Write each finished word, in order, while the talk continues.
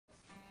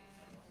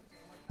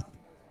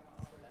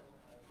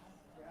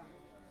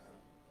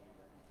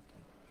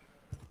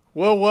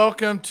Well,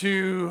 welcome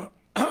to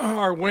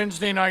our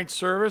Wednesday night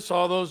service,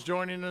 all those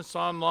joining us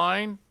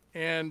online.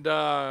 And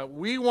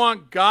we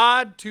want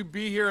God to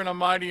be here in a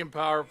mighty and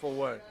powerful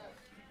way.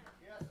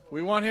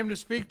 We want him to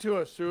speak to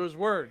us through his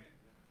word.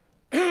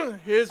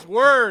 His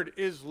word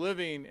is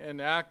living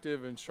and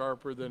active and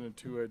sharper than a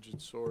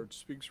two-edged sword.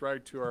 Speaks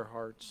right to our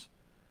hearts.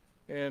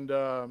 And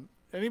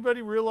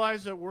anybody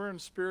realize that we're in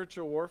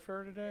spiritual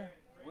warfare today?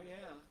 Oh, yeah.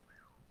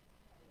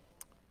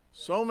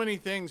 So many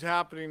things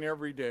happening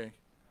every day.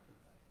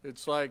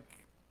 It's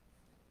like,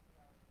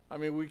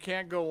 we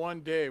can't go one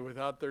day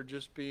without there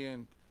just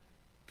being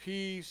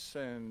peace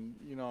and,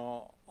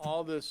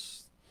 all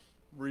this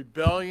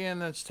rebellion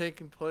that's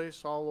taking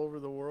place all over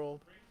the world.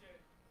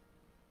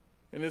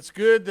 And it's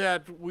good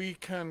that we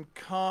can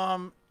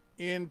come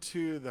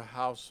into the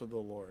house of the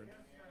Lord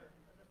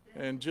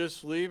and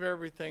just leave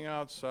everything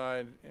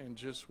outside and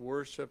just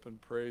worship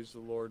and praise the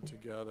Lord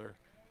together.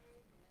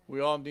 We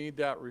all need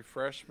that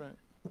refreshment.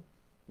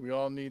 We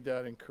all need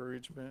that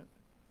encouragement.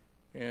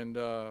 And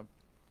so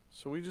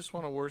we just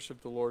want to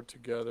worship the Lord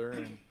together.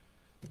 And,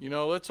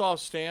 let's all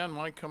stand.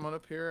 Mike, come on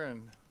up here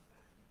and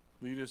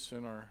lead us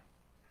in our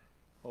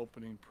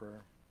opening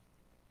prayer.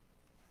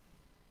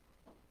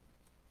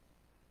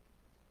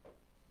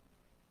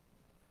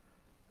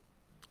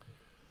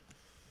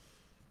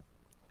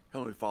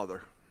 Heavenly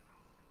Father,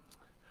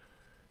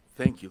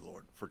 thank you,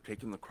 Lord, for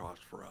taking the cross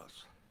for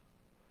us.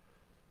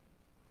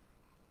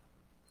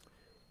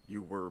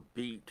 You were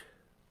beat,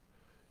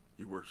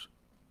 you were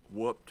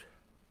whooped,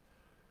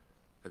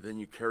 and then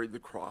you carried the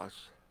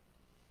cross,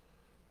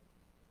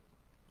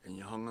 and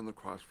you hung on the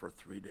cross for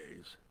 3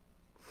 days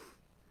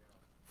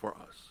for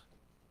us.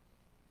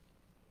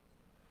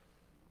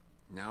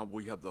 Now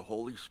we have the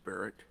Holy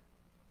Spirit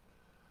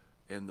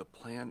and the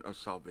plan of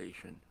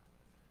salvation.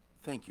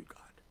 Thank you, God.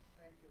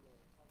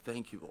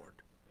 Thank you, Lord.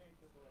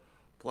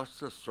 Bless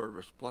this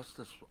service. Bless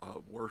this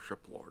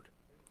worship, Lord.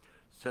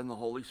 Send the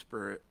Holy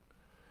Spirit.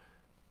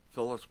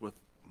 Fill us with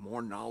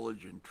more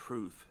knowledge and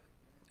truth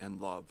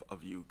and love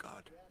of you,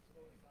 God.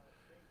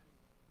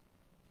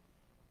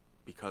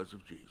 Because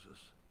of Jesus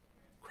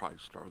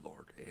Christ our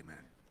Lord.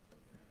 Amen.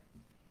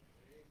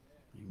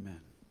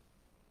 Amen.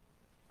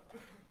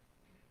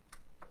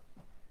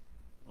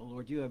 Well,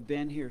 Lord, you have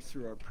been here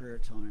through our prayer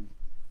time.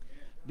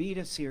 Meet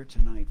us here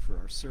tonight for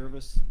our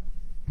service.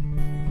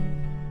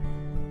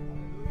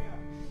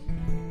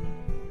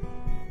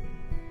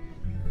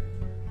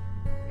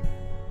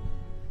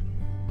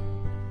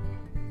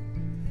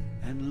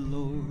 And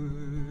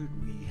Lord,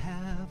 we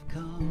have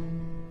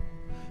come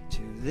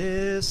to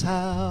this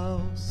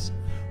house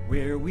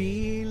where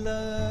we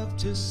love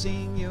to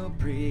sing your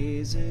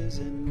praises,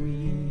 and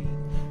we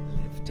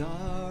lift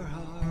our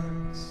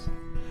hearts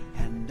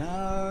and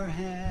our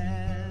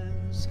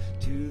hands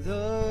to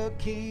the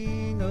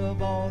King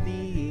of all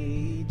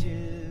the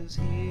ages.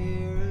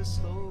 Hear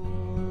us,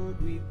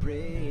 Lord, we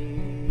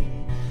pray.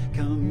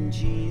 Come,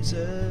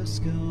 Jesus,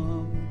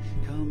 come,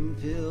 come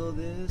fill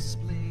this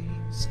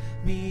place.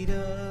 Meet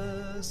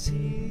us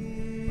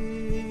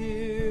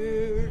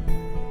here.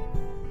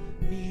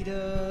 Meet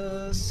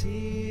us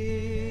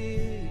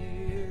here,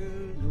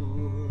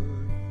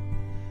 Lord.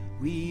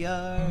 We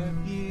are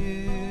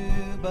few,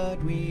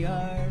 but we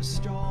are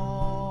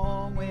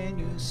strong when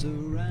you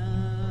surround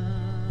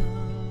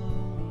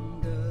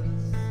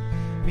us.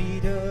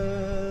 Meet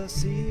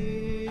us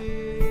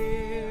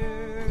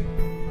here.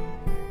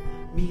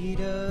 Meet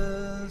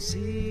us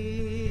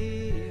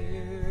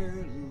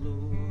here,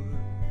 Lord,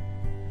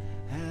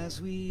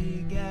 as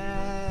we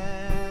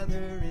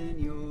gather in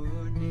your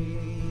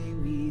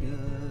name. Meet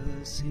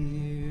us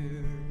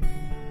here.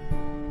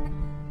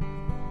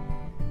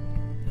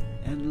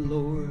 And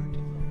Lord,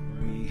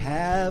 we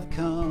have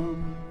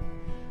come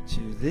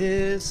to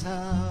this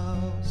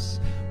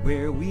house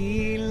where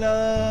we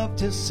love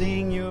to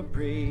sing your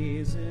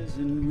praises,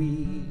 and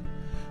we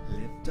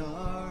lift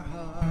our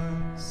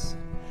hearts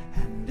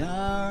and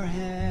our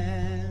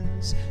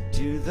hands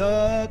to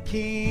the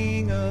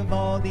King of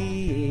all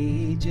the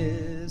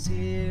ages.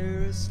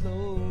 Hear us,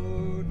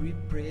 Lord, we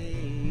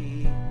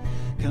pray.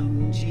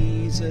 Come,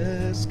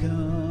 Jesus,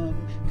 come,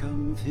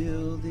 come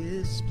fill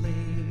this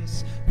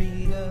place.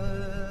 Meet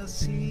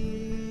us here.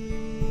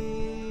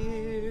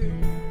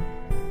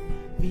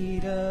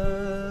 Meet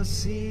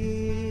us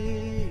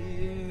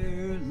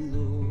here,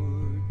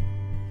 Lord.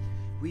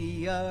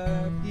 We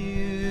are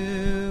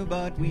few,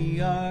 but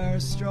we are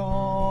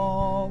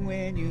strong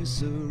when you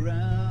surround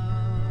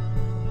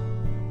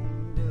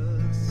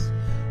us.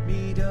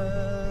 Meet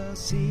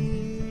us here.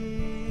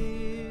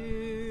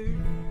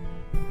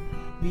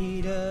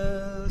 Meet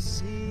us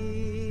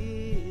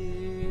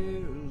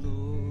here,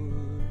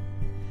 Lord,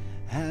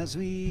 as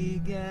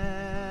we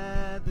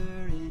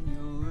gather in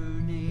your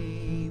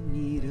name.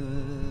 Meet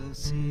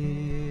us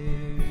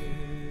here.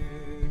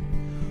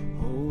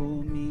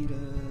 Oh, meet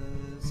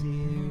us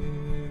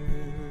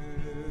here.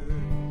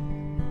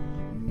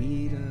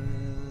 Meet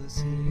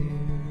us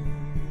here.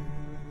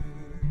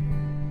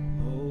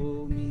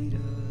 Oh, meet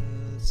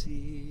us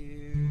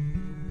here.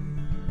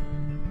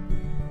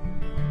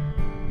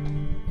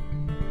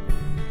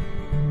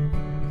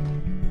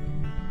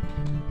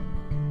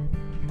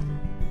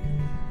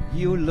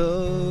 your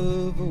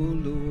love, O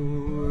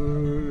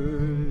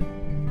Lord,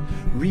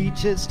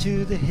 reaches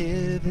to the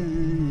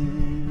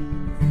heavens.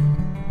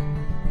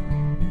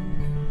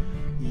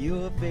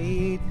 Your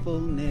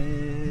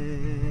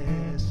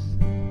faithfulness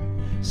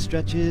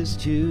stretches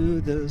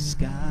to the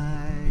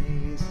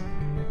skies.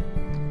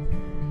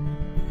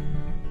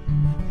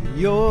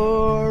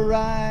 Your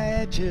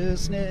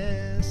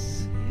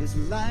righteousness is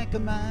like a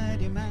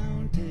mighty mountain.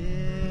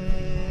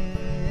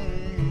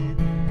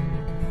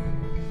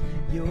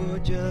 Your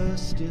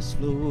justice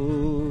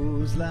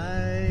flows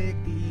like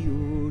the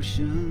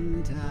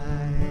ocean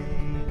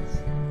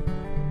tides.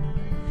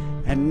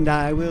 And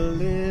I will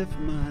lift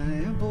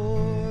my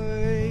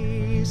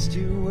voice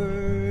to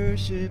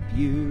worship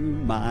you,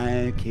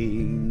 my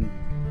King.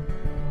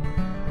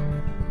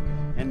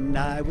 And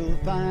I will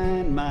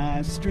find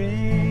my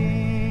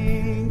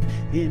strength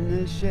in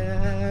the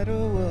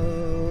shadow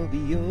of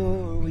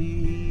your wing.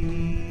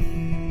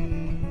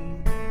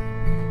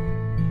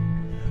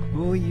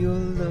 Oh, your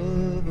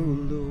love, oh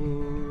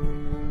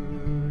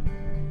Lord,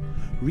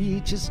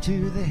 reaches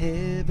to the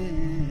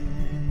heavens.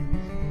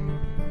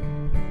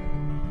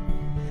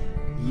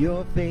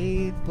 Your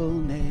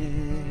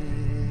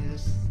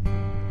faithfulness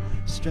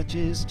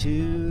stretches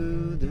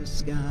to the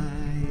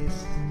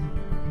skies.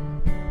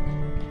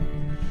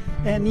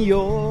 And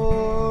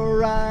your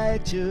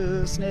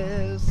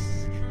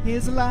righteousness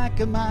is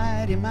like a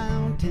mighty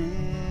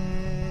mountain.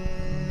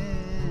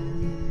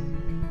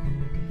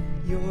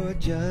 Your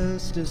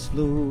justice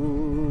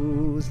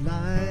flows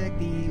like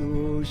the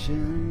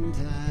ocean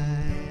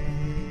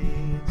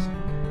tides.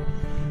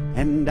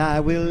 And I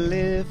will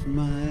lift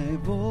my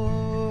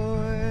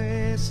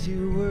voice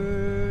to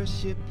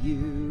worship you,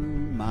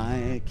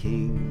 my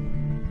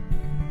King.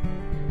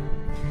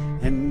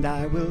 And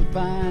I will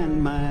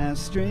find my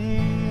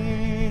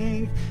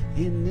strength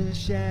in the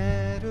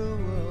shadow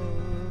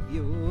of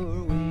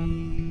your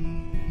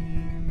wings.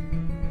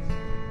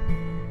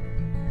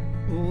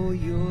 Oh,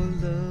 your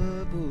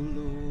love, oh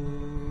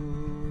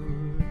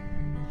Lord,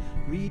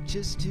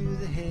 reaches to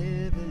the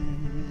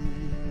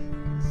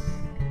heavens.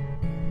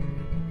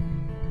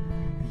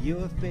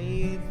 Your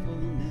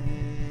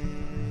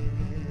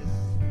faithfulness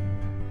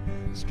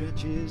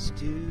stretches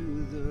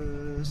to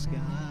the sky.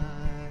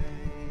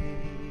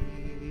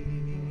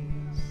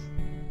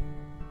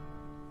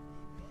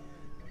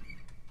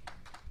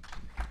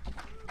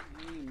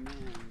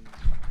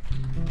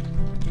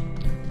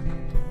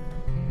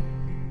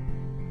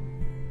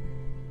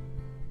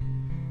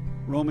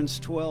 Romans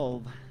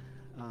 12,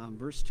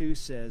 verse 2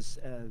 says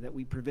that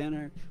we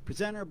present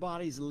our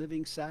bodies a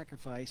living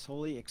sacrifice,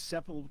 holy,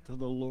 acceptable to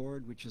the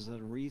Lord, which is a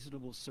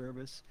reasonable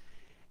service,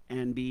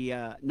 and be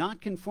not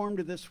conformed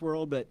to this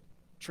world, but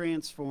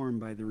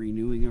transformed by the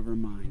renewing of our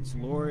minds.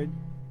 Lord,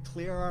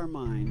 clear our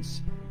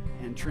minds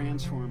and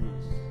transform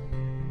us.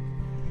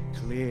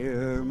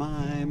 Clear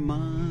my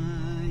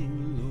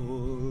mind,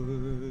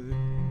 Lord,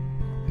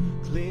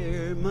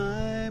 clear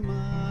my mind.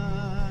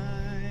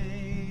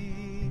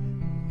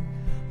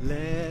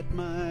 Let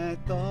my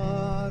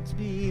thoughts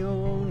be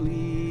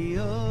only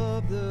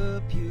of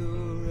the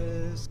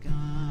purest kind.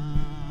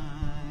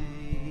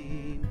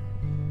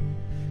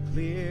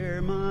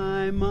 Clear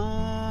my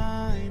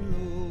mind,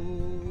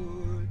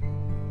 Lord,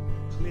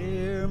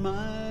 clear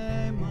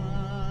my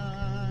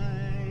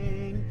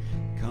mind.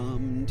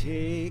 Come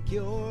take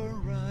your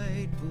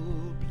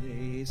rightful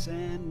place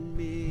and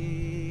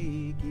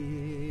make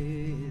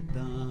it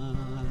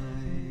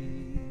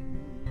thine.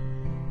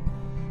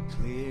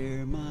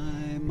 Clear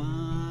my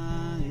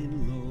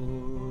mind,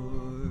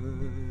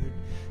 Lord,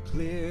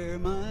 clear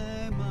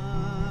my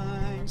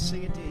mind.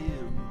 Sing it to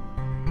him.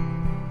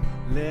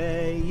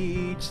 Let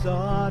each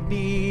thought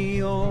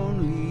be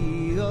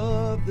only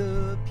of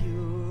the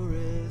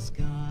purest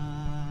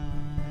kind.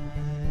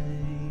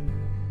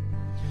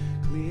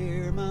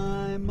 Clear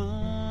my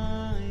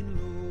mind,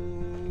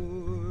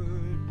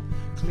 Lord,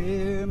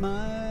 clear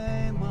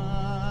my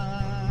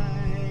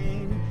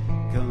mind.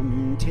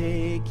 Come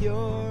take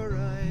your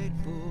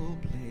rightful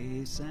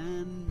place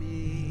and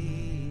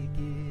make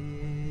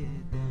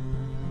it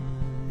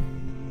thine.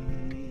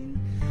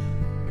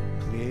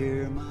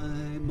 Clear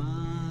my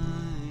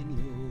mind,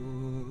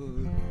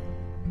 Lord,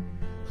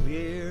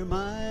 clear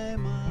my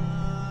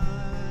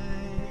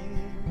mind.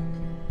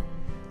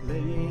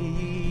 Let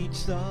each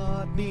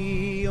thought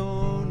be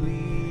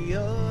only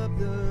of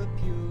the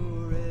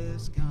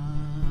purest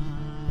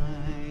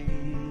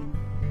kind.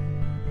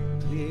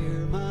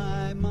 Clear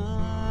my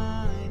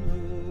mind,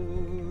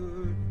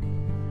 Lord,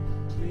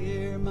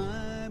 clear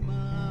my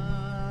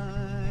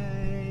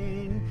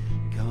mind.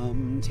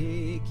 Come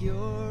take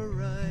your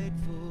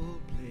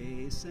rightful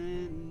place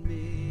and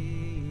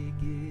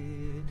make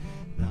it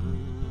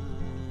thine.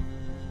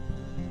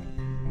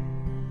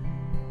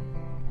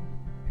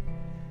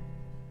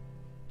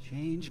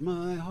 Change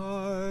my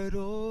heart,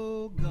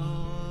 oh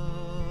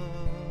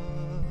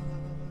God,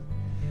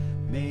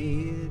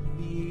 may it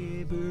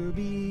ever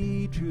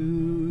be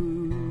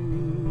true.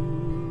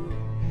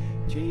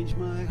 Change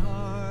my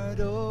heart,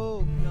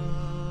 oh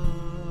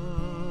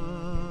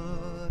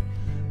God,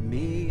 may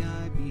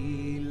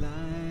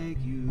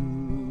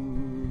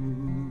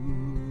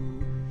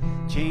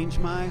Change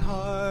my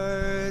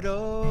heart,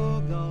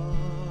 oh God,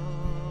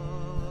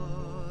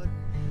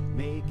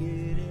 make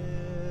it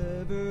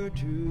ever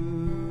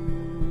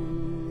true.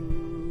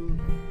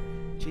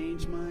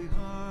 Change my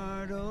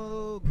heart,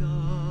 oh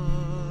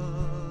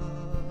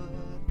God,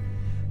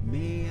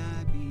 may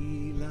I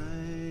be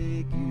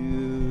like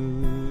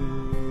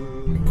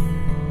you.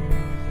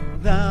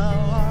 Thou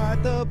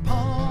art the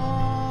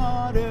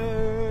potter,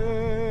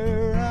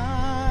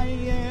 I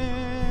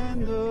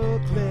am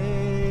the clay.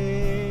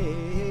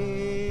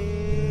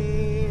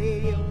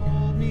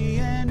 Mold me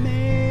and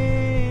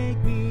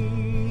make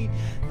me,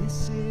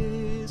 this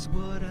is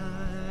what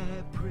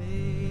I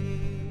pray.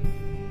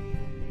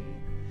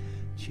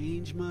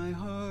 Change my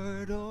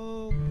heart,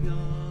 oh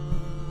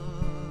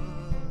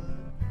God,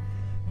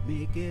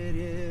 make it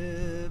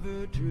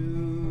ever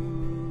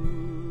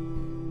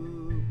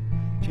true.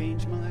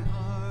 Change my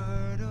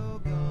heart, oh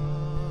God,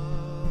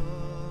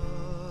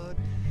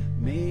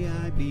 may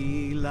I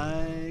be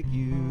like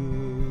you.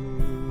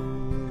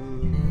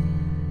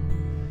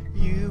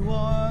 You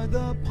are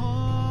the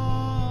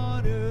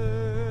potter,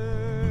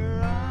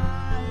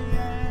 I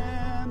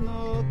am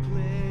the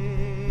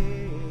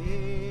clay.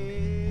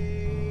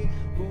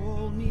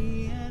 Mold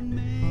me and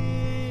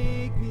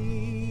make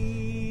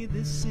me,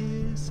 this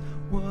is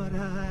what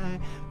I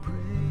pray.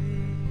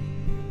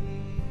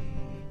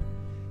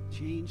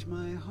 Change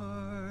my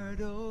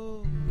heart,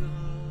 oh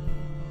God,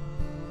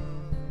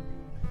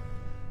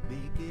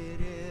 make it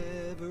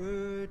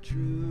ever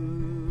true.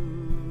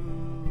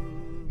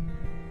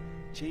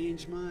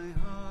 Change my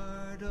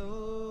heart,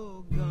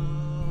 oh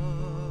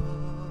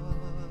God,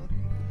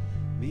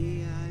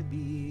 may I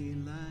be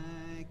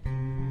like you.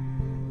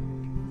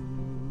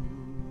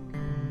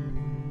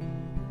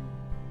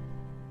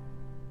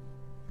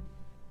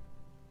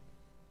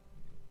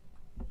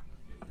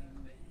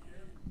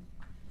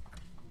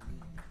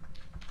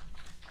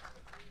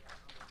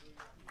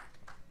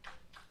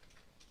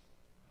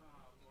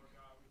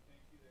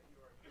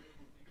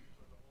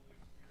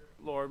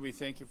 Lord, we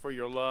thank you for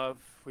your love.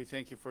 We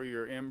thank you for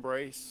your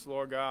embrace,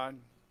 Lord God.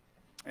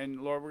 And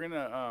Lord, we're going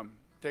to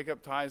take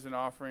up tithes and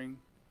offering.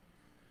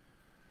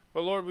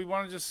 But Lord, we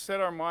want to just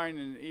set our mind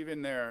and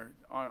even there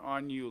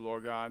on you,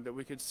 Lord God, that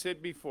we could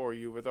sit before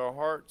you with our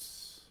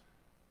hearts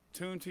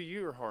tuned to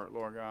your heart,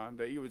 Lord God,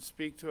 that you would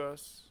speak to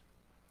us,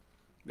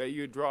 that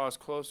you would draw us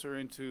closer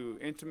into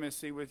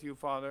intimacy with you,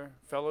 Father,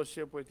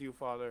 fellowship with you,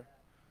 Father.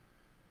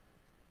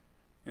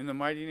 In the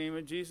mighty name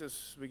of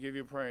Jesus, we give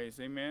you praise.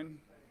 Amen.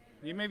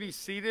 You may be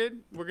seated.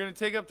 We're going to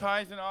take up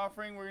tithes and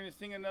offering. We're going to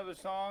sing another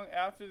song.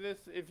 After this,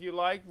 if you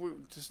like,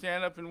 to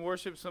stand up and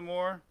worship some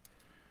more.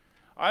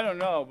 I don't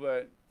know,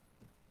 but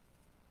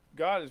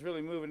God is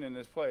really moving in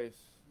this place.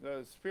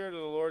 The Spirit of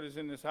the Lord is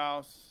in this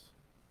house.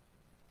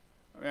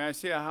 I mean, I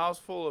see a house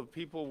full of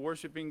people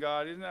worshiping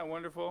God. Isn't that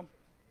wonderful?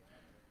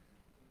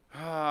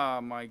 Ah,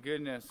 my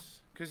goodness.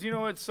 Because, you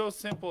know, it's so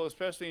simple,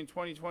 especially in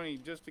 2020,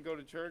 just to go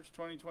to church,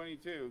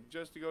 2022,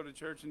 just to go to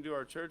church and do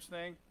our church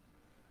thing.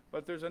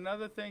 But there's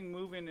another thing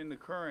moving in the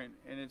current,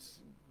 and it's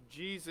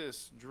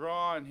Jesus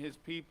drawing his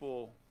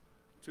people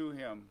to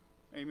him.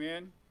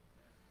 Amen?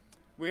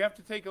 We have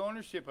to take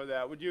ownership of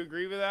that. Would you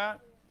agree with that?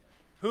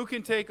 Who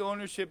can take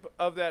ownership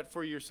of that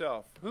for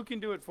yourself? Who can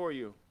do it for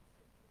you?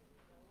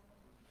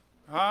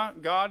 Huh?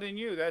 God and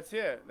you. That's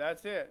it.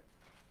 That's it.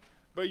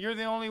 But you're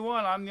the only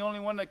one. I'm the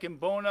only one that can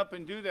bone up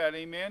and do that.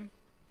 Amen?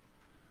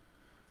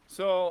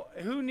 So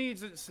who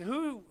needs it?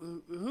 Who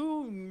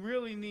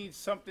really needs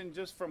something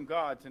just from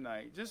God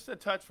tonight? Just a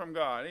touch from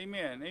God.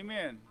 Amen.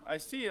 Amen. I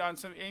see it on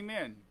some.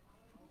 Amen.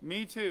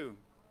 Me too.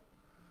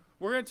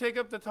 We're going to take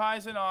up the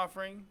tithes and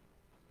offering.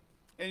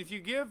 And if you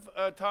give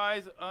a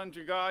tithe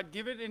unto God,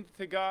 give it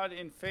to God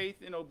in faith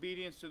and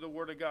obedience to the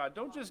Word of God.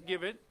 Don't just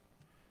give it.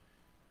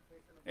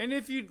 And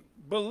if you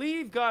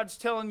believe God's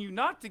telling you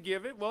not to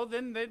give it, well,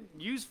 then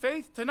use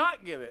faith to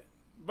not give it.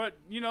 But,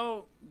 you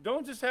know,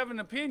 don't just have an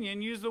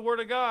opinion. Use the Word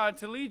of God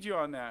to lead you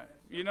on that.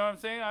 You know what I'm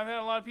saying? I've had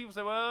a lot of people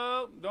say,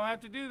 well, don't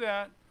have to do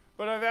that.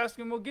 But I've asked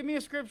them, well, give me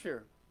a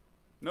scripture.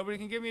 Nobody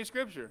can give me a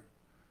scripture.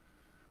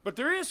 But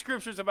there is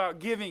scriptures about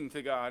giving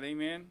to God.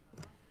 Amen.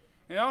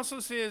 And it also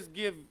says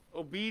give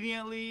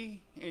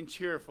obediently and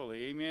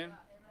cheerfully. Amen.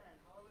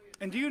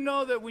 And do you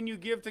know that when you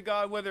give to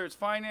God, whether it's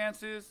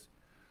finances,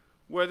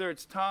 whether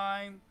it's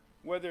time,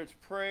 whether it's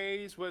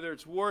praise, whether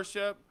it's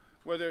worship,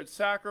 whether it's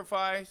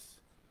sacrifice,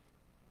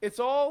 it's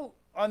all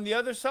on the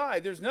other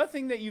side. There's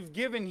nothing that you've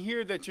given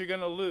here that you're going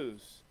to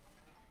lose.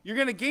 You're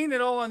going to gain it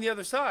all on the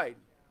other side.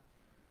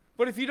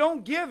 But if you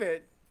don't give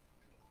it,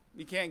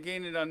 you can't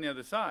gain it on the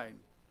other side.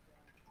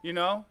 You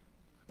know?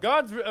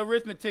 God's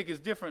arithmetic is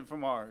different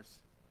from ours.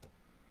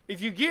 If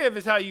you give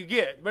is how you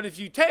get. But if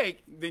you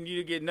take, then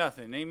you get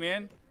nothing.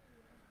 Amen?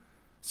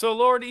 So,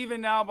 Lord, even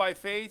now by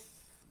faith,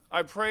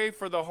 I pray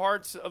for the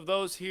hearts of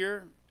those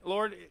here.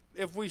 Lord,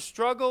 if we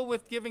struggle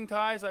with giving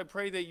tithes, I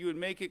pray that you would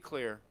make it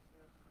clear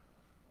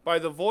by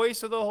the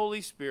voice of the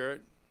Holy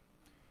Spirit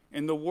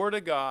and the Word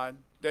of God,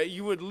 that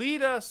you would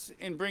lead us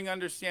and bring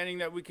understanding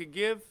that we could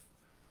give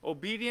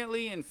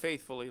obediently and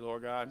faithfully,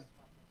 Lord God.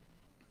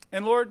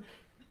 And Lord,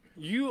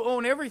 You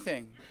own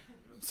everything.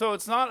 So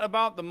it's not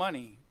about the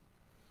money.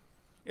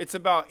 It's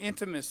about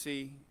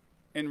intimacy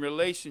and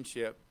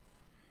relationship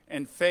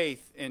and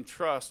faith and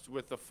trust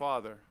with the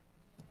Father.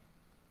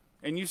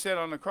 And you said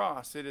on the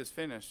cross, it is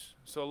finished.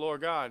 So,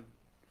 Lord God,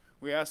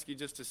 we ask you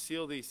just to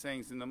seal these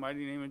things in the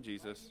mighty name of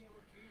Jesus.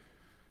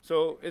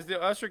 So as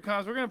the usher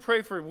comes, we're going to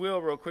pray for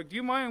Will real quick. Do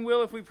you mind,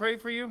 Will, if we pray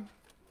for you?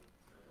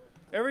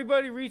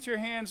 Everybody reach your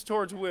hands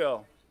towards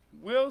Will.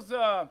 Will's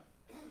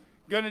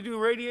going to do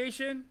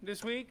radiation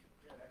this week,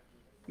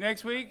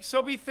 next week.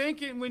 So be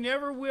thinking,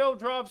 whenever Will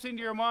drops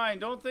into your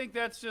mind, don't think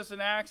that's just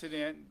an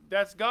accident.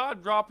 That's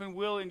God dropping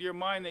Will into your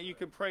mind that you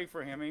could pray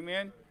for him.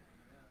 Amen?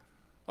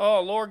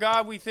 Oh, Lord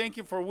God, we thank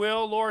you for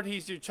Will. Lord,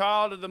 he's your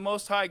child of the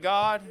Most High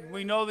God.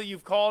 We know that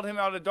you've called him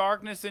out of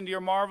darkness into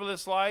your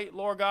marvelous light.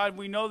 Lord God,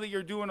 we know that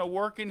you're doing a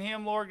work in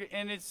him, Lord,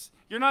 and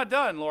you're not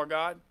done, Lord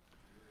God.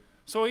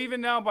 So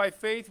even now, by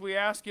faith, we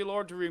ask you,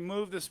 Lord, to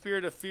remove the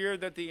spirit of fear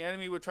that the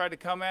enemy would try to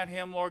come at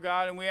him, Lord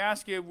God, and we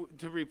ask you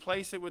to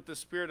replace it with the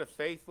spirit of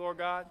faith, Lord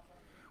God.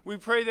 We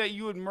pray that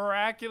you would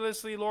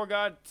miraculously, Lord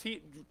God,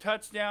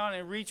 touch down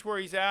and reach where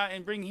he's at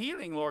and bring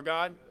healing, Lord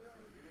God.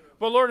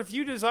 But Lord, if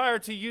you desire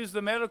to use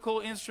the medical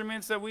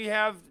instruments that we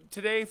have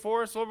today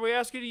for us, Lord, we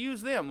ask you to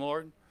use them,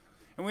 Lord.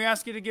 And we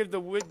ask you to give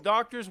the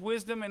doctors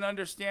wisdom and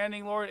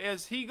understanding, Lord,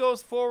 as he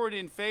goes forward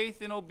in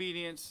faith and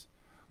obedience,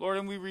 Lord,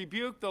 and we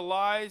rebuke the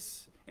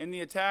lies and the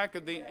attack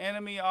of the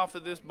enemy off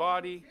of this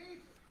body.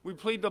 We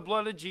plead the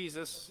blood of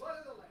Jesus.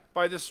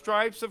 By the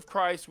stripes of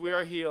Christ, we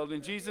are healed.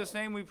 In Jesus'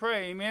 name we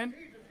pray, amen?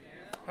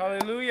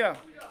 Hallelujah.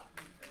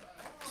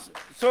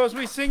 So as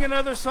we sing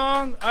another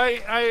song,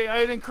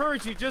 I'd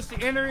encourage you just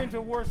to enter into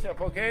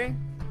worship, okay?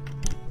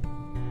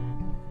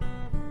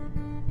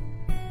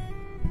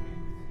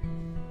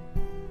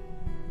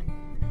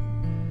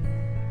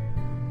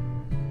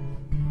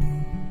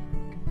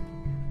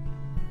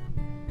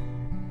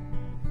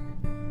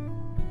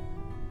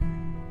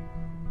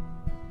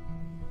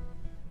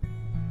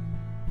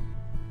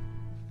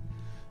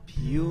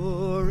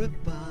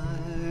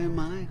 Purify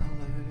my heart,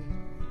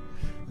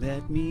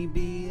 let me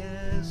be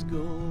as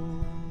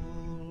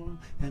gold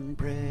and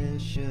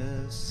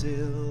precious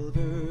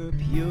silver.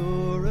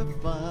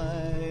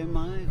 Purify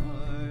my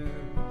heart,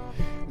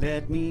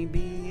 let me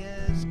be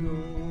as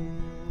gold,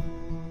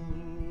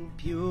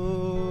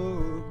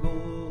 pure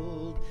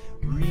gold,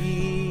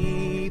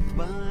 refiner's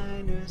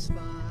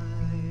fire.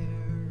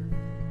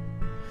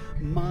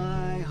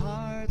 My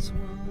heart's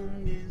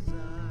one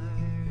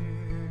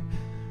desire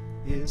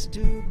is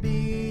to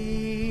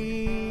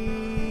be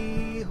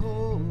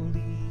holy,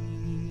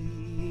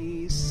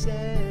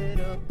 set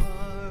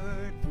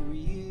apart for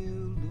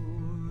you,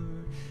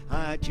 Lord.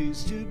 I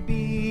choose to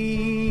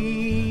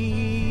be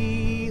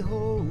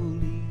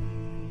holy,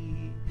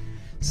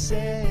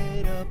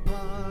 set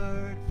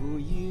apart for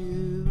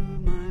you,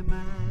 my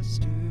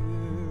Master,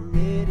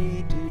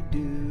 ready to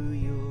do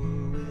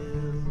your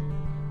will.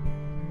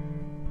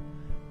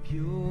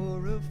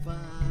 Purify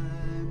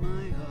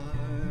my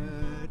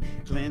heart,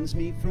 cleanse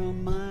me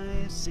from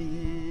my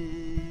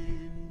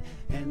sin,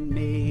 and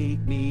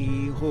make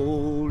me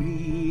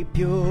holy.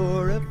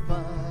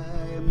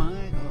 Purify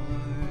my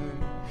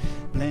heart,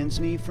 cleanse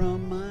me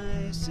from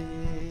my sin,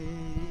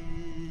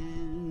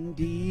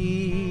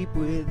 deep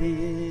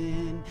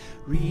within,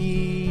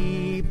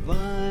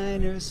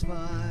 refiner's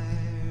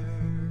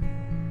fire.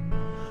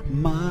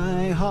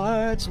 My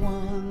heart's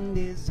one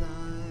desire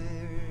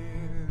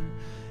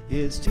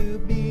is to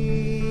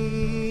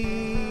be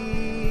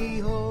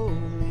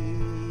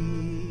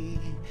holy,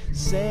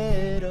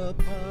 set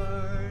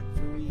apart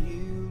for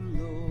you,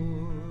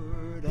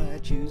 Lord. I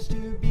choose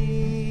to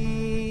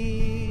be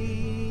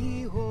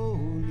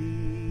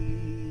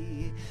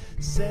holy,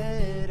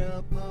 set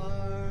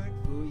apart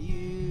for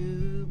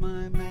you,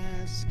 my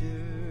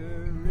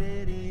Master,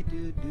 ready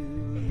to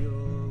do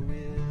your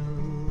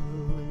will,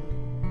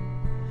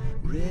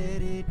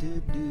 ready to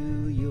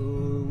do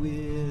your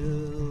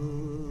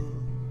will,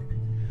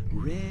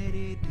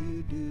 ready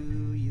to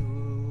do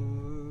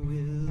your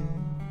will.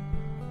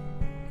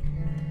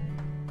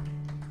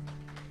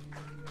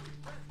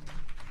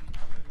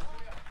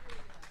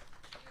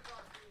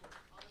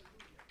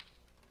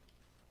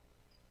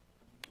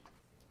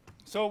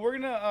 So we're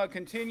going to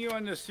continue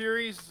on this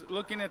series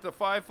looking at the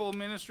fivefold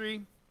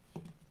ministry.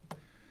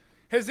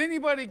 Has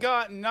anybody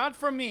gotten, not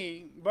from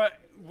me, but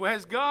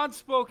has God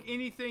spoke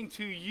anything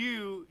to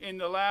you in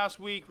the last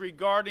week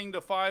regarding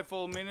the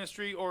fivefold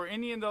ministry, or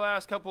any in the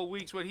last couple of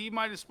weeks, what he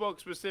might have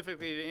spoke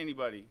specifically to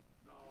anybody?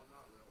 No,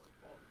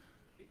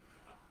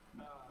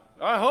 not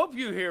really. I hope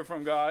you hear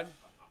from God.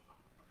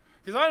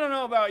 Because I don't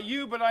know about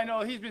you, but I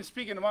know he's been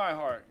speaking to my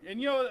heart. And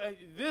you know,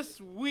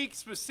 this week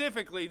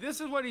specifically,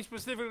 this is what he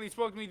specifically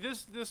spoke to me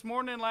this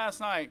morning and last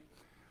night.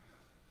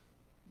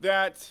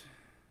 That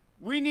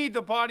we need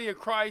the body of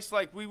Christ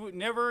like we would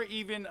never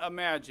even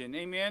imagine.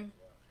 Amen?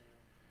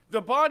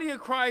 The body of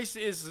Christ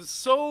is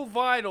so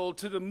vital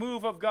to the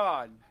move of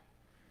God.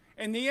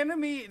 And the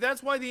enemy,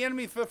 that's why the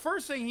enemy, the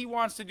first thing he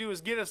wants to do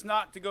is get us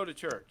not to go to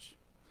church.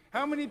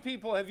 How many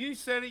people have you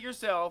said it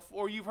yourself,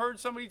 or you've heard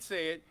somebody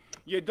say it?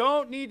 You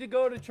don't need to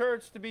go to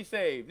church to be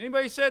saved.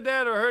 Anybody said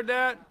that or heard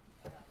that?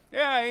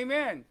 Yeah,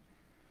 amen.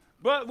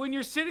 But when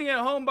you're sitting at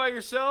home by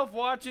yourself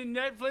watching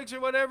Netflix or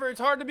whatever,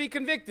 it's hard to be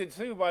convicted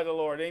too by the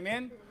Lord.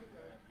 Amen.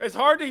 It's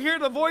hard to hear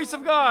the voice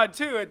of God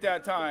too at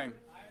that time.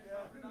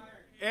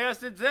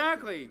 Yes,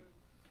 exactly.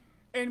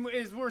 And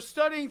as we're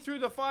studying through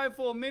the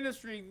fivefold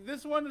ministry,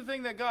 this is one of the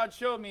things that God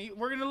showed me.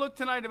 We're going to look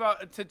tonight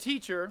about to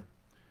teacher.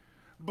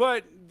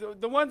 But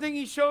the one thing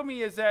he showed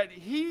me is that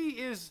he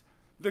is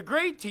the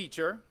great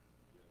teacher.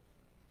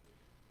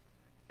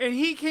 And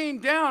he came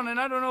down, and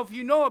I don't know if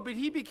you know it, but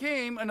he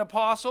became an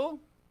apostle,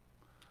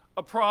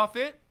 a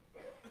prophet,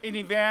 an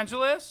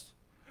evangelist,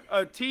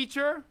 a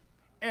teacher,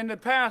 and a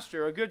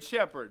pastor, a good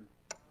shepherd.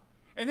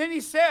 And then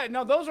he said,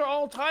 now those are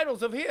all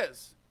titles of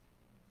his.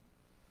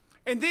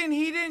 And then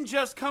he didn't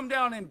just come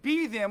down and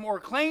be them or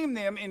claim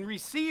them and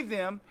receive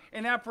them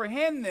and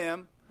apprehend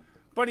them,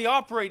 but he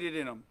operated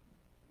in them.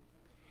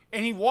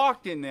 And he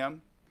walked in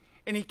them,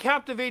 and he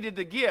captivated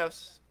the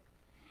gifts,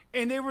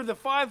 and they were the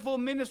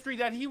fivefold ministry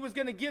that he was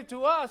going to give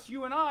to us,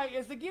 you and I,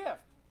 as a gift.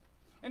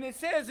 And it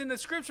says in the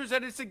scriptures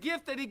that it's a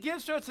gift that he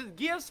gives to us, the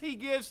gifts he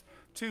gives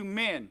to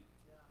men.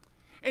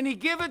 And he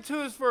gave it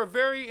to us for a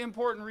very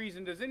important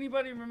reason. Does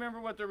anybody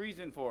remember what the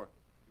reason for?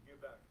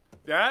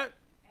 That?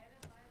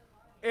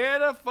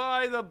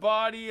 Edify the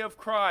body of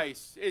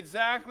Christ.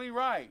 Exactly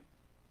right.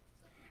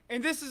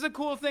 And this is a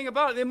cool thing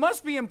about it. It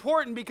must be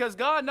important because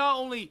God not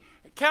only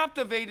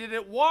captivated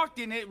it, walked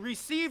in it,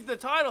 received the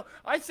title.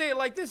 I say it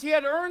like this. He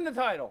had to earn the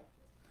title.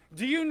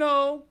 Do you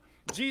know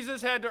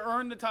Jesus had to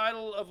earn the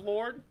title of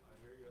Lord?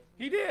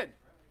 He did.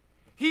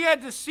 He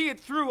had to see it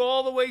through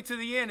all the way to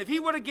the end. If he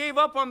would have gave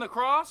up on the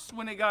cross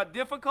when it got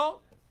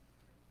difficult,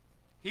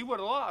 he would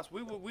have lost.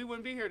 We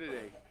wouldn't be here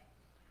today.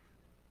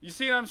 You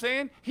see what I'm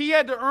saying? He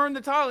had to earn the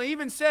title. He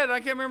even said, I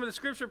can't remember the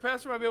scripture,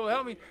 Pastor might be able to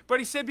help me, but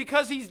he said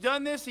because he's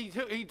done this, he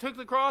took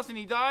the cross and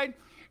he died,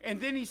 and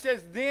then he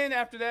says, then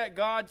after that,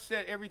 God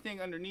set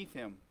everything underneath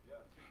him. Yeah.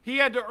 He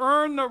had to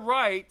earn the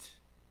right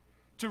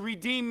to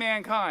redeem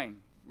mankind,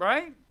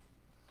 right?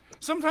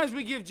 Sometimes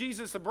we give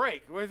Jesus a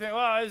break. We think,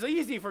 well, it's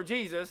easy for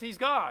Jesus. He's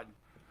God.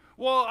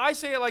 Well, I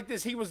say it like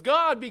this. He was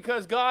God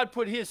because God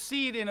put his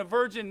seed in a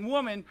virgin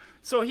woman,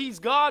 so he's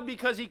God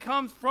because he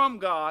comes from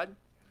God.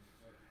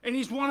 And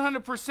he's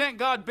 100%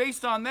 God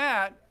based on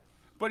that,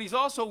 but he's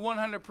also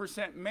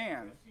 100%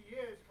 man. Yes, he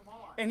is. Come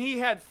on. And he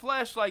had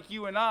flesh like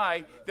you and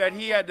I that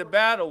he had to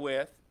battle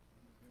with,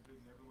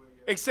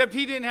 except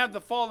he didn't have the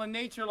fallen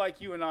nature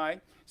like you and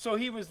I, so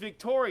he was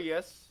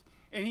victorious,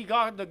 and he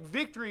got the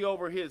victory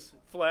over his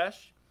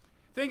flesh.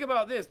 Think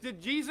about this.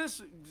 Did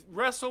Jesus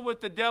wrestle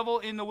with the devil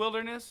in the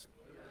wilderness?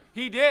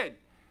 He did.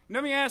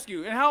 Let me ask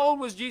you, and how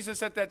old was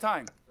Jesus at that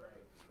time?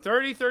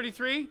 30,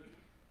 33?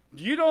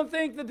 You don't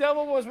think the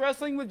devil was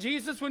wrestling with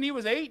Jesus when he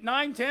was 8,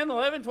 9, 10,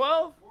 11,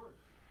 12?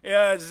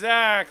 Yeah,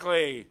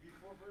 exactly.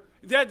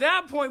 At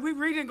that point, we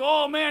read and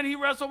go, oh, man, he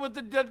wrestled with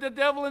the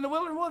devil in the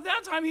wilderness. Well, at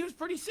that time, he was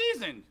pretty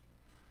seasoned.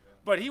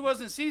 But he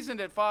wasn't seasoned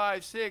at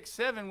 5, 6,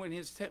 7 when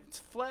his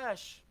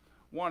flesh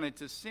wanted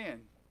to sin.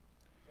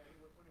 When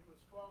he was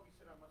 12, he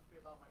said, I must be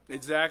about my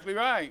Exactly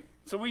right.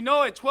 So we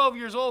know at 12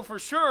 years old for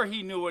sure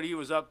he knew what he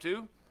was up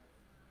to.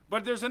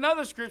 But there's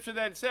another scripture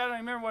that said, I don't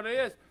remember what it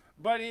is,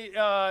 but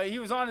he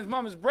was on his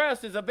mama's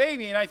breast as a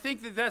baby, and I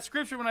think that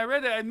scripture, when I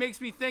read that, it makes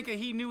me think that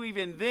he knew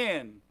even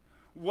then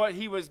what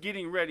he was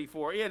getting ready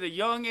for. At a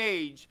young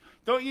age,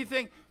 don't you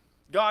think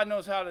God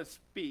knows how to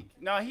speak?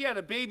 Now, he had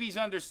a baby's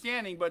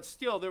understanding, but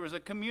still there was a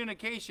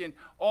communication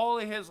all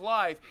of his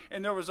life,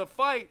 and there was a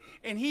fight,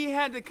 and he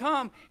had to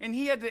come, and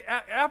he had to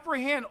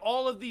apprehend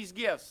all of these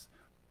gifts.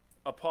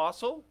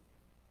 Apostle,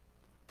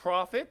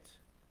 prophet,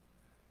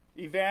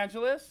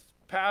 evangelist,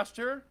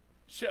 pastor,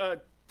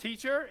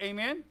 teacher,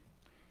 amen?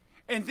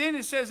 And then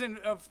it says in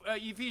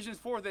Ephesians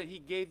 4 that he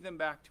gave them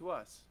back to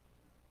us.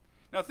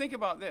 Now think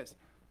about this.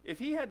 If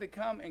he had to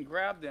come and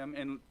grab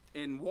them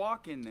and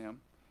walk in them,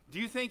 do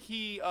you think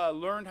he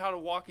learned how to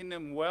walk in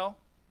them well?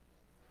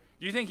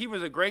 Do you think he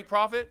was a great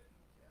prophet?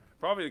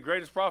 Probably the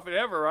greatest prophet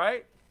ever,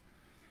 right?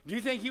 Do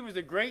you think he was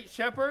a great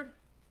shepherd?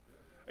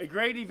 A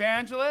great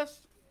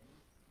evangelist?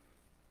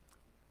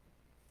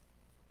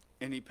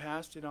 And he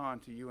passed it on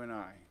to you and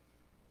I.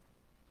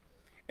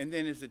 And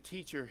then as a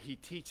teacher, he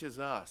teaches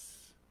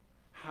us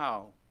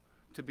how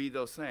to be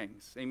those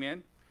things.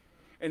 Amen?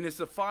 And it's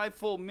the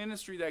fivefold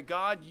ministry that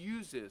God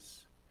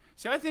uses.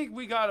 See, I think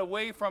we got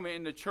away from it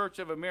in the Church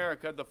of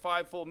America, the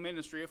fivefold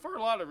ministry, for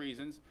a lot of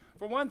reasons.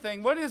 For one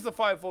thing, what is the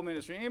fivefold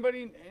ministry?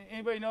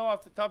 Anybody know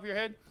off the top of your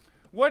head?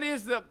 What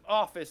is the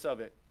office of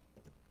it?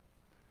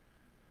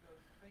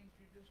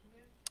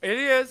 It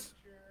is.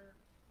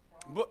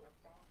 But,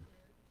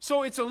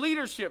 so it's a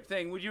leadership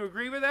thing. Would you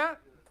agree with that?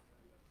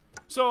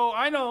 So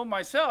I know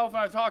myself, and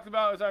I've talked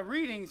about as I'm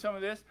reading some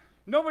of this,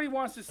 nobody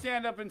wants to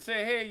stand up and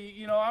say, hey,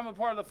 you know, I'm a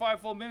part of the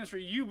fivefold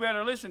ministry. You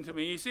better listen to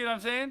me. You see what I'm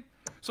saying?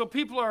 So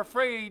people are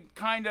afraid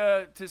kind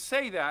of to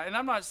say that. And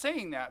I'm not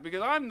saying that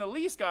because I'm the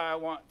least guy I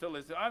want to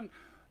listen.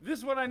 This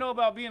is what I know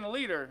about being a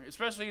leader,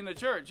 especially in the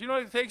church. You know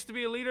what it takes to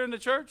be a leader in the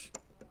church?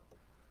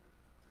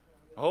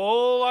 A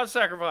whole lot of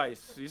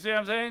sacrifice. You see what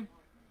I'm saying?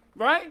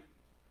 Right?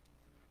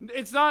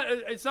 It's not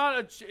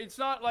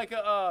like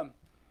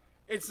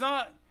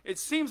it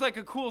seems like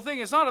a cool thing.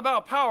 It's not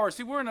about power.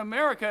 See, we're in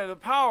America. The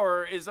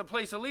power is a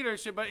place of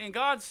leadership, but in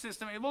God's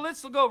system, well,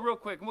 let's go real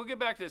quick, and we'll get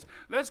back to this.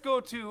 Let's go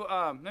to,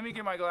 let me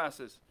get my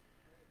glasses.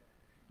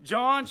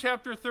 John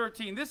chapter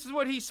 13. This is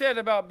what he said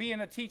about being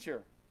a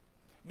teacher.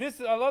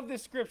 I love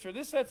this scripture.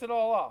 This sets it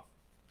all off.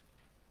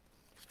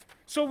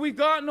 So we've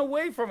gotten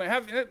away from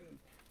it.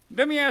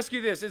 Let me ask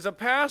you this. As a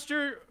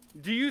pastor,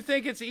 do you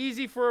think it's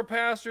easy for a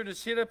pastor to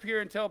sit up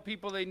here and tell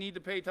people they need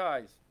to pay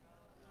tithes?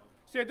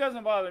 See, it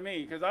doesn't bother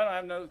me because I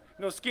don't have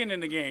no skin in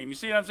the game. You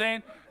see what I'm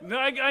saying?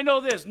 I know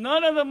this.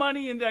 None of the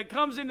money that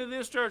comes into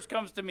this church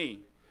comes to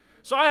me.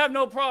 So I have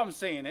no problem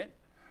saying it.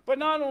 But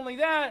not only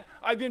that,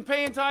 I've been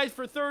paying tithes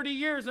for 30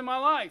 years in my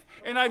life,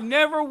 and I've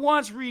never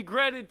once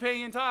regretted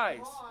paying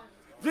tithes.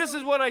 This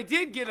is what I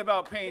did get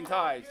about paying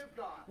tithes.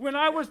 When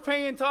I was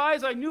paying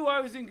tithes, I knew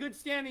I was in good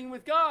standing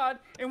with God,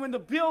 and when the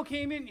bill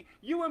came in,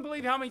 you wouldn't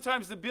believe how many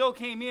times the bill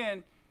came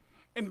in,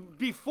 and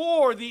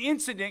before the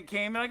incident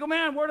came, and I go,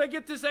 man, where'd I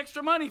get this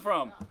extra money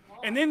from?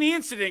 And then the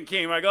incident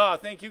came. I go, oh,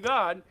 thank you,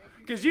 God,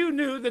 because you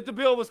knew that the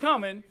bill was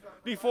coming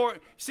before.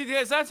 See,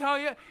 that's how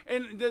you,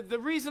 and the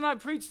reason I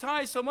preach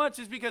tithes so much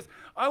is because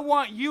I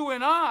want you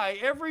and I,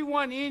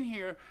 everyone in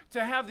here,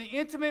 to have the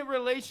intimate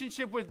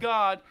relationship with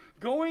God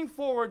going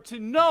forward, to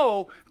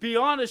know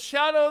beyond a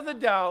shadow of the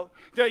doubt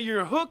that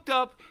you're hooked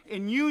up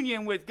in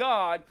union with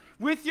God,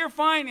 with your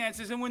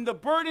finances, and when the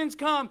burdens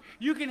come,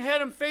 you can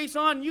head them face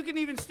on. You can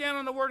even stand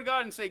on the Word of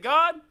God and say,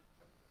 God,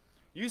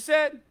 you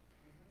said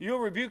you'll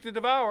rebuke the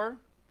devourer.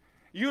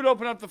 You'd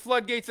open up the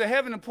floodgates of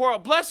heaven and pour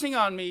out blessing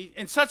on me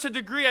in such a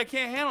degree I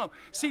can't handle them.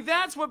 See,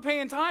 that's what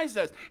paying tithes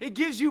does. It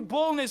gives you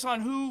boldness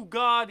on who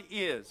God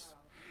is.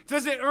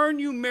 Does it earn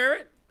you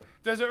merit?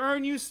 Does it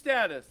earn you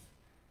status?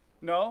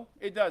 No,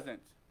 it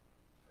doesn't.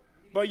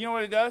 But you know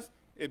what it does?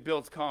 It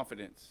builds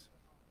confidence.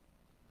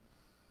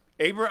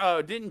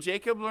 Didn't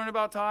Jacob learn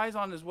about tithes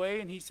on his way?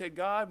 And he said,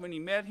 God, when he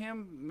met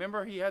him,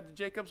 remember he had the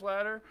Jacob's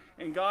ladder,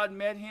 and God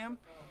met him,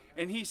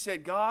 and he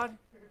said, God,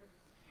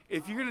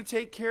 if you're going to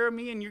take care of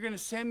me and you're going to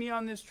send me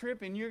on this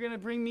trip and you're going to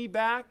bring me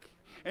back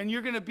and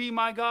you're going to be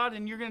my God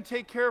and you're going to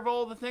take care of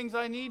all the things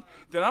I need,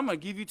 then I'm going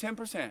to give you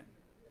 10%.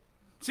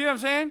 See what I'm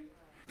saying?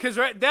 Because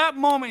right that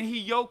moment he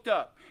yoked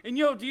up. And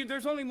you know,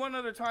 there's only one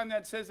other time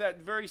that says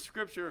that very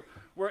scripture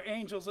where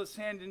angels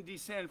ascend and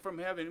descend from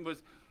heaven. It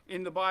was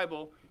in the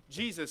Bible.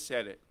 Jesus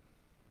said it.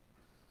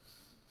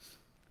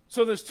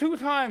 So there's 2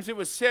 times it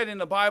was said in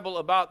the Bible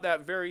about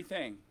that very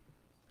thing.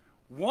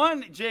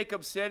 One,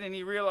 Jacob said, and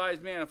he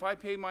realized, man, if I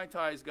pay my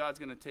tithes, God's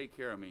going to take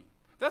care of me.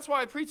 That's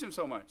why I preach him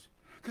so much.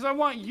 Because I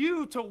want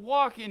you to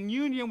walk in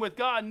union with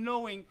God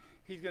knowing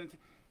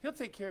he'll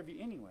take care of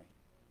you anyway.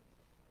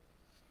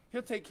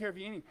 He'll take care of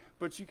you anyway.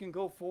 But you can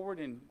go forward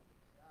in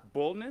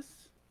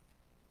boldness.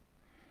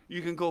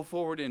 You can go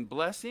forward in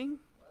blessing.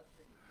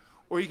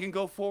 Or you can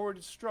go forward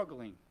in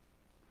struggling.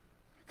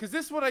 Because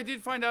this is what I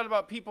did find out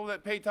about people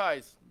that pay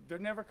tithes. They're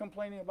never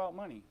complaining about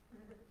money.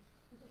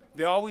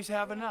 They always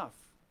have enough.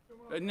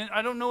 And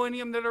I don't know any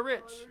of them that are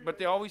rich, but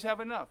they always have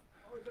enough.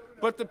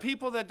 But the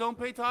people that don't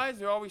pay tithes,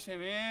 they're always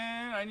saying,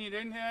 man, I need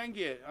anything I can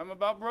get. I'm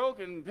about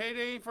broke and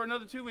payday for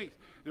another 2 weeks.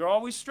 They're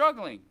always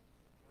struggling.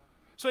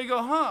 So you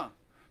go, huh?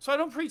 So I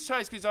don't preach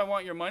tithes because I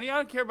want your money. I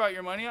don't care about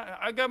your money.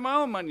 I got my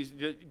own money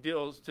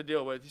deals to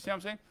deal with. You see what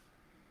I'm saying?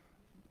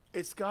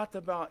 It's got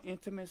about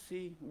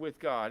intimacy with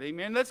God.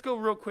 Amen. Let's go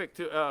real quick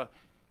to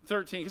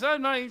 13, because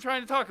I'm not even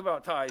trying to talk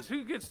about tithes.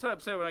 Who gets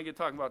upset when I get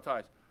talking about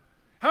tithes?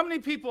 How many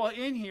people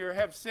in here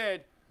have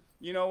said,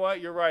 you know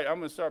what, you're right, I'm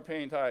going to start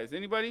paying tithes?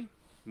 Anybody?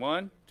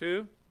 1,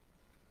 2.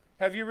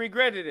 Have you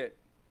regretted it?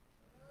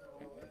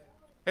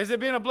 Has it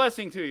been a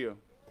blessing to you?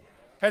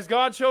 Has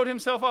God showed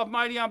himself up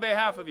mighty on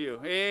behalf of you?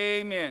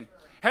 Amen.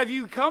 Have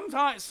you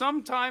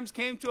sometimes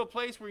came to a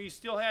place where you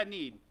still had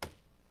need?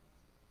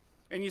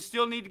 And you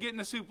still need to get in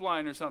the soup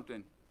line or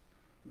something?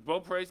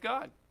 Well, praise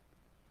God.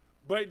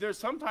 But there's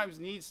sometimes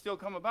needs still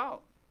come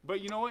about. But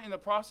you know what? In the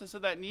process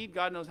of that need,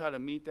 God knows how to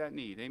meet that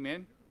need.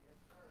 Amen?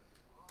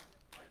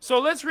 So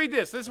let's read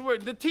this. This is where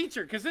the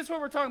teacher, because this is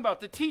what we're talking about,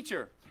 the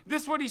teacher.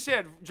 This is what he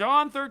said.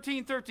 John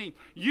 13:13.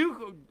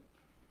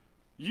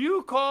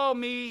 You call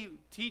me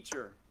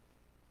teacher.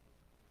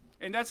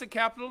 And that's a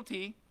capital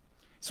T.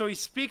 So he's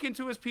speaking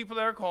to his people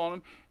that are calling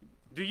him.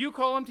 Do you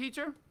call him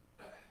teacher?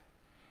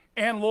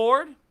 And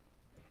Lord?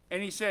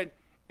 And he said,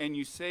 and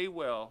you say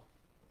well,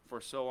 for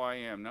so I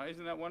am. Now,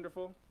 isn't that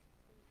wonderful?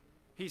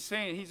 He's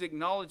saying, he's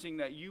acknowledging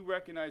that you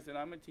recognize that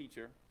I'm a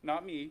teacher,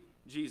 not me,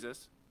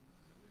 Jesus.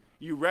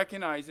 You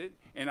recognize it,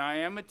 and I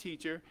am a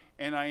teacher,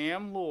 and I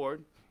am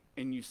Lord,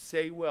 and you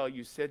say, well,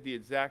 you said the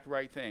exact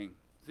right thing.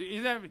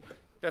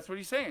 That's what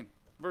he's saying.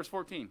 Verse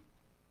 14.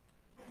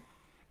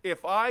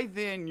 If I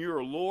then,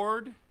 your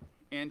Lord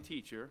and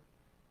teacher,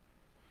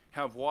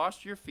 have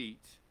washed your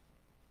feet,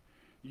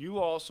 you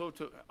also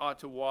ought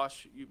to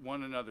wash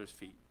one another's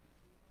feet.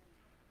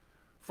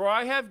 For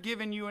I have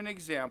given you an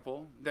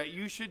example that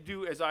you should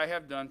do as I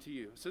have done to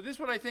you. So this is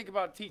what I think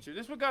about a teacher.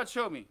 This is what God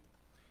showed me.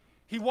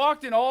 He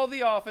walked in all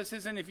the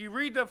offices, and if you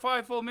read the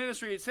fivefold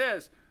ministry, it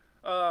says,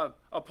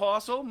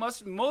 apostle,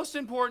 most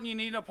important, you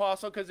need an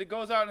apostle because it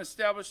goes out and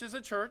establishes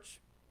a church.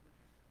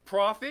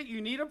 Prophet,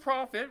 you need a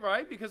prophet,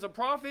 right? Because a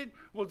prophet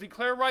will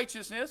declare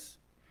righteousness.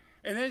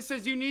 And then it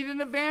says you need an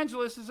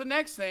evangelist is the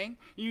next thing.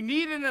 You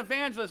need an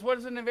evangelist. What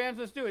does an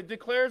evangelist do? It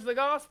declares the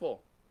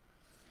gospel.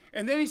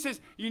 And then he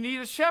says you need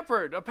a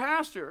shepherd, a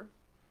pastor.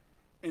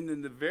 And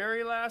then the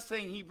very last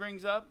thing he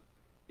brings up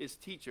is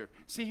teacher.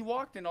 See, he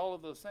walked in all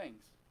of those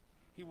things.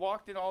 He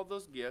walked in all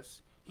those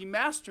gifts. He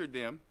mastered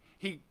them.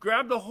 He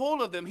grabbed a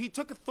hold of them. He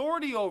took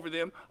authority over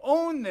them,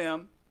 owned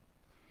them.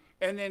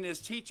 And then as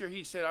teacher,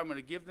 he said, I'm going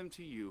to give them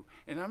to you.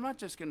 And I'm not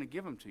just going to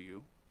give them to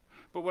you.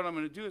 But what I'm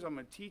going to do is I'm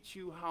going to teach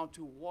you how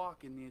to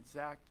walk in the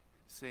exact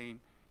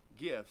same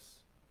gifts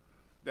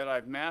that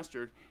I've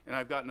mastered and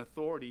I've gotten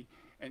authority.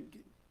 And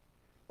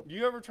do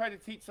you ever try to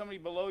teach somebody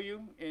below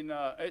you in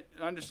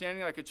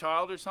understanding, like a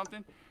child or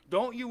something?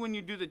 Don't you, when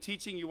you do the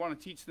teaching, you want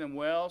to teach them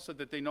well so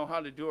that they know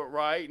how to do it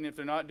right? And if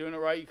they're not doing it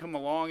right, you come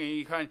along and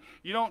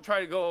you don't try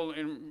to go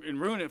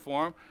and ruin it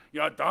for them.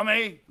 You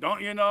dummy,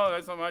 don't you know?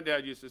 That's what my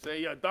dad used to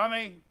say. You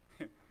dummy.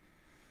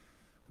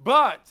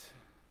 But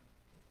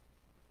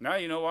now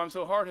you know why I'm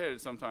so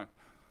hard-headed sometimes.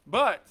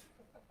 But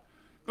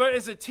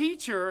as a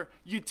teacher,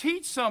 you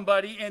teach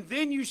somebody, and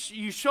then you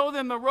show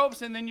them the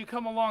ropes, and then you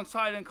come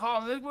alongside and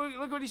call them.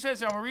 Look what he says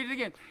here. I'm going to read it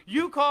again.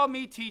 You call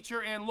me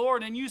teacher and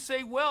Lord, and you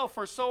say, well,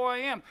 for so I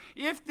am.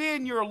 If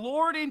then your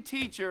Lord and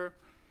teacher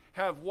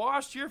have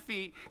washed your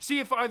feet. See,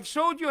 if I've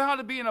showed you how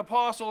to be an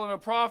apostle and a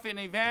prophet and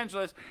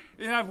evangelist,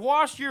 and I've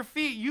washed your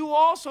feet, you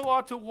also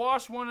ought to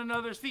wash one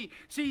another's feet.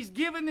 See, he's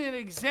given an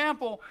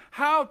example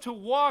how to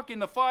walk in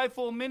the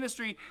fivefold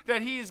ministry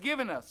that he has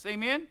given us.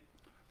 Amen?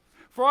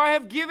 For I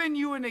have given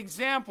you an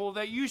example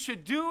that you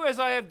should do as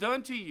I have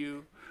done to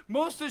you.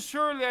 Most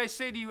assuredly I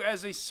say to you,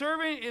 as a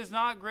servant is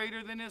not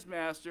greater than his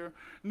master,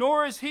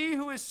 nor is he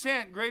who is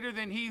sent greater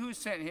than he who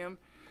sent him.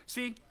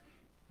 See,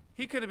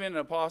 he could have been an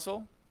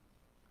apostle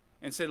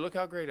and said, look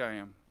how great I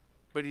am.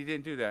 But he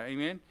didn't do that.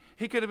 Amen?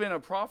 He could have been a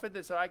prophet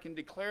that said, I can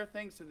declare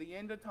things to the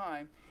end of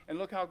time, and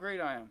look how great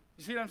I am.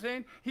 You see what I'm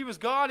saying? He was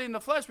God in the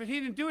flesh, but he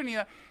didn't do any of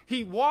that.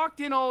 He walked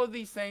in all of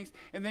these things,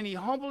 and then he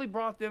humbly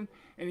brought them,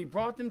 and he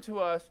brought them to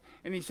us,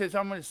 and he says,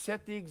 I'm going to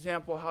set the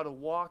example how to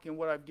walk in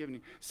what I've given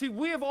you. See,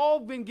 we have all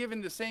been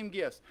given the same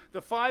gifts,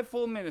 the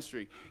fivefold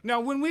ministry.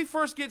 Now, when we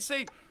first get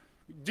saved,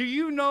 do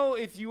you know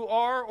if you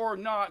are or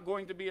not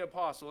going to be an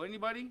apostle?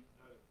 Anybody?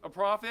 A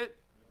prophet?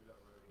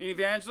 An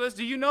evangelist?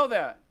 Do you know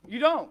that? You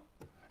don't.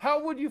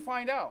 How would you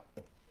find out?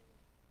 The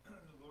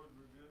Lord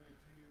revealing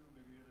it to you,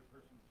 maybe the other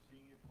person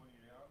seeing it, pointing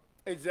it out.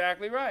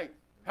 Exactly right.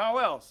 How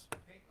else?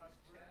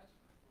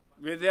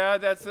 Yeah,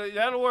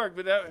 that'll work.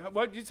 But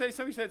what did you say?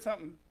 Somebody said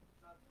something.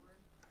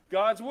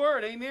 God's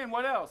word. Amen.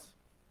 What else?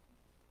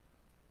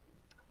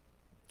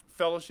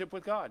 Fellowship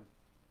with God.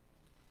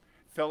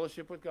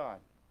 Fellowship with God.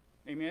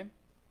 Amen.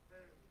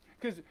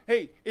 Because,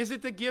 hey, is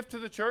it the gift to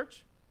the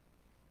church?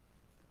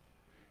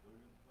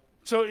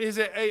 So is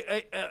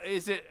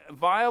it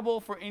viable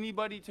for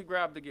anybody to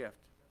grab the gift?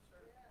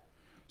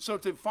 So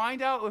to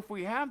find out if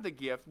we have the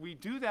gift, we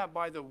do that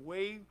by the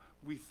way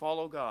we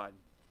follow God,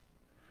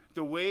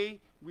 the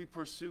way we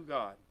pursue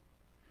God,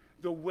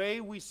 the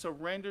way we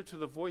surrender to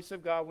the voice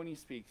of God when he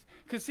speaks.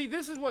 Because see,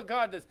 this is what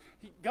God does.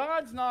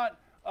 God's not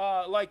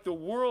like the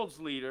world's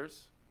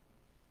leaders.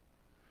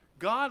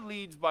 God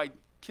leads by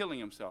killing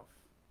himself.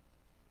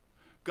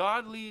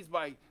 God leads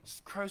by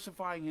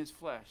crucifying his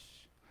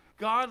flesh.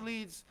 God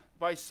leads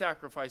by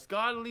sacrifice.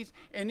 God leads,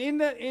 and in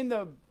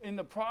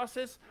the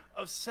process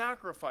of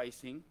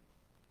sacrificing,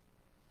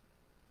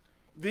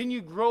 then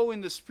you grow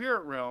in the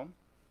spirit realm,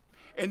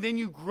 and then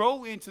you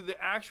grow into the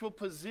actual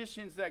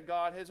positions that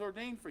God has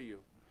ordained for you.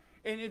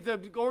 And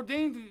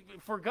ordained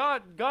for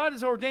God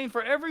has ordained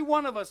for every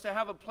one of us to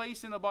have a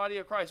place in the body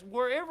of Christ,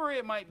 wherever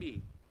it might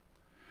be.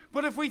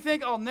 But if we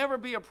think I'll never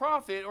be a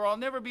prophet, or I'll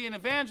never be an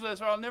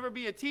evangelist, or I'll never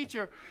be a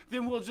teacher,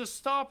 then we'll just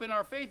stop in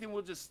our faith and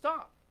we'll just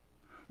stop.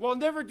 Well, I'll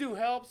never do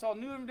helps, I'll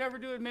never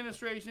do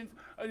administrations,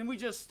 and we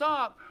just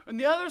stop. And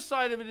the other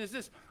side of it is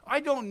this: I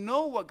don't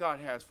know what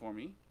God has for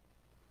me.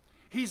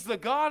 He's the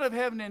God of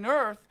heaven and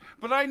earth,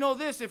 but I know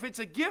this: if it's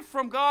a gift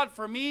from God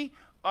for me,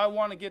 I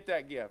want to get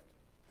that gift.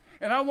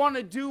 And I want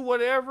to do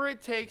whatever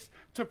it takes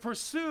to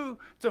pursue,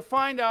 to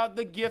find out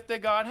the gift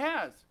that God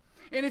has.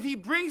 And if he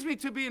brings me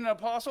to be an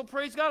apostle,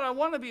 praise God, I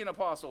want to be an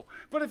apostle.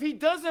 But if he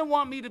doesn't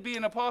want me to be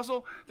an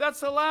apostle,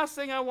 that's the last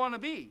thing I want to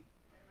be.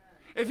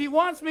 If he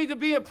wants me to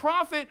be a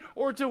prophet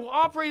or to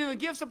operate in the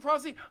gifts of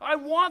prophecy, I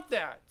want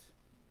that.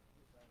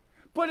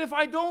 But if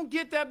I don't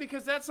get that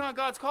because that's not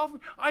God's call for me,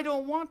 I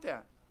don't want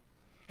that.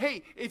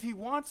 Hey, if he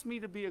wants me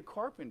to be a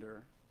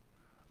carpenter,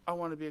 I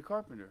want to be a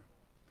carpenter.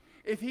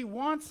 If he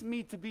wants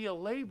me to be a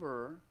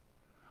laborer,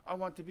 I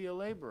want to be a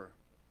laborer.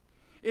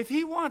 If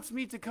he wants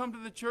me to come to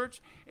the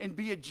church and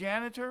be a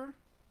janitor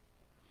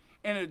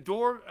and a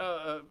door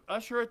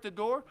usher at the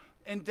door,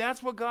 and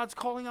that's what God's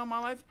calling on my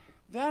life,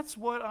 That's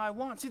what I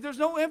want. See, there's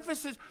no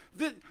emphasis.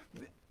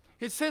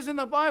 It says in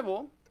the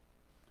Bible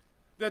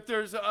that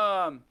there's,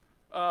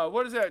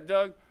 what is that,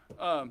 Doug?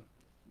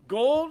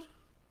 Gold.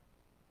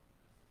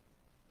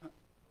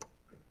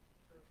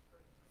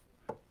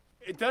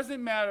 It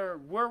doesn't matter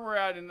where we're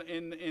at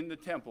in the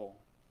temple.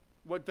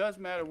 What does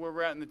matter where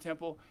we're at in the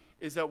temple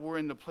is that we're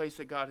in the place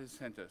that God has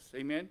sent us.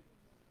 Amen?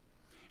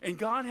 And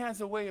God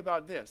has a way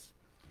about this.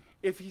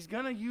 If he's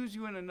going to use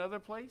you in another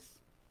place,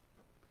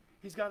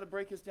 he's got to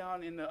break us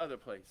down in the other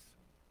place.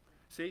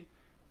 See?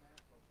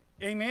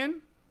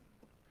 Amen?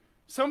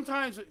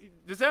 Sometimes,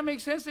 does that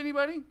make sense to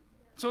anybody?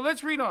 So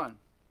let's read on.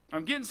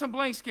 I'm getting some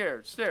blank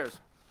stairs.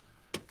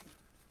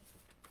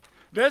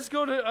 Let's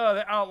go to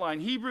the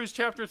outline. Hebrews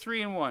chapter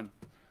 3 and 1.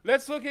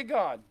 Let's look at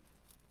God.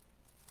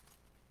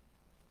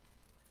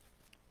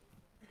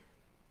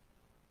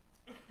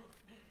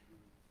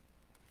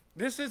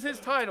 This is his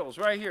titles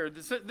right here.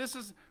 This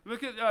is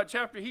look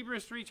at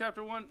Hebrews 3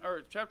 chapter 1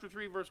 or chapter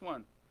 3 verse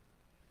 1.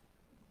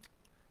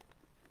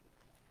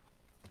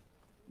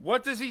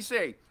 What does he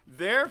say?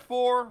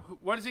 Therefore,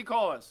 what does he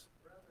call us?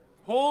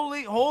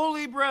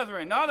 Holy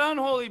brethren, not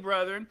unholy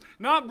brethren,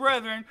 not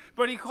brethren,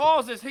 but he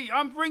calls us, hey,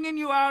 I'm bringing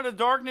you out of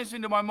darkness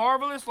into my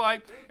marvelous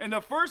light, and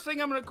the first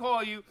thing I'm going to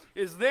call you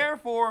is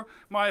therefore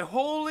my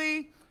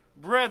holy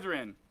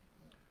brethren.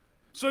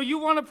 So you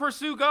want to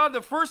pursue God,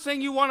 the first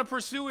thing you want to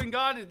pursue in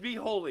God is be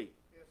holy.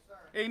 Yes,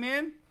 sir.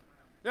 Amen?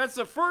 That's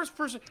the first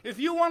person. If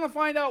you want to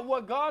find out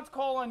what God's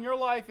call on your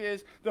life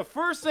is, the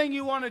first thing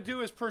you want to do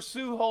is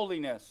pursue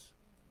holiness.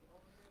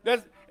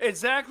 That's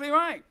exactly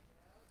right.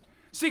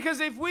 See,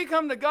 because if we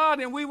come to God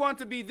and we want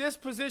to be this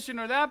position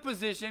or that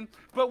position,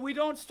 but we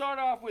don't start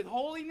off with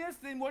holiness,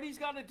 then what he's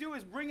got to do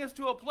is bring us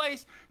to a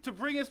place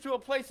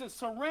of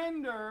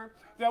surrender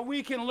that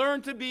we can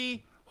learn to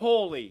be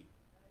holy.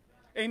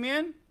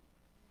 Amen?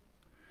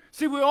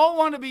 See, we all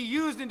want to be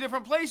used in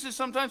different places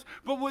sometimes,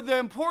 but what the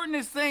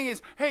importantest thing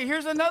is, hey,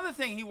 here's another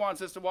thing he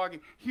wants us to walk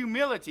in.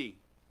 Humility.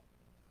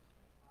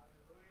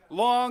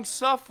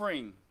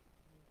 Long-suffering.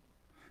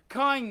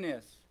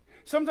 Kindness.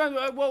 Sometimes,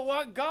 well,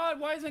 what, God,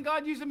 why isn't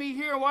God using me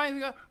here? Why isn't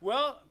God?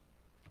 Well,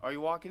 are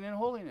you walking in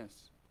holiness?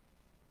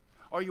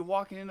 Are you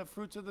walking in the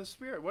fruits of the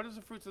Spirit? What is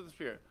the fruits of the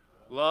Spirit?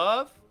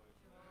 Love,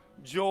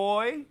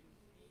 joy.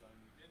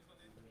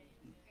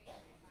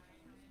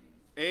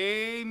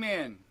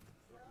 Amen.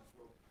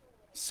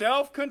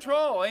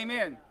 Self-control.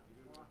 Amen.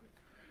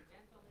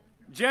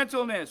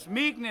 Gentleness,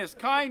 meekness,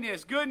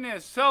 kindness,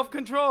 goodness,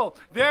 self-control.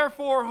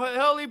 Therefore,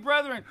 holy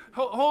brethren,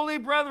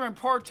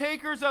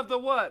 partakers of the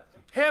what?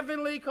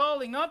 Heavenly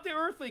calling, not the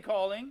earthly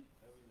calling.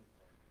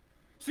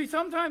 See,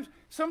 sometimes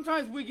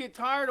we get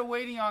tired of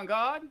waiting on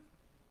God,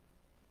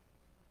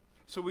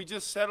 so we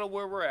just settle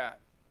where we're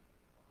at.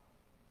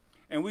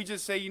 And we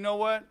just say, you know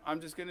what? I'm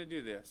just going to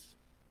do this.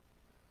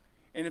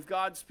 And if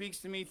God speaks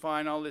to me,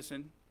 fine, I'll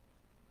listen.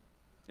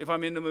 If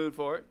I'm in the mood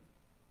for it.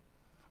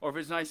 Or if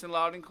it's nice and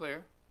loud and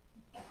clear.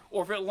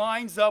 Or if it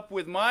lines up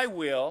with my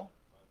will.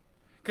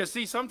 Because,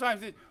 see,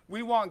 sometimes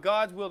we want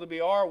God's will to be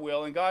our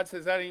will, and God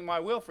says, that ain't my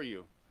will for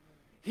you.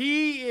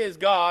 He is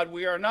God,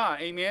 we are not.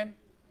 Amen?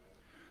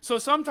 So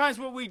sometimes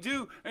what we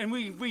do, and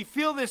we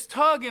feel this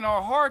tug in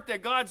our heart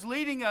that God's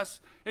leading us.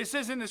 It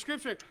says in the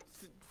scripture,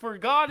 for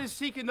God is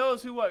seeking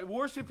those who what?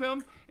 Worship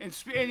him. And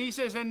he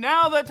says, and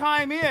now the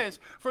time is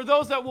for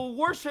those that will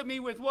worship me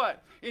with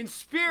what? In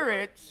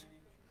spirit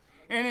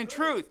and in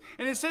truth.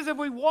 And it says if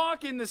we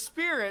walk in the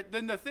Spirit,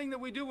 then the thing that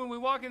we do when we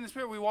walk in the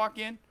Spirit, we walk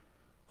in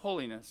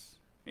holiness.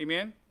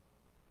 Amen?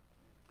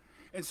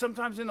 And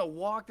sometimes in the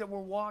walk that we're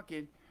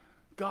walking,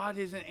 God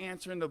isn't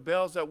answering the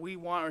bells that we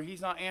want, or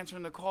he's not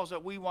answering the calls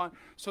that we want.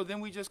 So then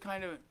we just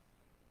kind of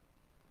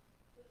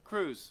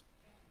cruise.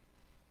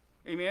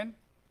 Amen?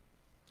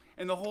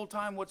 And the whole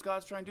time, what's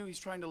God's trying to do? He's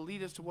trying to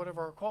lead us to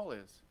whatever our call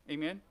is.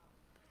 Amen?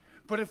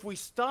 But if we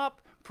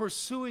stop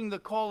pursuing the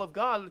call of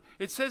God,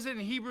 it says it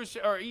in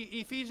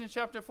Ephesians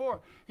chapter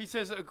 4. He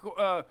says,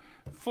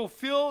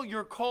 fulfill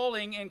your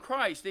calling in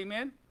Christ.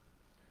 Amen?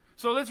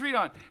 So let's read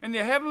on. In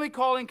the heavenly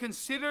calling,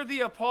 consider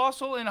the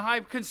apostle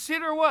and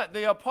consider what?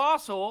 The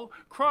apostle,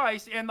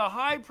 Christ, and the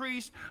high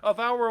priest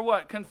of our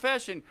what?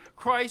 Confession,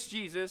 Christ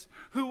Jesus,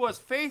 who was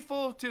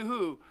faithful to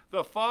who?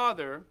 The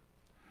Father,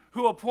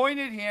 who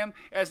appointed him,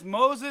 as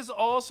Moses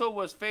also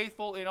was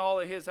faithful in all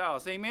of his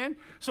house. Amen?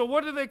 So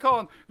what do they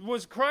call him?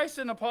 Was Christ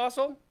an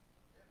apostle?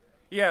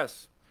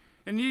 Yes.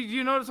 And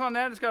you notice on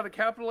that it's got a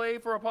capital A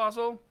for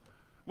apostle?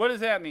 What does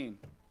that mean?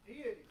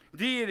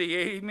 Deity,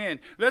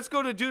 amen. Let's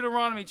go to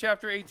Deuteronomy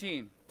chapter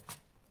 18.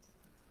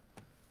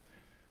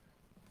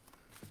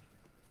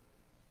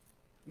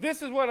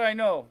 This is what I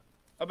know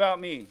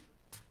about me.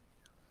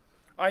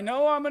 I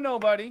know I'm a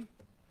nobody.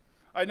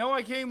 I know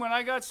I came when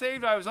I got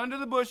saved. I was under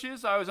the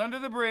bushes. I was under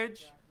the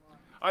bridge.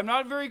 I'm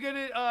not very good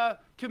at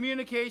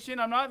communication.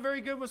 I'm not very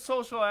good with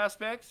social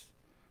aspects.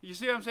 You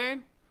see what I'm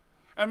saying?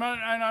 And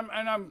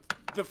I'm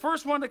the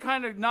first one to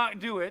kind of not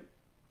do it.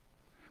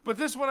 But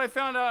this is what I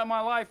found out in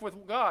my life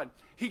with God.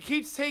 He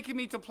keeps taking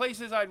me to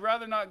places I'd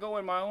rather not go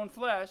in my own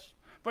flesh,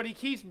 but he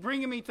keeps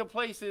bringing me to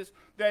places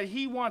that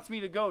he wants me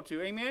to go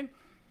to. Amen?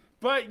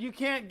 But you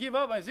can't give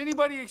up. Has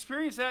anybody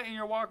experienced that in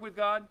your walk with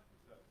God?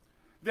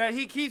 That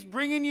he keeps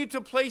bringing you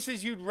to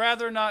places you'd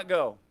rather not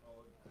go.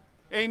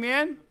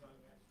 Amen?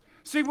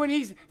 See,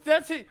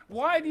 that's it.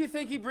 Why do you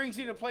think he brings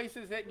you to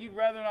places that you'd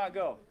rather not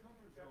go?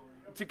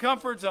 To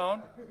comfort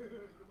zone.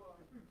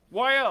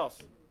 Why else?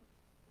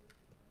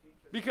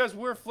 Because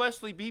we're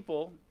fleshly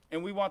people,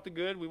 and we want the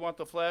good, we want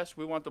the flesh,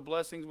 we want the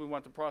blessings, we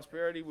want the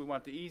prosperity, we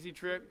want the easy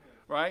trip,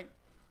 right?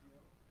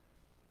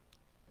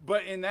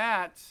 But in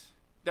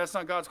that's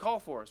not God's call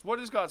for us. What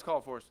is God's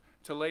call for us?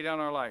 To lay down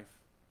our life.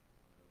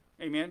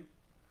 Amen?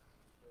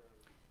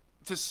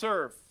 To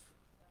serve.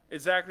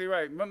 Exactly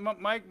right.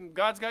 Mike,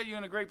 God's got you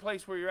in a great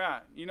place where you're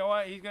at. You know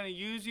what? He's going to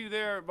use you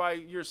there by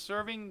your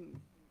serving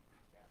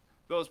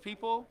those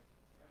people.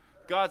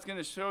 God's going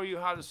to show you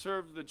how to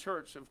serve the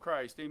church of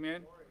Christ.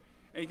 Amen?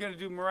 And he's going to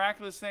do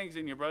miraculous things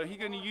in you, brother. He's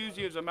going to use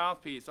you as a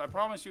mouthpiece. I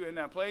promise you, in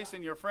that place,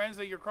 and your friends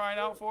that you're crying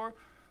out for,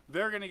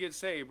 they're going to get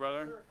saved,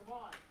 brother.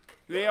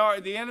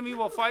 The enemy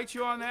will fight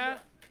you on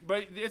that,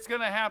 but it's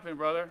going to happen,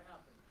 brother.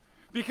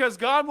 Because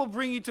God will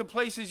bring you to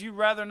places you'd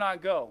rather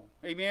not go.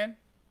 Amen?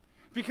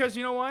 Because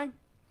you know why?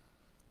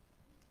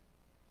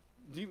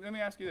 Let me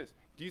ask you this.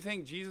 Do you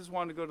think Jesus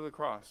wanted to go to the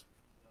cross?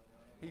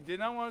 He did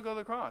not want to go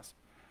to the cross.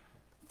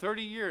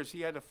 30 years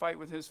he had to fight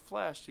with his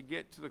flesh to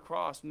get to the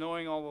cross,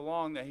 knowing all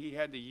along that he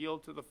had to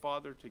yield to the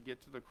Father to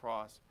get to the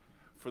cross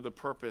for the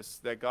purpose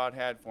that God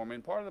had for him.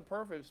 And part of the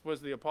purpose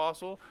was the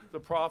apostle, the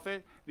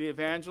prophet, the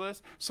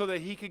evangelist, so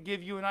that he could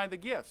give you and I the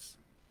gifts.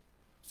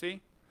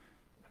 See?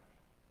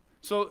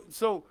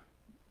 So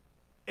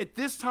at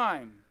this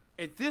time,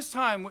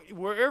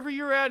 wherever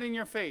you're at in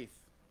your faith,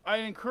 I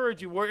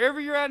encourage you, wherever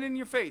you're at in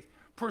your faith,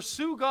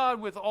 pursue God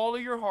with all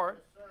of your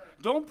heart.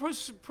 Don't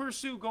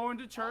pursue going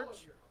to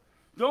church.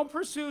 Don't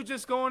pursue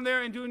just going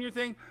there and doing your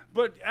thing,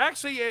 but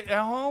actually at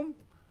home,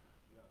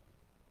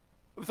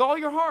 with all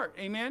your heart,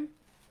 amen?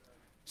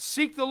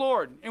 Seek the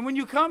Lord. And when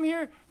you come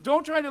here,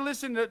 don't try to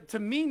listen to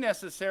me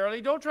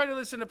necessarily. Don't try to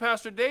listen to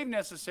Pastor Dave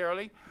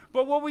necessarily.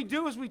 But what we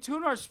do is we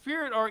tune our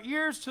spirit, our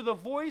ears to the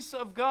voice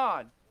of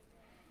God.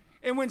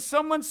 And when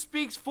someone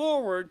speaks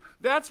forward,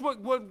 that's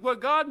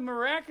what God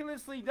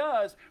miraculously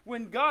does.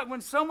 When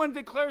someone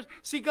declares,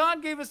 see,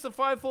 God gave us the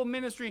fivefold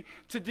ministry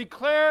to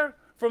declare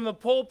from the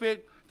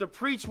pulpit the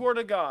preach word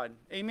of God.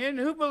 Amen?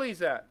 Who believes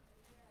that?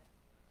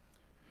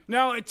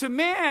 Now, to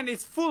man,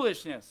 it's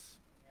foolishness.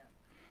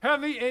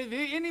 Have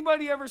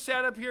anybody ever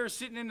sat up here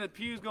sitting in the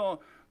pews going,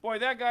 boy,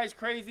 that guy's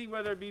crazy,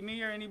 whether it be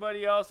me or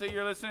anybody else that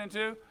you're listening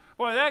to?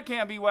 Boy, that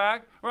can't be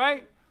whack,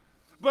 right?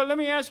 But let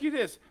me ask you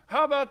this.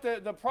 How about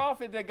the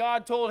prophet that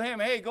God told him,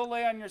 hey, go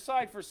lay on your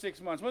side for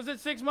 6 months? Was it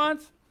 6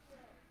 months?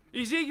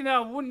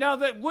 Ezekiel, now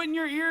that wouldn't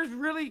your ears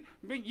really,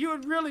 you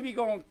would really be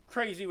going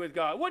crazy with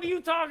God. What are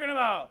you talking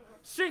about?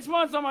 6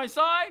 months on my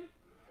side?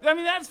 I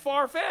mean, that's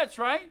far-fetched,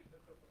 right?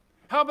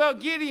 How about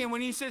Gideon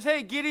when he says,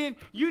 hey, Gideon,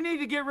 you need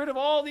to get rid of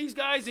all these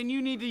guys and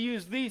you need to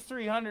use these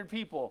 300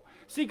 people.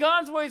 See,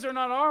 God's ways are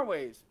not our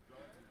ways.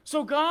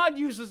 So God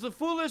uses the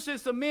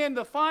foolishness of men,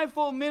 the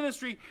fivefold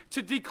ministry,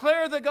 to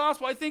declare the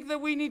gospel. I think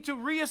that we need to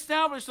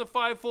reestablish the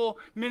fivefold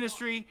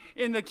ministry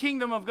in the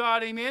kingdom of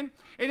God, amen?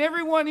 And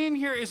everyone in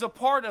here is a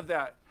part of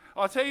that.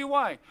 I'll tell you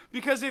why.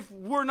 Because if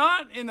we're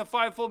not in the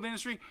fivefold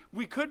ministry,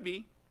 we could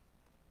be.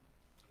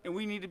 And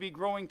we need to be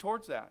growing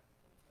towards that.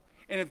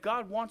 And if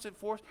God wants it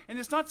for us, and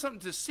it's not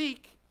something to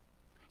seek.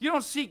 You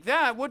don't seek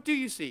that. What do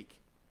you seek?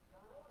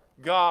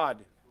 God.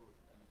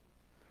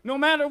 No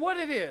matter what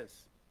it is.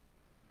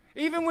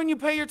 Even when you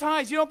pay your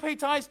tithes, you don't pay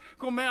tithes,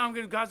 go, man,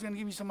 God's going to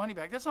give me some money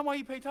back. That's not why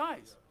you pay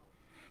tithes.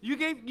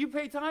 You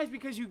pay tithes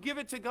because you give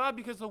it to God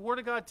because the Word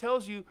of God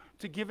tells you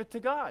to give it to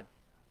God.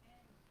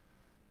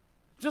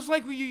 Just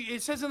like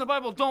it says in the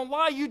Bible, don't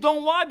lie. You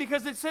don't lie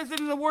because it says it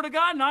in the Word of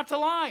God not to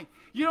lie.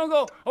 You don't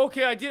go,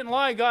 okay, I didn't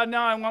lie, God,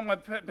 now I want my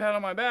pat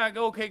on my back.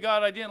 Okay,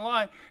 God, I didn't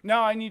lie.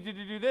 Now I need you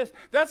to do this.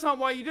 That's not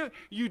why you do it.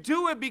 You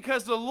do it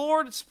because the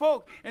Lord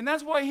spoke. And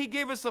that's why he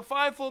gave us the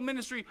fivefold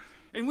ministry.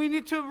 And we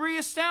need to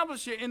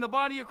reestablish it in the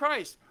body of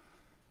Christ.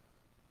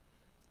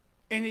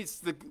 And it's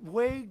the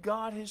way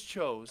God has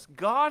chose.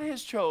 God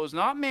has chose,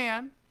 not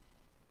man.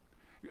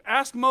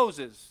 Ask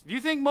Moses. Do you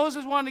think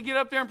Moses wanted to get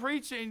up there and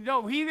preach?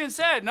 No, he even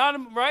said,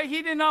 right?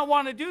 He did not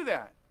want to do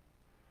that.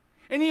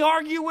 And he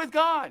argued with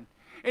God.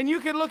 And you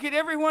can look at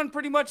everyone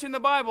pretty much in the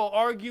Bible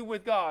argue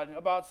with God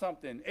about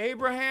something.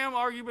 Abraham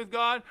argued with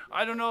God.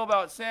 I don't know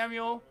about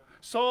Samuel.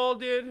 Saul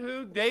did.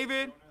 Who?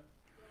 David.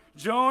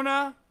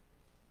 Jonah.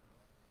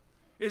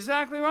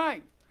 Exactly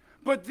right.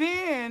 But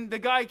then the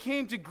guy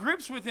came to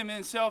grips with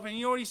himself, and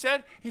you know what he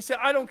said? He said,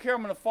 I don't care,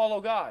 I'm going to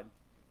follow God.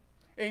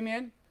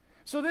 Amen?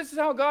 So this is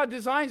how God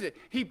designs it.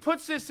 He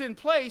puts this in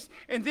place,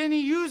 and then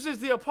he uses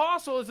the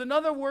apostle as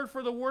another word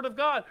for the word of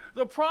God.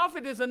 The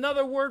prophet is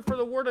another word for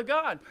the word of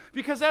God,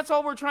 because that's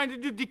all we're trying to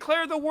do,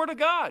 declare the word of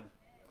God.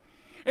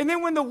 And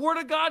then when the word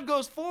of God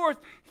goes forth,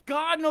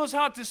 God knows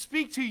how to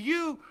speak to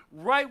you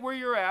right where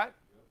you're at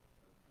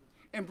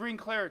and bring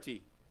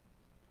clarity.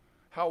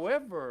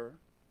 However,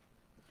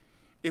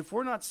 if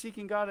we're not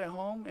seeking God at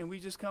home and we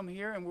just come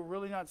here and we're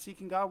really not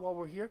seeking God while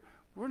we're here,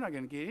 we're not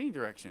going to get any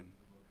direction.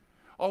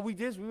 All we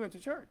did is we went to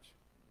church.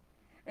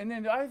 And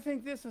then I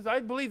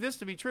believe this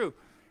to be true.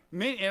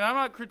 And I'm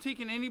not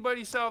critiquing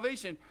anybody's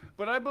salvation,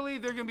 but I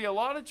believe there are going to be a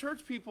lot of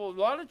church people, a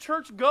lot of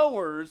church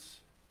goers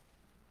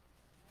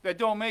that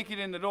don't make it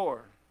in the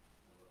door.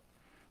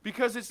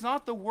 Because it's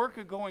not the work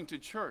of going to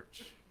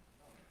church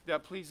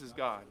that pleases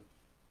God.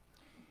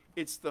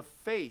 It's the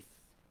faith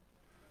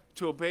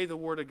to obey the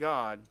word of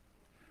God,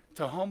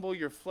 to humble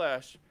your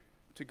flesh,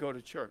 to go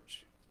to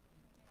church.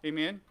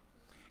 Amen?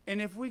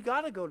 And if we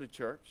got to go to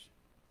church,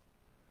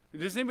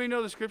 does anybody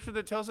know the scripture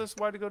that tells us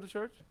why to go to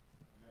church?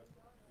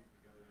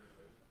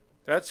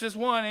 That's just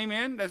one,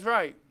 amen? That's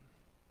right.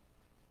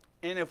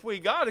 And if we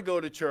got to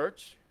go to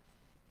church,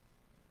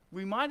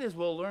 we might as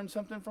well learn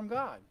something from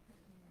God.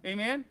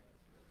 Amen?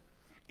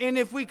 And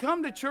if we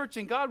come to church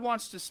and God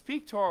wants to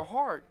speak to our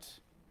hearts,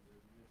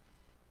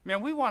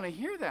 man, we want to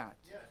hear that.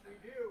 Yes, we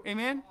do.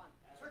 Amen?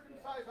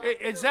 Circumcise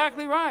our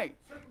Exactly right.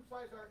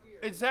 Circumcise our ears.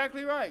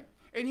 Exactly right.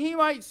 And he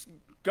might,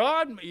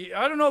 God,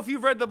 I don't know if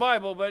you've read the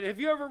Bible, but have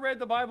you ever read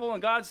the Bible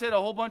and God said a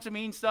whole bunch of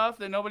mean stuff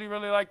that nobody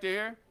really liked to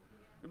hear?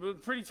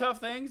 Pretty tough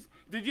things.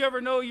 Did you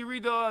ever know you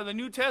read the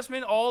New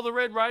Testament, all the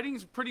red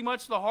writings, pretty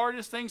much the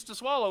hardest things to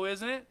swallow,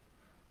 isn't it?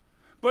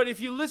 But if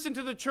you listen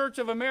to the Church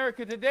of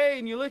America today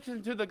and you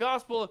listen to the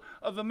gospel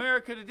of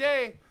America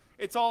today,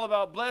 it's all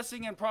about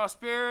blessing and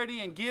prosperity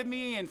and give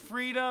me and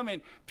freedom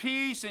and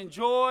peace and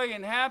joy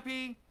and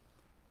happy.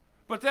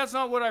 But that's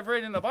not what I've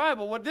read in the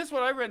Bible. This is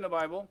what I read in the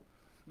Bible.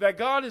 That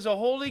God is a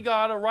holy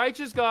God, a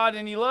righteous God,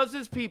 and he loves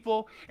his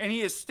people, and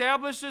he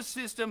established a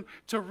system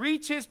to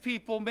reach his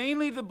people,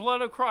 mainly the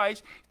blood of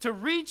Christ, to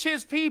reach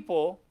his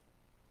people.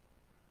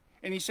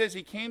 And he says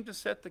he came to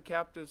set the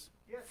captives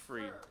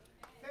free.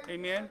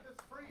 Amen?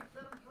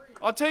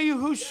 I'll tell you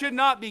who should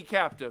not be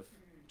captive.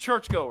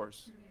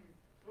 Churchgoers.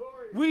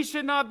 We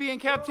should not be in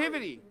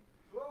captivity.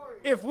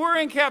 If we're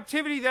in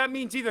captivity, that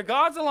means either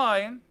God's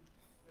lying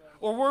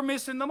or we're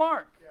missing the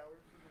mark.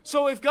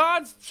 So if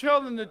God's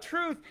telling the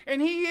truth,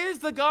 and he is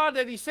the God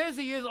that he says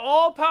he is,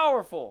 all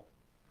powerful,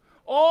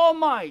 all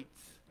might,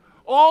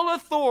 all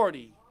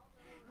authority,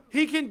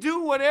 he can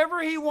do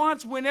whatever he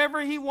wants,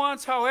 whenever he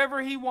wants,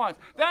 however he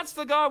wants. That's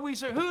the God we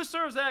serve. Who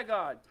serves that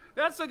God?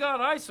 That's the God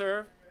I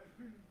serve.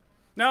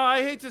 Now,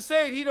 I hate to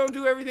say it, he don't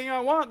do everything I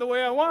want the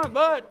way I want,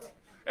 but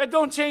it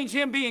don't change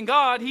him being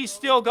God. He's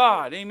still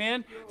God.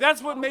 Amen?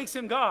 That's what makes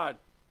him God.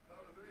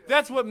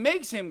 That's what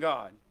makes him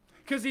God.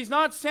 Because he's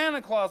not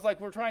Santa Claus like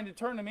we're trying to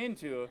turn him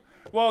into.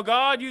 Well,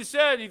 God, you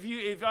said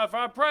if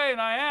I pray and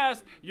I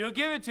ask, you'll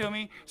give it to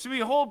me. So we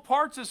hold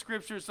parts of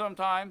Scripture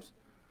sometimes.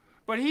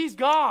 But he's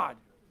God.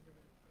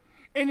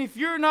 And if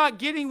you're not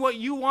getting what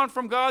you want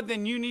from God,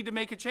 then you need to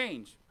make a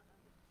change.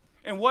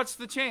 And what's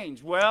the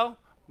change? Well,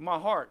 my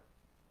heart.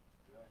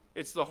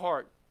 It's the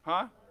heart.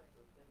 Huh?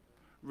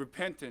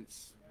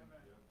 Repentance.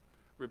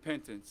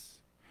 Repentance.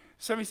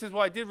 Somebody says,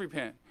 well, I did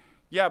repent.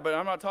 Yeah, but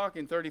I'm not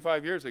talking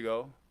 35 years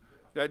ago.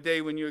 That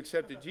day when you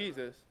accepted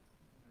Jesus,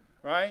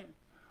 right?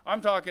 I'm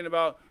talking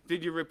about,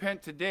 did you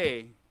repent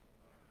today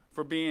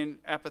for being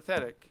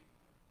apathetic,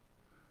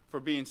 for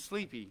being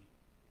sleepy,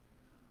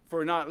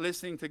 for not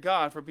listening to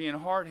God, for being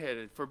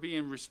hard-headed, for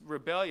being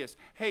rebellious,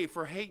 hey,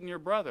 for hating your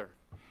brother?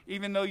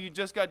 Even though you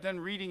just got done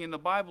reading in the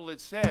Bible,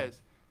 it says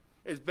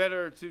it's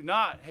better to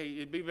not hate.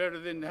 It'd be better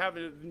than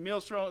having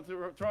meals thrown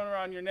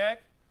around your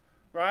neck,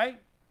 right?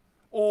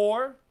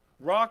 Or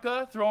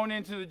raka thrown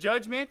into the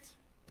judgment.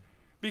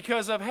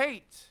 Because of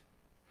hate.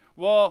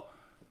 Well,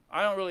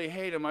 I don't really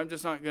hate him. I'm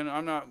just holding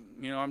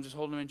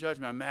him in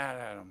judgment. I'm mad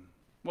at him.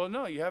 Well,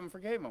 no, you haven't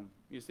forgave him,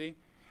 you see?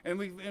 And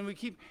we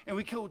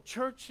go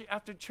church,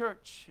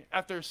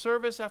 after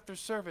service after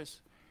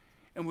service,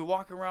 and we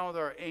walk around with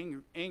our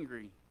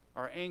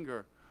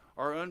anger,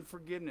 our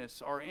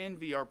unforgiveness, our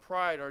envy, our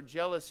pride, our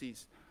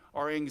jealousies,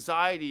 our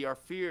anxiety, our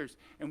fears,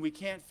 and we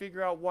can't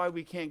figure out why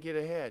we can't get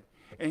ahead.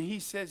 And he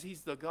says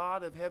he's the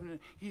God of heaven.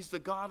 He's the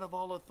God of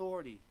all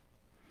authority.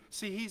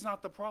 See, he's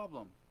not the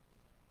problem.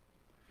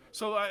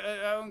 So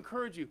I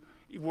encourage you,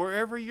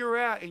 wherever you're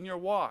at in your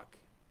walk,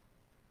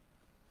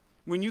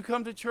 when you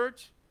come to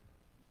church,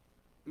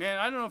 man,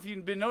 I don't know if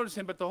you've been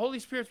noticing, but the Holy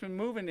Spirit's been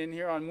moving in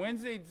here on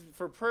Wednesday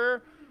for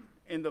prayer,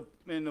 in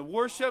the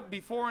worship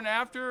before and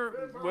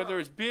after, whether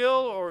it's Bill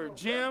or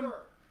Jim.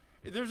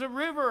 There's a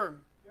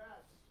river.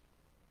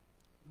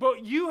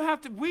 But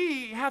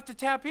we have to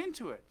tap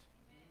into it.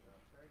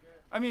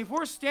 I mean, if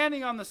we're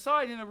standing on the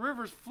side and the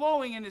river's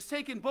flowing and it's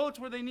taking boats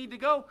where they need to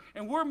go,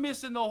 and we're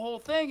missing the whole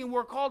thing and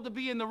we're called to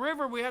be in the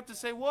river, we have to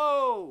say,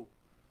 whoa.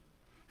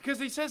 Because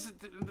he says,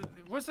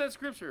 what's that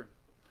scripture?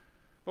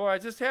 Boy, I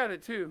just had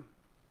it too.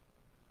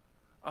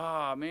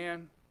 Ah,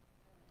 man.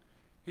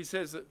 He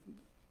says,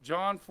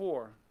 John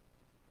 4.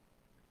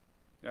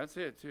 That's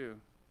it too.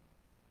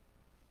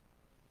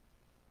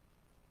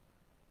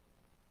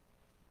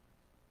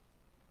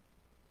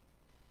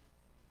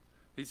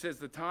 He says,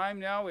 the time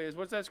now is,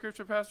 what's that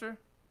scripture, Pastor?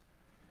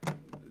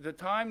 The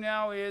time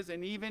now is,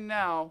 and even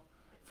now,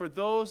 for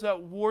those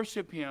that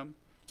worship him,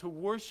 to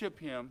worship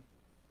him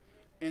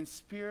in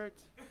spirit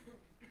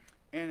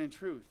and in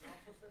truth.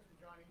 Also says in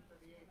John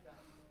 8:38,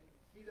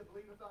 he that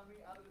believeth on me,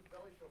 out of his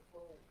belly shall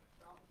flow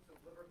fountains of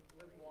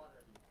living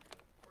water.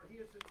 For he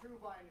is the true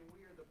vine, and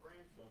we are the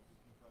branches.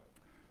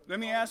 Let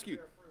me ask you,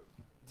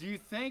 do you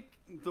think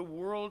the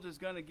world is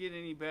going to get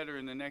any better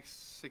in the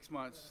next 6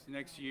 months,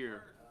 next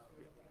year?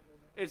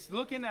 It's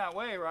looking that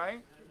way,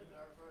 right?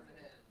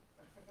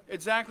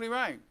 Exactly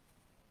right.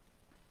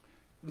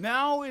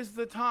 Now is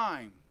the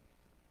time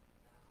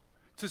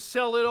to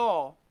sell it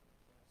all.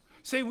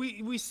 Say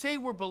we say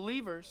we're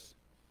believers,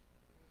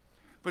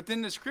 but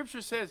then the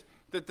scripture says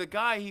that the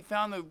guy, he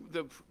found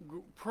the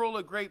pearl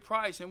of great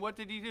price, and what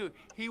did he do?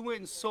 He went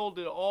and sold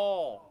it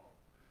all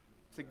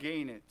to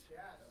gain it.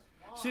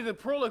 See, the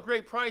pearl of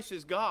great price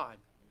is God,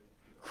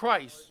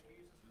 Christ.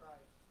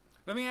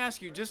 Let me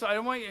ask you, I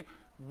don't want you,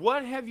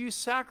 what have you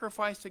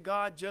sacrificed to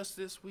God just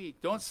this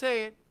week? Don't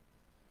say it.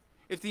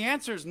 If the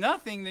answer is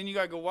nothing, then you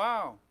got to go,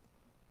 wow.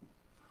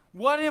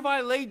 What have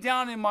I laid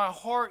down in my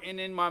heart and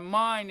in my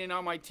mind and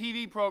on my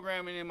TV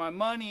program and in my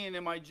money and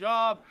in my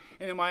job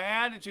and in my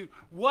attitude?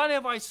 What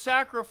have I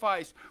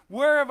sacrificed?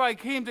 Where have I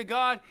came to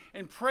God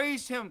and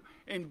praised him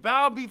and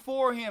bowed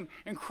before him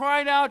and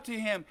cried out to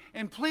him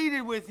and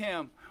pleaded with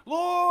him?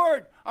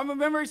 Lord, I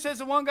remember he says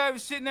that one guy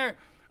was sitting there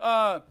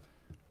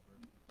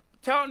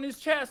touting his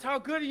chest, how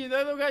good are you? The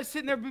other guy's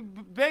sitting there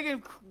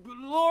begging,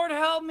 Lord,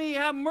 help me,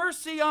 have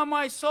mercy on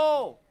my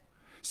soul.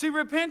 See,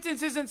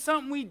 repentance isn't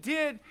something we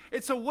did.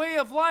 It's a way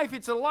of life.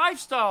 It's a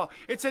lifestyle.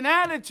 It's an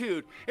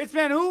attitude. It's,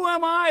 man, who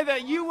am I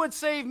that you would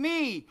save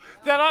me?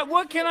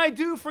 What can I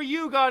do for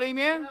you, God?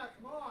 Amen?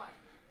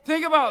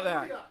 Think about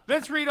that.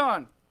 Let's read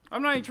on.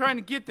 I'm not even trying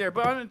to get there,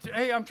 but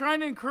I'm trying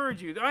to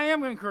encourage you. I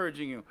am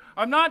encouraging you.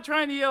 I'm not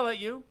trying to yell at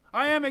you.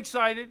 I am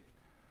excited.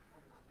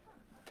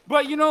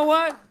 But you know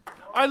what?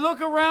 I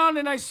look around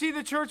and I see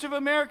the Church of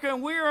America,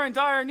 and we are in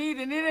dire need,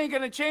 and it ain't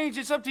going to change.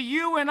 It's up to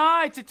you and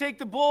I to take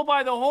the bull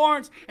by the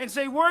horns and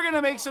say, we're going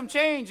to make some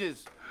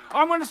changes.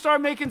 I'm going to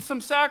start making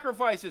some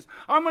sacrifices.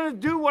 I'm going to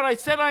do what I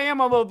said I am.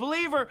 I'm a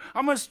believer.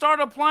 I'm going to start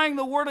applying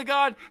the Word of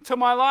God to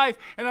my life.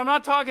 And I'm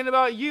not talking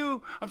about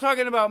you. I'm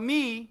talking about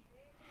me.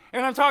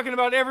 And I'm talking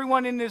about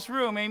everyone in this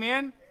room.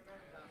 Amen?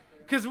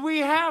 Because we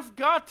have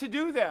got to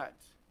do that.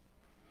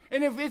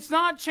 And if it's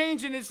not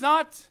changing, it's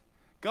not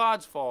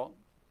God's fault.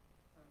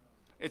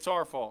 It's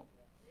our fault.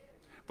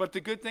 But the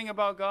good thing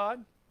about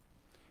God,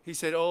 he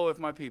said, oh, if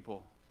my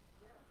people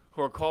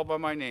who are called by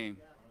my name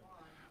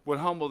would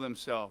humble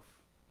themselves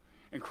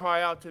and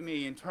cry out to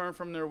me and turn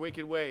from their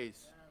wicked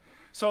ways.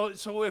 So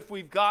if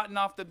we've gotten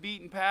off the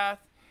beaten path,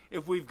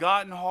 if we've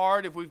gotten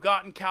hard, if we've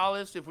gotten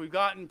callous, if we've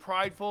gotten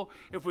prideful,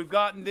 if we've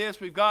gotten this,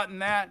 we've gotten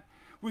that,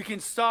 we can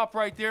stop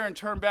right there and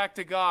turn back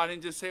to God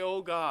and just say,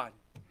 oh God,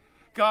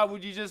 God,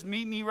 would you just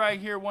meet me right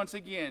here once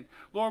again?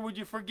 Lord, would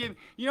you forgive me?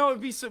 You know,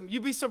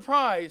 you'd be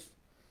surprised.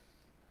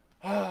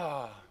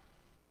 One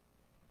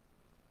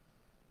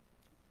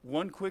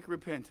quick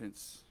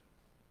repentance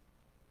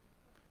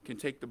can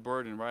take the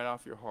burden right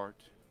off your heart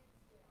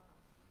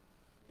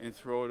and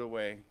throw it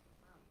away.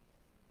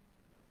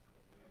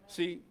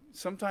 See,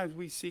 sometimes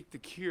we seek the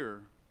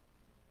cure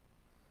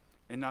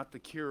and not the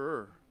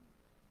curer.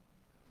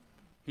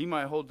 He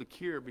might hold the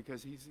cure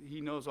because he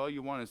knows all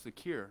you want is the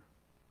cure.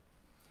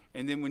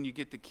 And then when you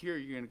get the cure,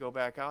 you're going to go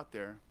back out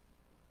there.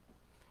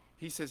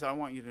 He says, I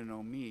want you to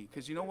know me.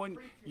 Because you know when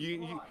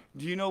do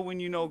you know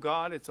when you know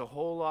God, it's a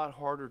whole lot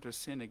harder to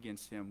sin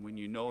against him when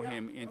you know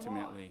him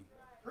intimately.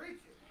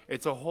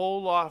 It's a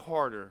whole lot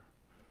harder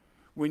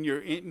when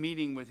you're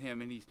meeting with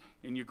him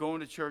and you're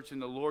going to church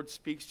and the Lord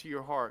speaks to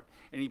your heart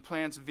and he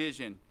plants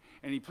vision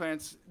and he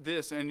plants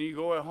this, and you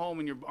go at home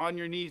and you're on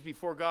your knees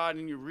before God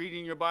and you're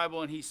reading your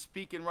Bible and he's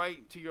speaking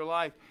right to your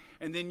life.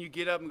 And then you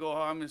get up and go,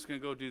 oh, I'm just going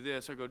to go do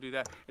this or go do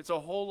that. It's a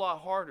whole lot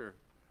harder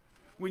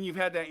when you've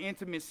had that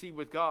intimacy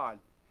with God.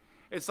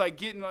 It's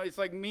like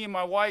me and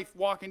my wife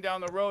walking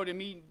down the road and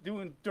me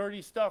doing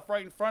dirty stuff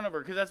right in front of her,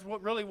 because that's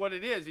really what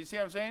it is. You see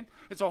what I'm saying?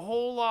 It's a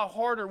whole lot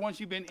harder once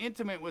you've been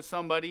intimate with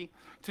somebody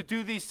to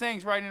do these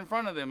things right in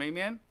front of them.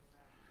 Amen?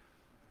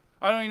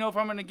 I don't even know if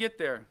I'm going to get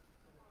there.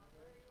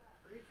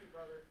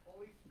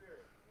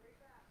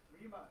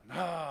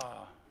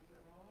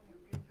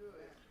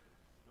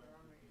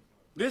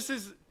 This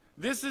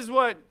is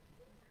what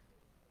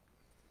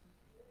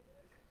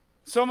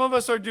some of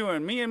us are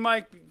doing. Me and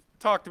Mike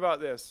talked about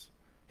this.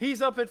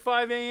 He's up at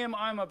 5 a.m.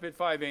 I'm up at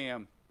 5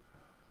 a.m.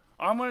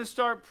 I'm going to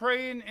start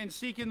praying and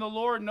seeking the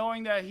Lord,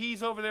 knowing that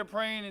he's over there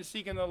praying and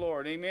seeking the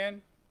Lord.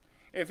 Amen?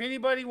 If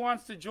anybody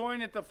wants to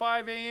join at the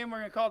 5 a.m., we're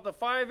going to call it the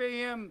 5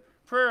 a.m.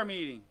 prayer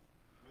meeting.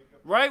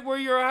 Right where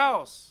your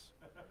house.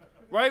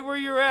 Right where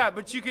you're at.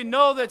 But you can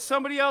know that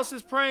somebody else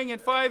is praying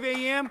at 5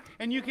 a.m.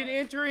 and you can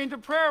enter into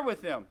prayer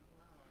with them.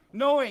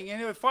 Knowing,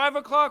 and at 5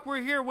 o'clock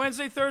we're here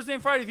Wednesday, Thursday,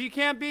 and Friday. If you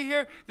can't be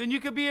here, then you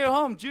could be at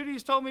home.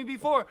 Judy's told me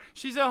before.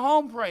 She's at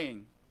home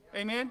praying.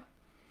 Amen?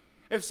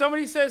 If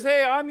somebody says,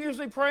 hey, I'm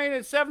usually praying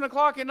at 7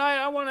 o'clock at night,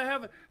 I want to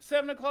have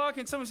 7 o'clock,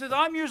 and someone says,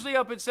 I'm usually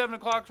up at 7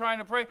 o'clock trying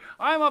to pray,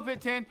 I'm up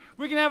at 10,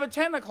 we can have a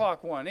 10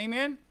 o'clock one.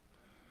 Amen?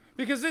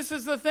 Because this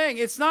is the thing.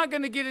 It's not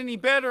going to get any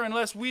better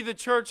unless we, the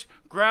church,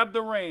 grab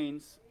the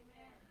reins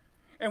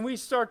and we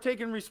start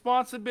taking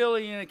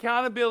responsibility and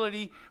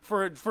accountability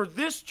for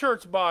this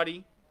church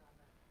body.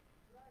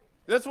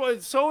 That's why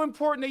it's so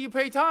important that you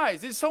pay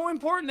tithes. It's so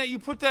important that you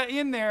put that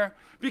in there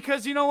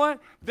because you know what?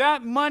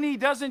 That money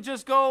doesn't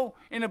just go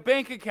in a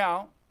bank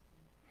account.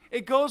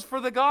 It goes for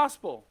the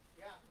gospel.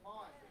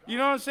 You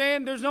know what I'm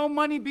saying? There's no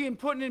money being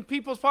put in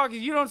people's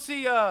pockets. You don't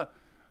see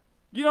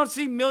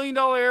 $1 million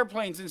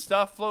airplanes and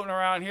stuff floating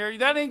around here.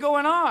 That ain't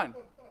going on.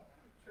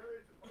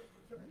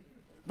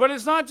 But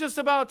it's not just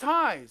about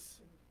tithes.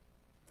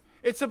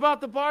 It's about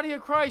the body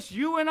of Christ,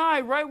 you and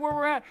I, right where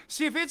we're at.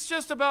 See, if it's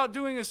just about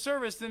doing a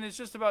service, then it's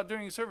just about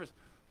doing a service.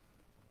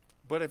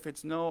 But if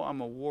it's no,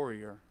 I'm a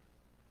warrior.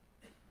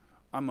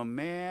 I'm a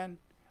man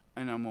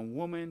and I'm a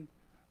woman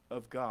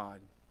of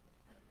God.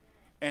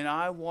 And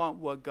I want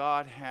what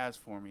God has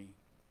for me.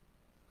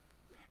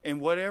 And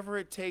whatever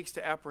it takes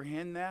to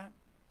apprehend that,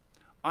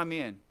 I'm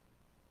in.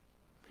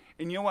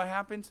 And you know what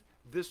happens?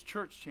 This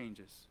church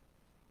changes.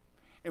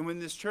 And when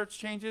this church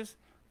changes,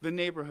 the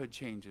neighborhood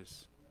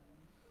changes.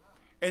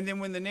 And then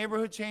when the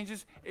neighborhood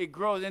changes, it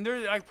grows. And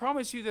I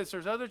promise you this,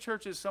 there's other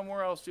churches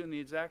somewhere else doing the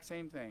exact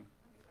same thing.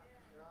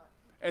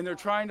 And they're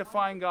trying to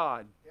find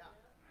God.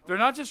 They're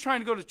not just trying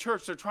to go to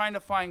church, they're trying to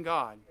find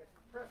God.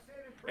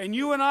 And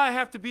you and I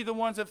have to be the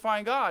ones that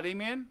find God.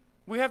 Amen?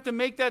 We have to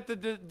make that the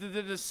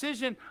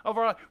decision of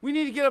our life. We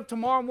need to get up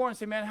tomorrow morning and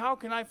say, man, how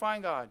can I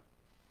find God?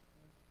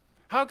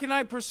 How can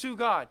I pursue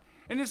God?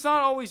 And it's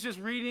not always just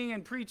reading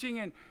and preaching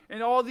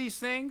and all these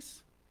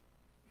things.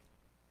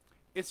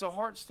 It's a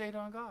heart state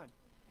on God.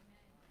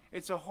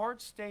 It's a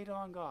heart state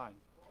on God.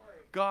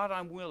 God,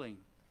 I'm willing.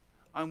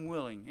 I'm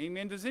willing.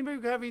 Amen. Does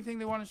anybody have anything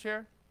they want to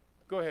share?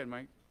 Go ahead,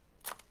 Mike.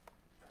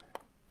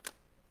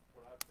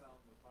 What I've found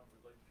with my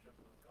relationship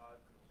with God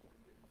is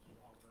getting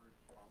stronger and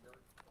stronger.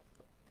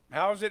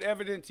 How is it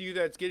evident to you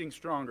that it's getting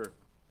stronger?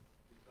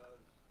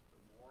 Because the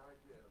more I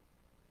give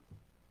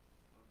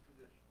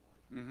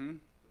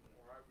unconditionally, the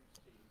more I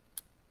receive.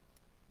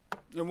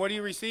 And what are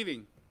you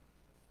receiving?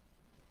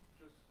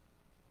 Just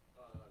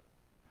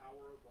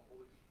power of the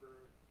Holy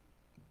Spirit.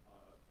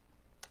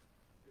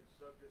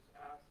 Instead of just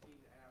asking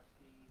and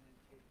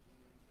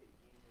taking,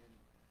 and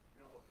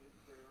you know, in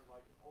prayer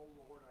like, oh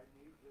Lord, I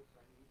need this.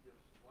 Like,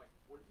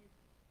 what are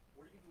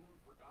you doing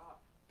for God?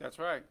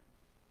 That's right.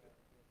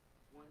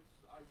 Once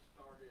I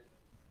started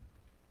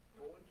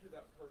going to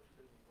that person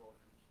in the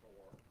grocery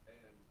store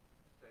and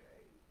say,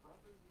 hey,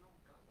 brother, you know,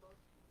 God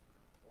loves you.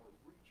 Or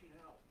reaching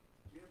out,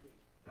 giving.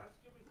 That's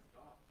giving to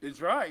God. It's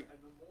right.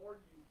 And the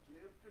more you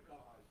give to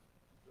God,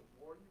 the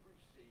more you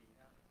receive.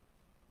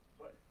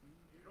 But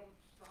you don't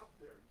stop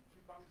there. You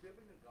keep on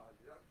giving to God.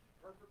 That's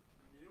perfect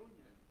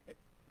communion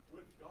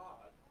with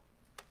God.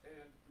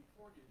 And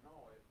before you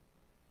know it,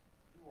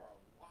 you are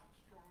a lot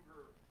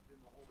stronger in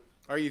the Holy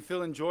Spirit. Are you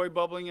feeling joy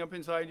bubbling up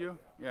inside you?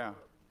 Yeah.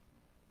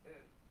 And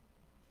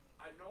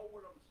I know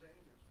what I'm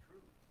saying is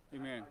true.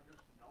 Amen. I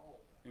just know.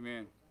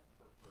 Amen.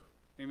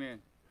 Amen.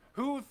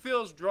 Who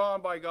feels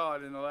drawn by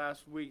God in the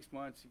last weeks,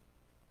 months?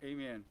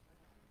 Amen.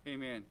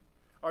 Amen.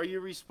 Are you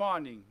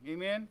responding?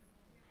 Amen.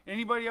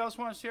 Anybody else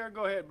want to share?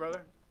 Go ahead,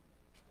 brother.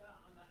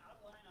 On the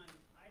outline on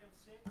item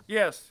 6,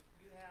 Yes.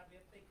 you have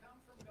if they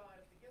come from God,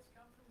 if the gifts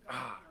come from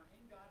God and are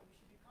in God, we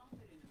should be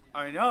confident in them.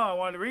 I know. I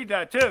want to read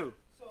that too.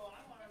 So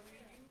I want to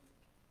read you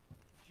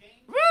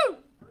James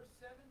Woo! 1, verse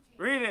 17.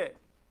 Read it.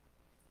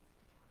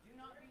 Do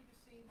not be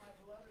deceived, my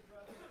beloved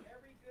brethren.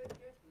 Every good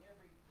gift and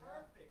every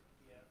perfect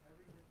gift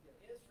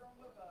is from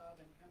above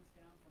and comes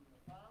down from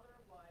the Father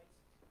of lights,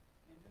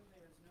 in whom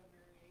there is no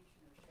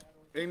variation or shadow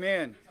of turning.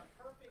 Amen. It's a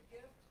perfect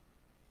gift.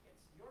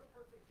 It's your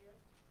perfect gift.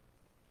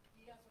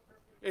 He has a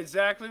perfect gift.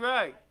 Exactly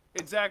right.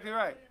 Exactly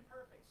right. Good and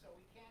perfect. So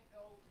we can't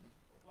go,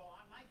 well,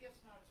 my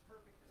gift's not as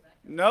perfect as that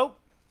gift. Nope.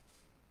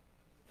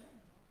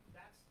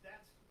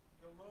 That's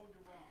the road to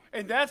wrong.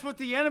 And that's what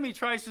the enemy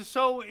tries to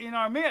sow in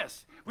our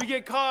midst. We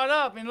get caught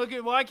up and look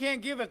at, well, I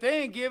can't give it.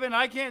 They ain't giving.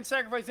 I can't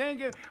sacrifice. They ain't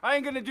giving. I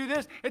ain't going to do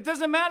this. It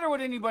doesn't matter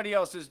what anybody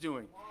else is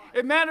doing.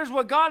 It matters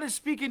what God is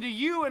speaking to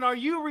you, and are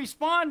you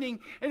responding?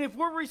 And if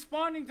we're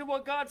responding to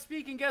what God's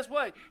speaking, guess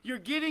what? You're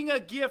getting a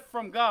gift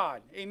from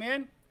God.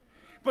 Amen?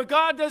 But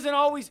God doesn't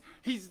always,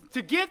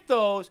 to get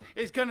those,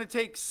 it's going to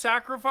take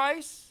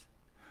sacrifice,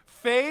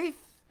 faith,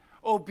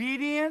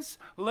 obedience,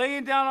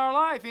 laying down our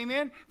life.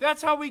 Amen?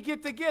 That's how we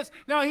get the gifts.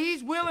 Now,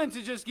 He's willing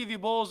to just give you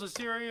bowls of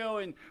cereal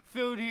and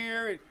food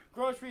here and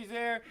groceries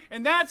there,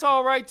 and that's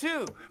all right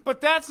too.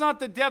 But that's not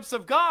the depths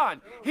of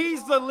God.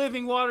 He's the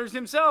living waters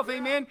Himself.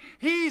 Amen?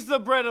 He's the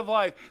bread of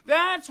life.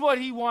 That's what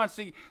He wants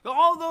to.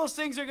 All those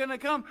things are going to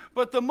come,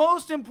 but the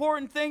most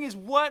important thing is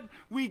what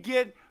we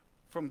get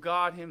from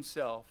God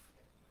Himself,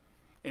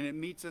 and it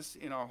meets us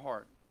in our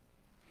heart.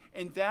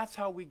 And that's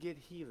how we get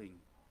healing.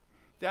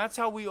 That's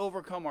how we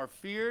overcome our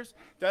fears.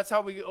 That's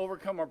how we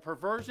overcome our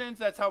perversions.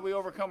 That's how we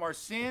overcome our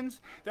sins.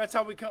 That's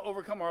how we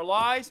overcome our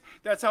lies.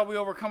 That's how we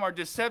overcome our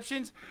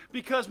deceptions.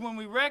 Because when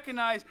we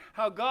recognize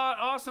how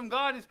awesome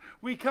God is,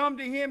 we come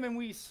to him and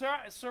we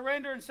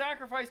surrender and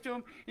sacrifice to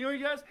him. You know what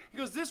he does? He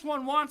goes, this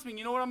one wants me.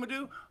 You know what I'm going to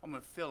do? I'm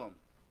going to fill him.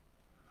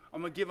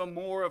 I'm going to give him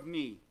more of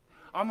me.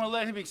 I'm going to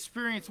let him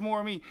experience more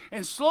of me.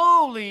 And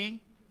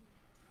slowly,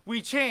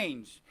 we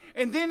change.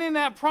 And then in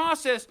that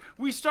process,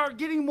 we start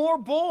getting more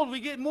bold.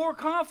 We get more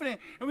confident.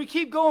 And we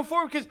keep going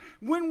forward. Because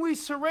when we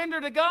surrender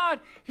to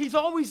God, he's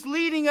always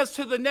leading us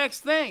to the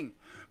next thing.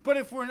 But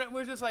if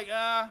we're just like,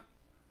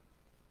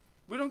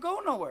 we don't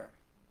go nowhere.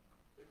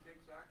 It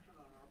takes action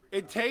on our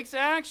behalf. It takes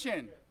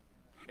action.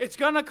 It's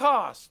going to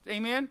cost.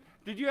 Amen?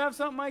 Did you have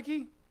something,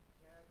 Mikey?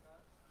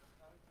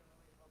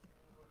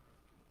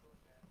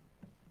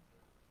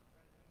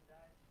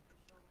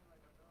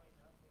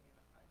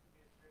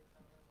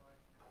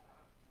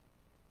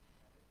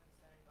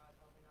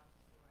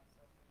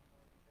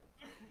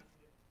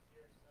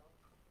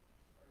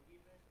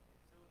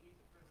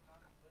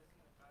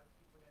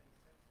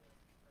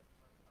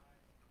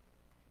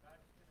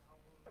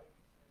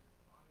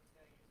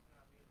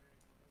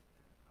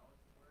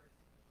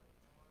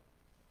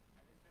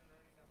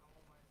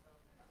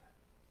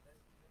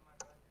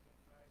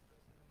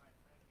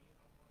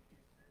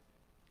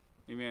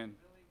 Amen.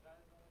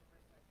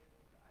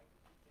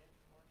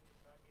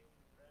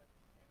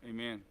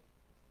 Amen.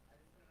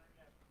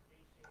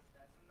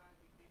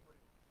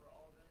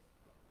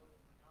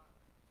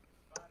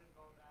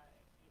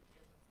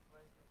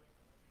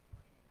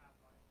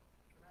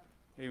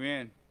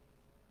 Amen.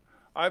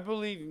 I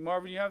believe,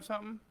 Marvin, you have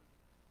something?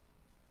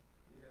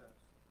 Yes.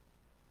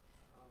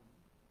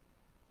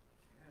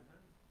 Canon,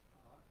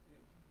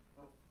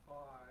 in 5,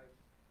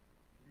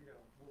 yeah,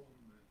 woman.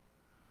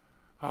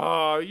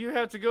 Oh, you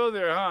have to go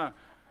there, huh?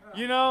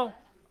 You know,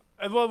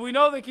 well, we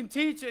know they can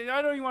teach it.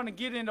 I don't even want to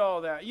get into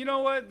all that. You know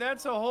what?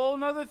 That's a whole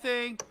nother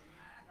thing.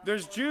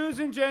 There's Jews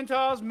and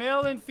Gentiles,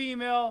 male and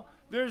female.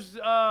 There's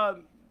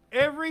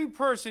every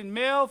person,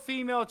 male,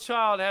 female,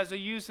 child, has a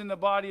use in the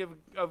body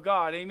of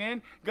God.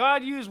 Amen?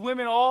 God used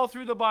women all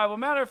through the Bible.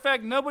 Matter of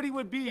fact, nobody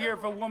would be here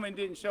if the woman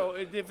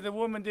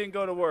didn't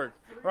go to work.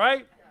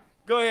 Right?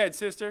 Go ahead,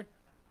 sister.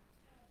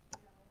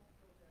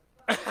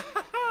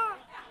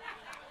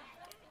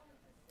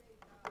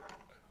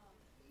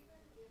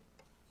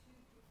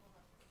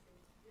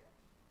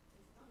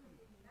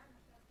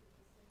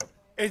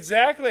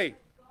 Exactly.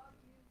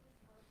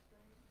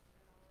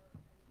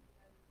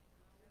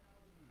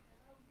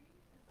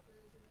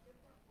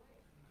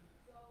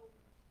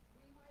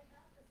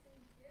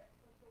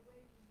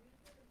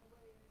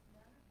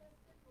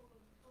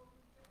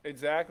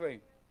 Exactly.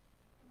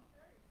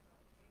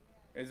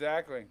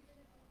 Exactly.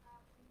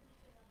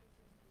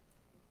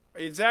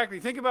 Exactly.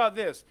 Think about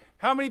this.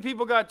 How many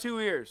people got 2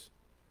 ears?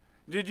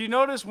 Did you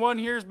notice one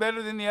hears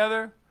better than the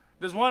other?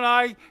 Does one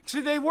eye?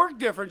 See, they work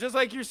different, just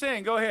like you're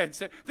saying. Go ahead.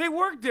 They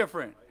work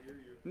different.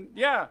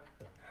 Yeah.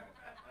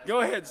 Go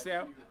ahead,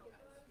 Sam.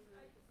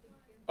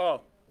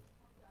 Oh.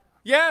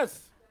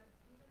 Yes.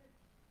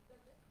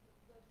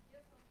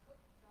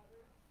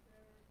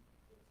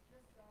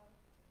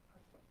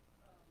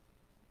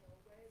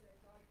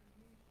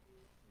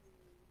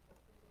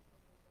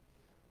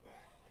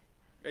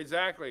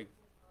 Exactly.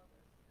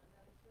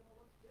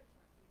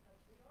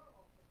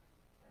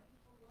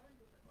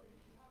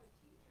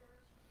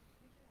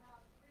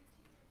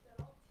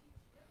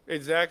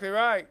 Exactly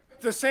right.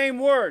 The same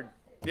word.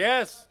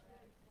 Yes.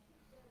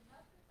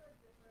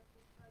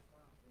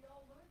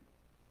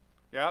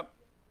 Yep.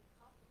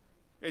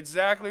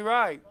 Exactly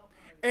right.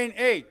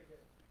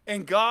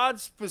 And God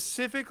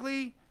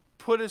specifically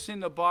put us in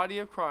the body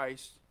of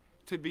Christ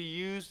to be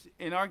used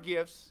in our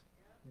gifts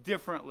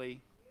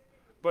differently,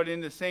 but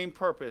in the same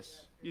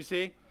purpose. You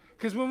see?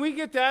 Because when we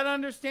get that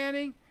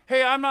understanding,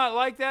 hey, I'm not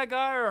like that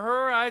guy or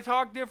her. I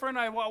talk different.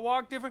 I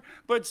walk different.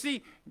 But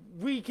see,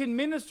 we can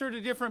minister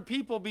to different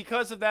people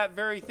because of that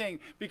very thing.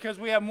 Because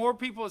we have more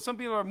people. Some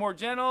people are more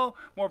gentle.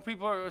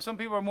 Some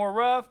people are more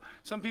rough.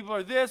 Some people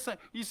are this.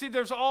 You see,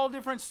 there's all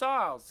different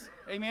styles.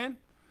 Amen?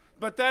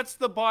 But that's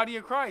the body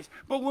of Christ.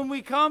 But when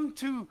we come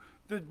to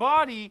the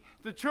body,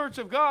 the church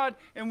of God,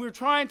 and we're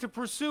trying to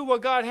pursue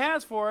what God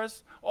has for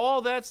us,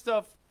 all that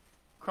stuff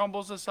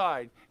crumbles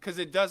aside because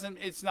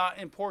it's not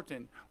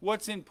important.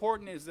 What's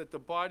important is that the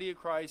body of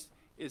Christ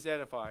is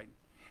edified.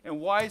 And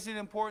why is it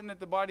important that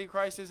the body of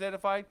Christ is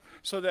edified?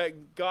 So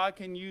that God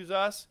can use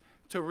us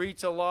to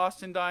reach a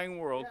lost and dying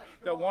world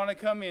that want to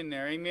come in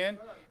there. Amen?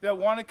 That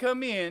want to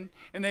come in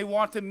and they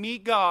want to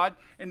meet God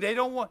and they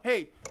don't want,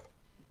 hey,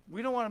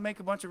 we don't want to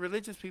make a bunch of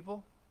religious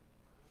people.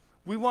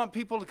 We want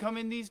people to come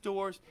in these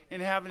doors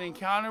and have an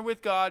encounter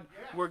with God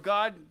where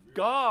God,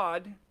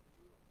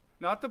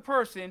 not the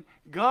person,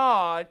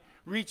 God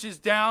reaches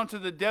down to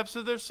the depths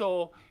of their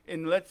soul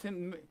and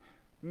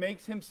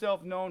makes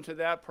himself known to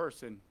that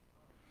person.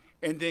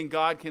 And then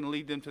God can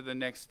lead them to the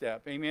next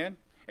step. Amen?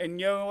 And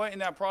you know what? In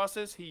that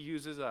process, he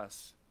uses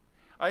us.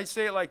 I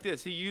say it like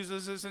this. He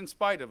uses us in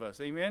spite of us.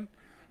 Amen?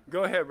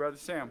 Go ahead, Brother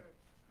Sam.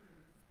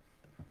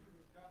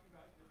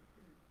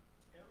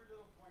 Every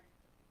little point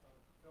of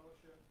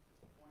fellowship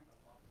is a point of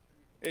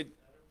opportunity to It,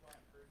 edify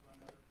and encourage one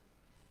another.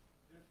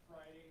 This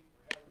Friday,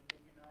 we're having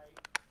movie night.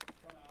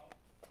 Come out,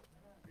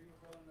 be with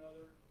one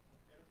another,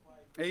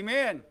 edify.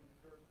 amen.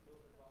 Encourage a little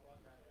bit about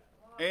what God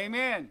has.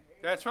 Amen.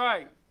 That's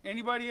right.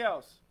 Anybody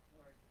else?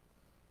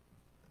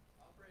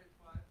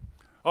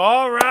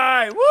 All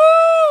right.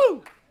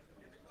 Woo!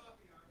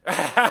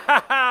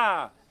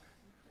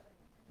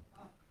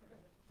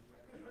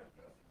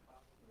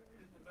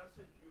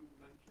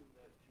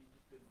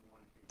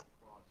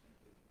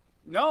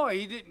 No,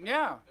 he didn't.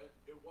 Yeah.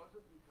 It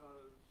wasn't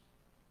because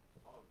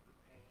of the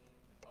pain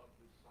of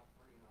the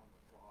suffering on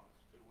the cross.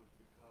 It was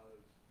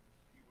because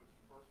he was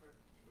perfect.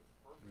 He was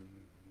perfect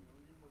in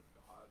union with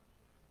God,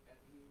 and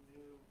he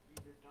knew he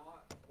did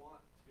not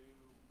want to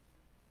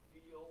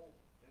feel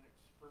and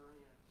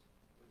experience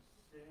the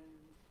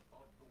sins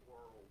of the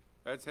world.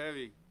 That's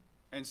heavy.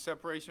 And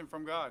separation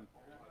from God.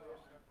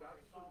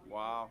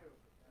 Wow.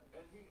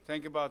 And he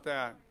Think about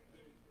that.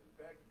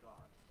 begged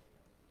God,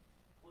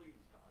 please,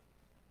 God,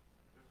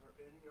 is there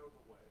any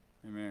other way?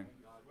 Amen.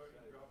 God said,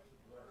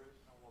 there is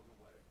no other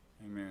way.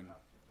 Amen.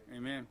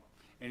 Amen.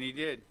 And he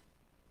did.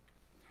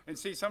 And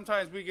see,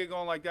 sometimes we get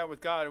going like that with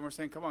God, and we're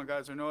saying, come on,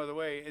 God, is there no other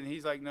way? And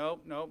he's like,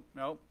 nope, nope,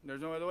 nope,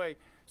 there's no other way.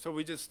 So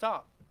we just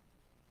stop.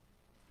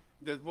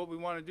 What we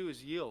want to do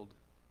is yield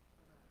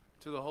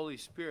to the Holy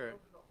Spirit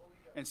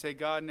and say,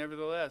 God,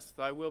 nevertheless,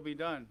 thy will be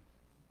done.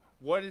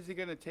 What is it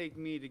going to take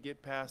me to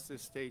get past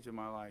this stage of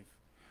my life?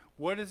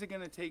 What is it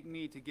going to take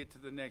me to get to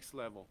the next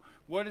level?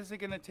 What is it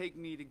going to take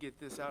me to get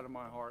this out of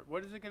my heart?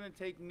 What is it going to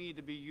take me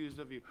to be used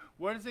of you?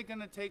 What is it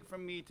going to take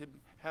from me to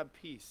have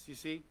peace? You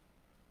see?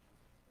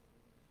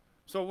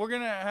 So we're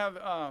going to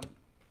have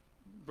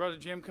Brother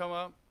Jim come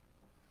up.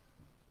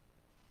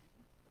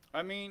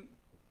 I mean,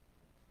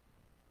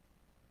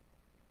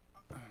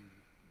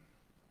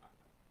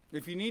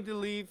 if you need to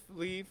leave,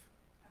 leave.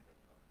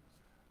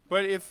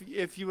 But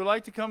if you would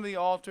like to come to the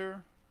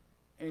altar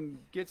and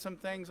get some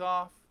things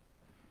off,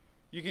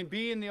 you can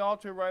be in the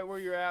altar right where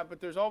you're at,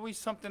 but there's always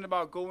something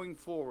about going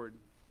forward.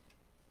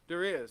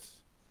 There is.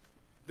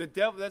 The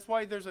devil, that's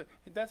why there's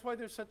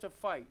such a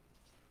fight.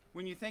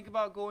 When you think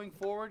about going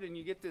forward and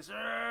you get this,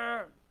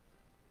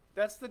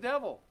 that's the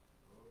devil.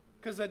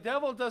 Because the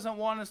devil doesn't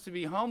want us to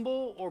be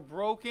humble or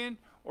broken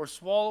or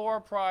swallow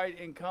our pride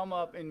and come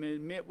up and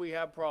admit we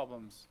have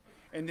problems.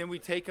 And then we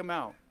take them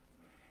out.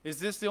 Is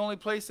this the only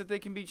place that they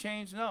can be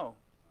changed? No.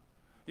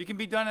 It can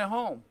be done at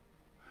home.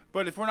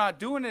 But if we're not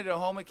doing it at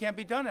home, it can't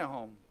be done at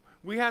home.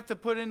 We have to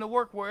put in the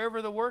work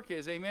wherever the work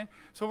is. Amen?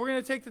 So we're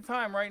going to take the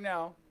time right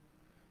now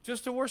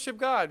just to worship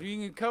God. You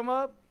can come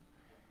up.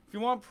 If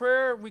you want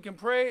prayer, we can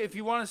pray. If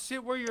you want to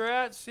sit where you're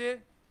at,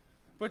 sit.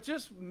 But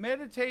just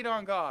meditate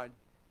on God.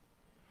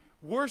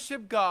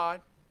 Worship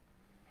God.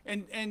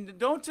 And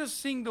don't just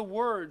sing the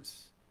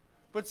words,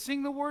 but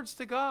sing the words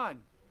to God.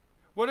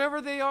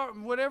 Whatever they are,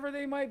 whatever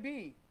they might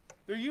be.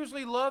 They're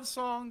usually love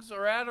songs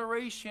or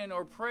adoration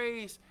or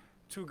praise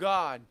to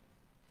God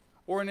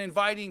or an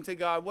inviting to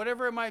God,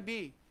 whatever it might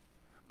be.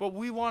 But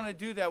we want to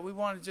do that. We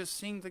want to just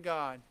sing to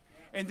God.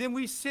 And then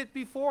we sit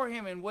before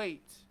Him and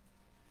wait.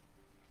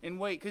 And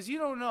wait, because you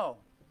don't know.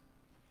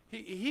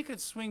 He could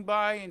swing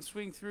by and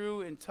swing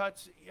through and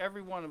touch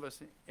every one of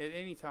us at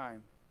any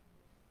time.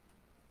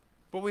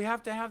 But we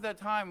have to have that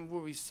time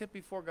where we sit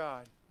before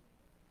God.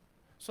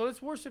 So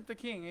let's worship the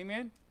King.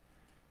 Amen?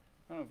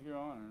 I don't know if you're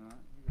on or not.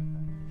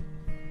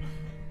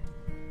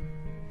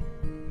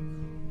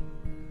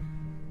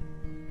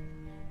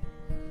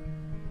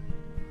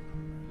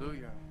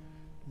 Hallelujah.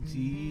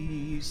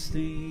 These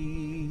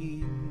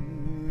things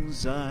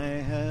I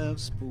have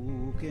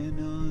spoken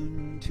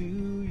unto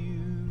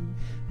you,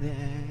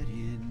 that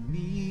in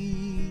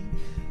me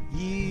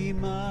ye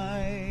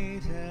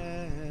might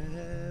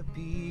have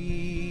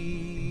peace.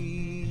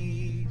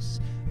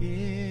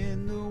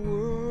 In the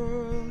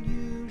world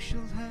you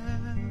shall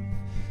have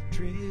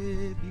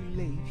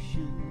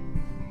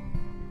tribulation,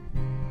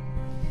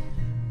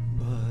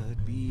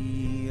 but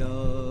be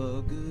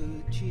of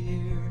good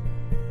cheer.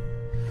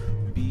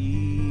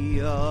 Be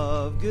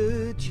of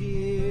good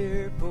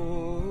cheer,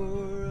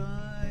 for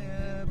I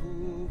have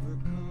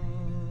overcome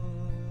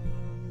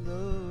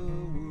the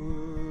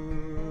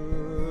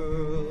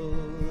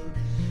world.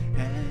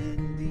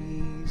 And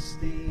these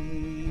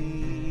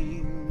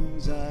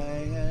things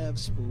I have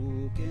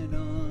spoken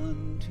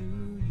unto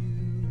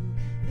you,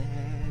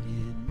 that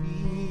in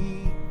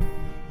me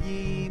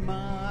ye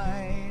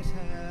might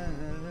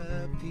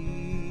have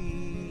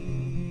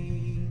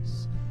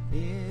peace.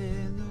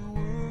 In the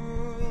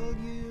world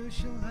you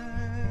shall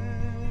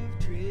have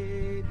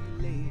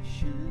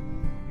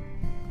tribulation,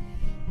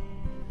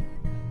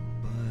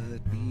 but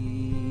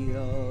be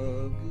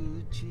of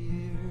good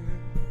cheer.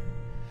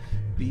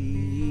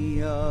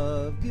 Be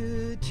of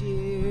good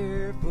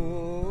cheer,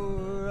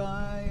 for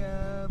I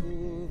have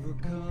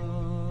overcome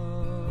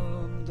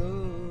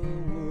the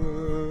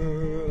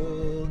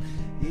world.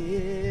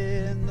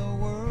 In the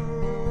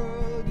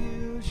world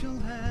you shall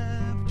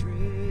have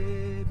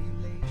tribulation,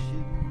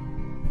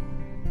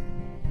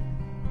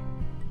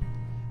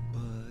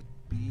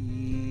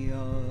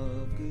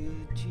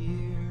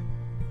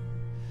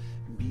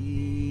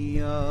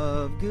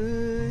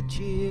 good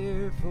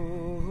cheer,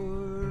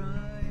 for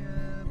I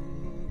have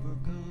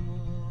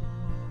overcome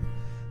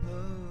the world.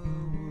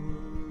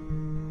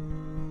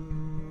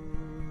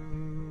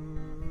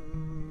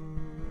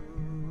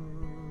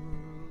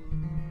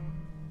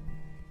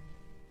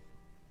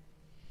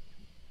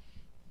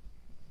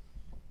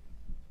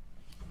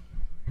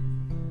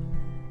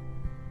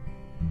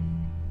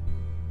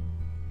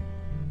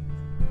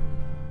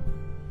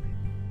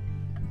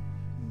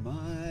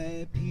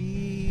 My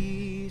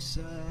peace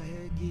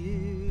I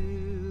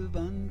give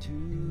unto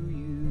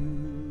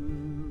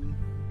you.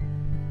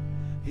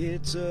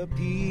 It's a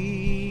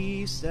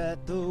peace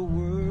that the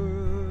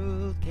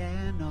world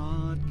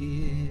cannot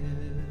give.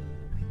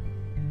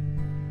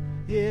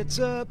 It's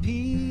a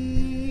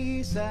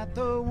peace that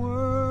the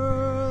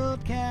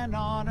world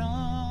cannot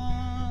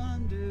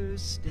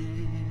understand.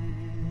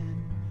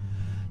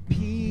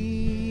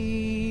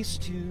 Peace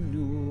to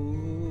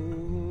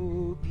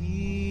know,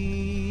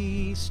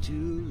 peace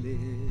to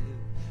live.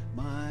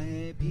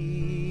 My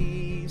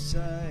peace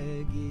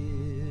I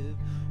give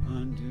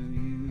unto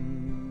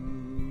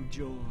you.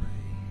 Joy,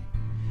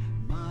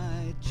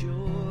 my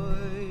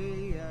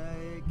joy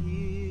I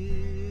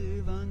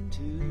give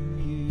unto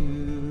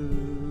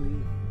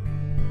you.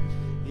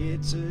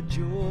 It's a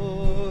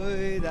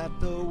joy that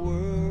the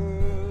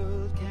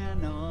world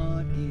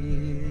cannot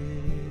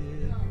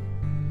give.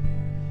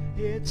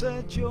 It's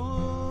a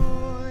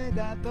joy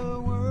that the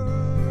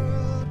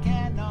world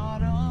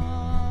cannot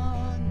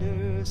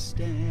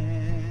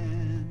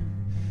understand.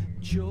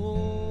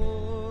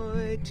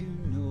 Joy to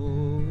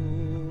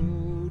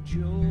know,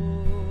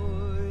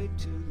 joy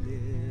to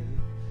live.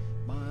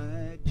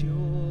 My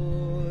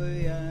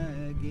joy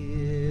I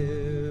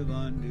give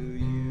unto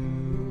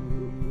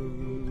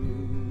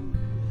you.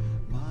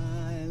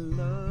 My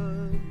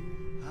love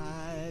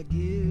I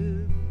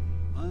give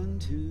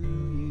unto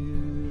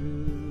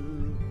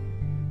you.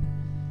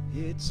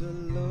 It's a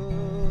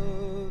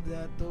love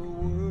that the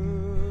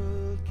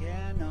world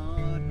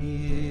cannot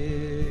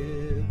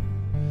give.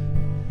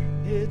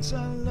 It's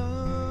a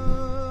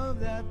love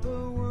that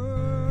the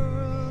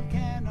world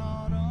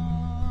cannot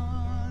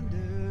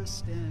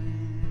understand.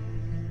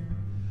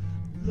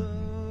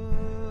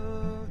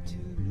 Love to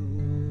know,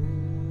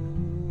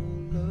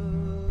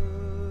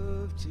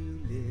 love to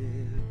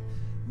live.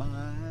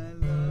 My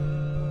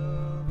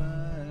love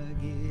I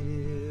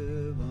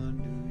give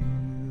unto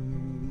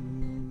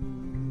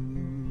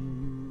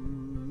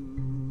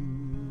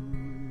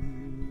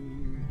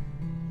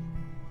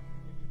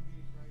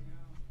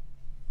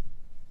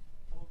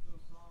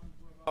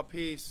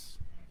Peace.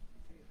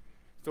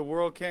 The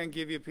world can't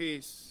give you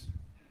peace.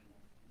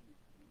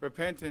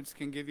 Repentance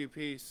can give you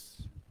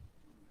peace.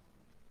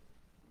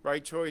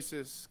 Right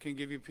choices can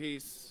give you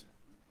peace.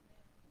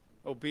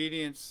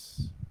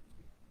 Obedience.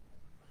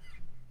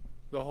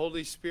 The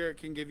Holy Spirit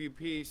can give you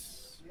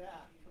peace. Yeah,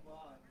 come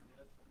on.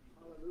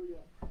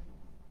 Hallelujah.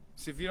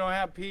 See, if you don't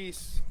have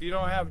peace, if you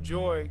don't have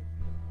joy,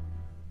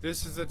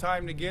 this is the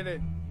time to get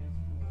it.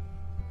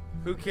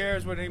 Who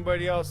cares what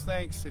anybody else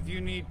thinks? If you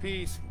need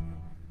peace,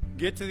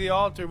 get to the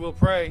altar, we'll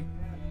pray.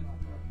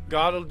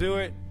 God will do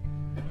it.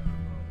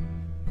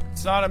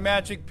 It's not a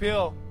magic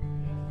pill.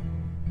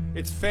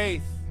 It's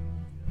faith.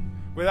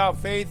 Without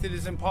faith, it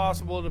is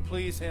impossible to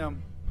please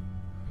Him.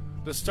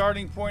 The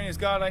starting point is,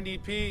 God, I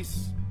need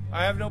peace.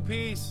 I have no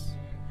peace.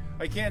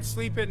 I can't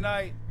sleep at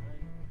night.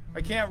 I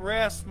can't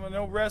rest.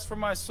 No rest for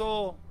my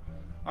soul.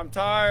 I'm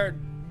tired.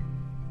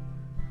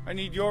 I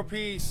need your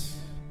peace.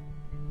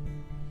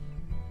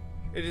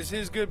 It is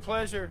His good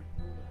pleasure.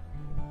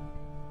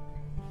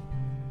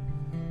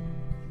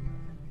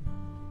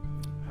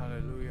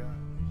 Hallelujah.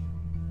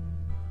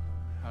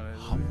 Hallelujah.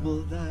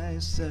 Humble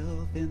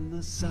thyself in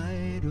the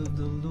sight of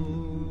the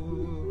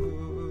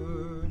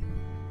Lord.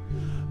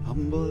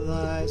 Humble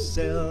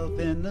thyself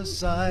in the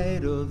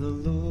sight of the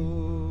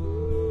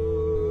Lord,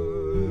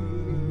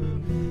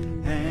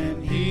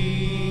 and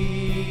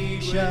He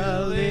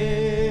shall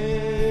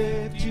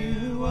lift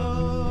you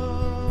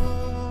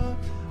up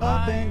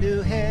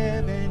into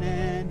heaven,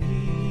 and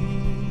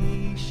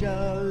He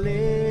shall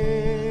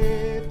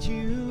lift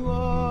you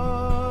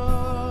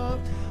up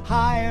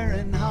higher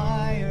and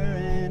higher,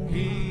 and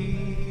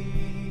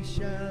He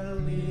shall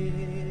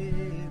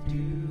lift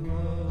you up.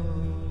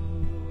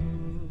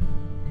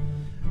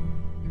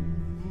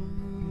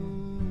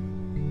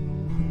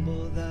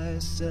 Humble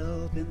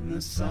thyself in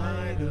the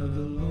sight of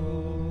the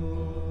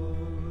Lord.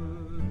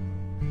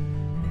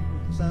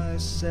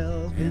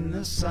 Thyself in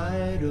the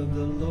sight of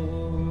the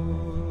Lord,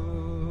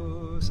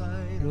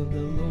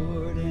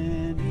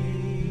 and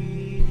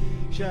He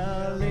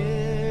shall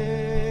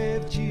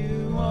lift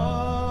you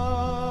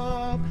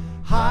up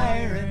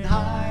higher and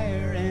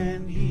higher,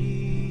 and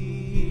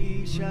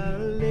He shall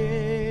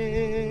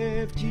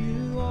lift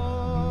you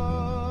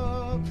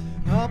up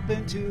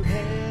into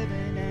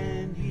heaven,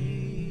 and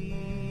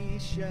He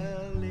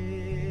shall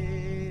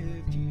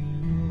lift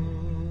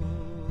you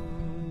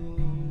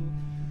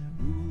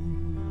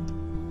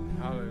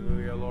up.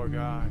 Hallelujah, Lord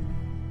God.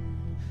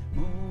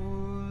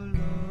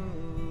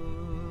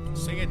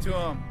 Sing it to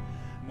Him.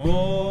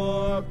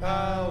 more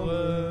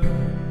power,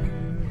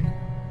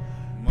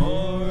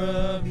 more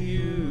of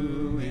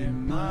you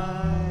in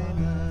my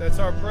life. That's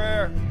our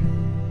prayer.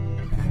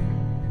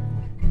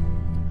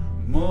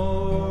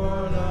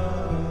 More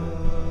love,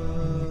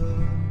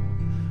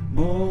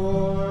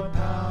 more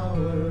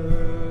power,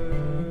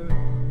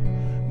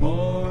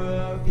 more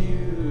of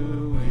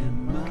you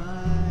in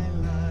my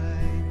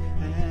life,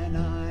 and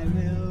I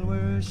will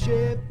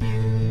worship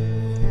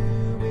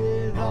you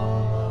with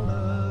all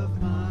of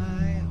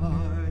my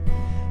heart,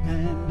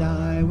 and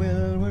I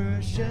will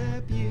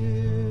worship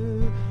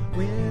you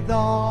with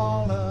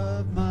all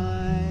of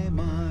my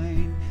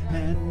mind,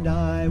 and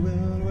I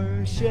will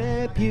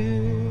worship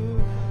you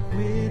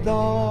with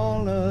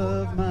all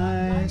of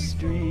my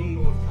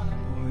strength,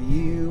 for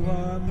you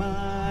are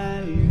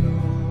my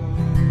Lord.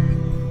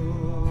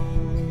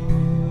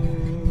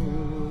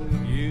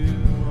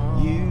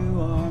 You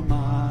are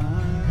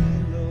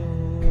my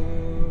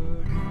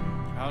Lord.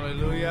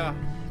 Hallelujah.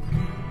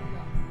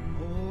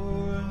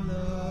 More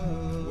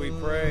love, we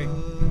pray.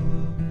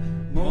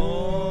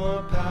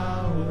 More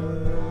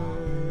power,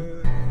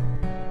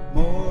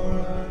 more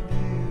of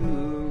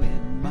you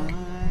in my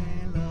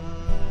life.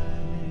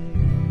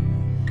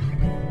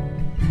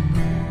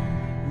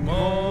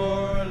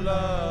 More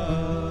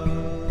love,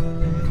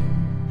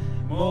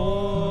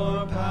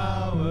 more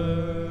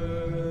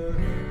power,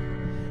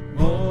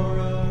 more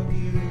of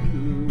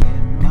you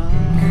in my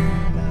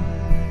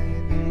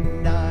life,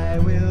 and I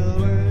will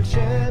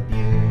worship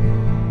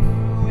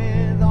you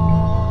with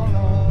all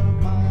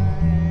of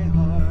my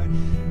heart,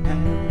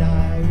 and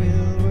I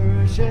will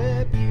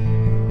worship you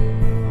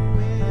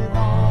with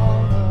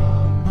all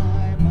of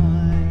my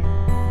mind,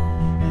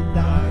 and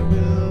I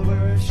will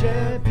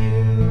worship you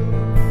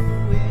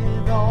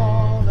with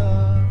all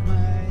of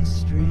my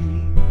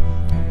strength,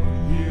 for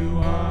you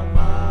are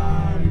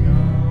my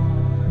God.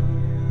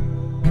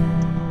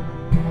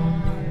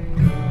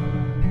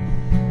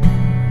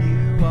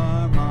 You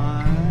are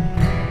my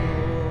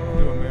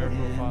Lord,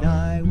 and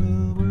I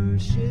will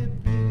worship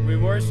you. We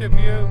worship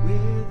you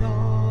with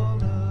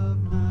all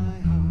of my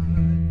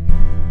heart,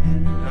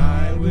 and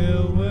I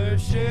will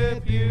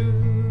worship you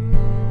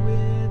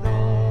with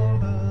all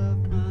of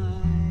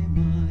my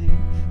mind,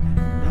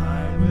 and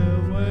I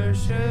will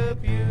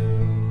worship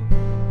you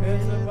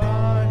as a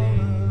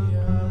body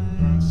of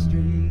my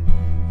strength.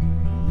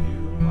 You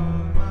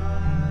are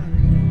my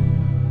Lord.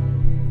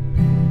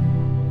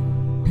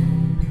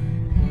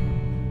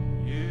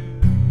 You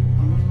are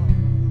my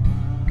Lord.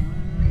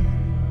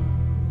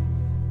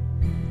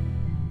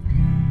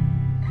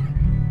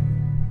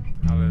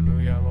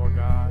 Hallelujah, Lord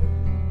God.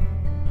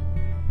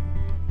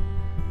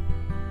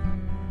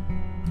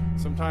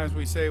 Sometimes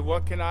we say,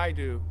 what can I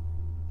do?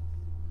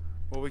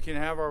 Well, we can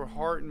have our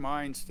heart and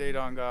mind stayed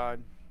on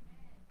God.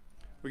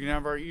 We can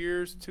have our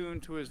ears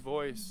tuned to His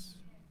voice.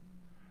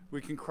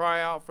 We can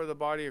cry out for the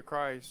body of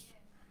Christ.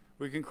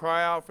 We can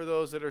cry out for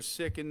those that are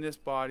sick in this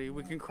body.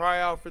 We can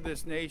cry out for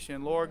this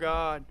nation. Lord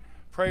God,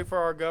 pray for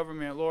our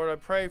government. Lord, I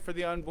pray for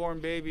the unborn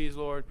babies,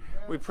 Lord.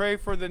 We pray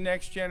for the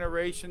next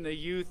generation, the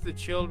youth, the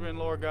children,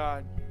 Lord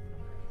God.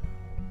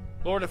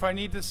 Lord, if I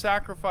need to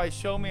sacrifice,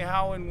 show me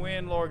how and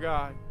when, Lord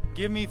God.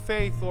 Give me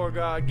faith, Lord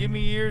God. Give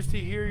me ears to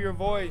hear your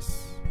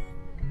voice.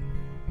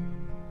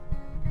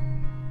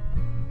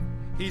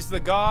 He's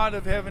the God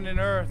of heaven and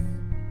earth.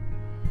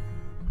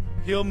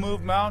 He'll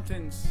move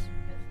mountains.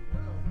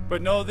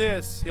 But know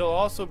this, He'll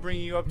also bring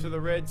you up to the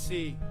Red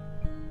Sea.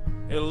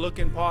 It'll look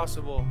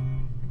impossible.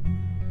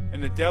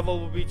 And the devil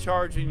will be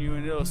charging you,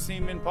 and it'll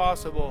seem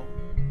impossible.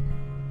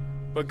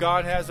 But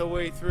God has a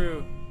way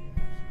through.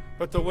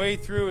 But the way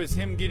through is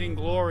Him getting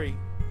glory.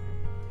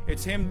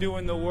 It's Him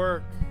doing the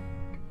work.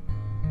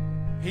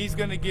 He's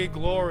going to get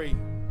glory.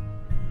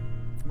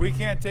 We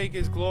can't take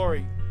His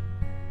glory.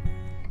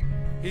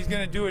 He's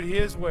going to do it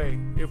His way.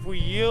 If we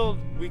yield,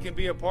 we can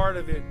be a part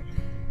of it.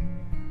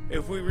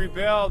 If we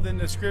rebel, then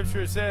the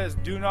scripture says,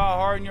 do not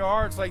harden your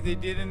hearts like they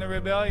did in the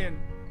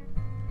rebellion.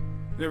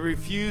 They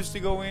refused to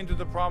go into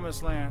the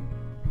promised land.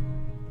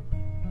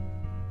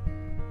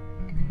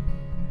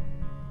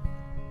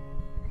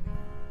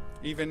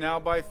 Even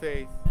now by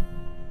faith,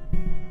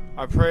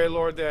 I pray,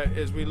 Lord, that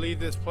as we leave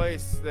this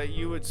place, that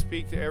you would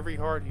speak to every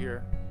heart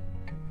here.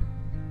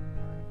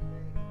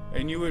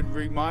 And you would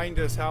remind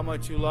us how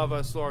much you love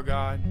us, Lord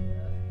God,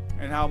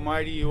 and how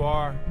mighty you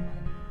are.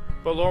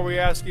 But Lord, we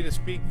ask you to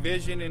speak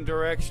vision and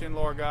direction,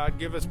 Lord God.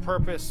 Give us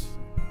purpose.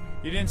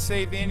 You didn't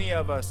save any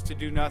of us to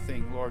do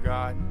nothing, Lord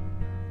God.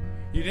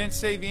 You didn't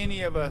save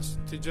any of us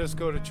to just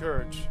go to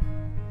church.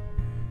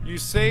 You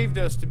saved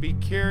us to be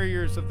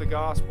carriers of the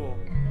gospel.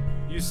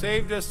 You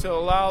saved us to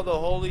allow the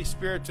Holy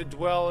Spirit to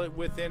dwell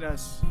within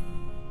us,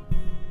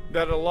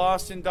 that a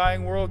lost and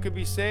dying world could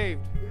be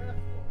saved.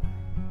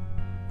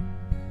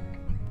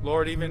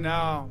 Lord, even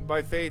now,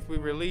 by faith, we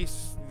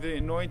release the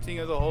anointing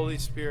of the Holy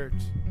Spirit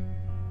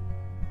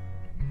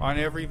on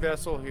every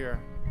vessel here.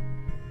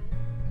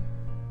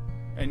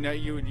 And that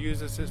you would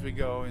use us as we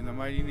go. In the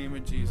mighty name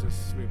of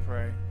Jesus, we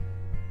pray.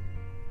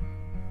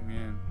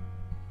 Amen.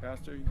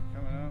 Pastor, you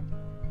coming up?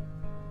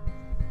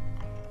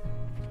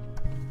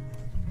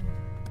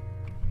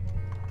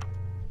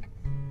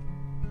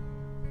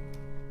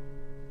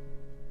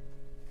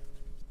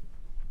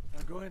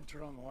 Go ahead and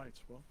turn on the lights,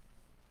 Will.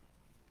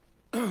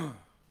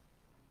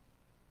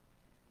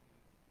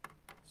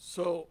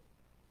 So,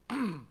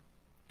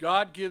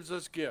 God gives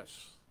us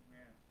gifts.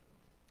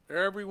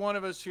 Every one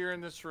of us here in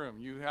this room,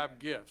 you have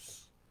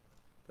gifts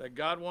that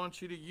God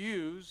wants you to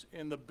use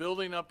in the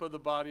building up of the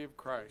body of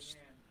Christ,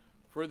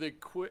 for the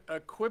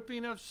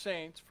equipping of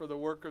saints for the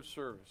work of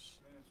service.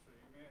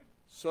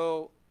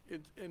 So,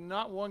 and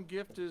not one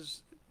gift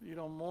is,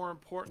 more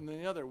important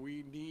than the other.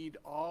 We need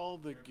all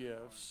the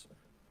gifts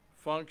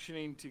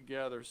functioning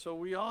together. So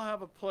we all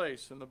have a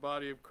place in the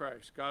body of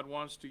Christ. God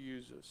wants to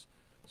use us.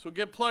 So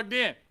get plugged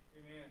in.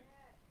 Amen.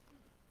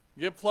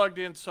 Get plugged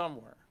in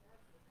somewhere.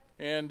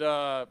 And,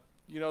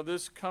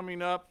 this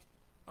coming up,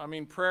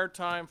 prayer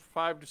time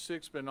 5 to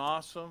 6 been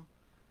awesome.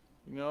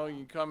 You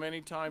can come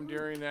anytime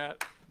during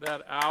that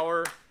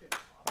hour.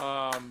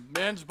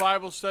 Men's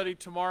Bible study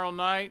tomorrow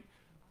night.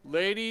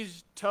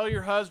 Ladies, tell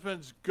your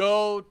husbands,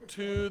 go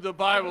to the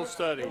Bible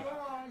study.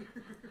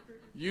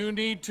 You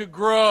need to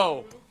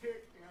grow.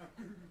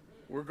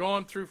 We're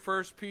going through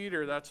 1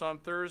 Peter. That's on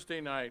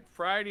Thursday night.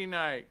 Friday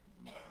night,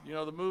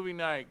 the movie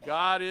night.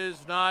 God is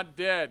not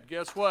dead.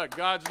 Guess what?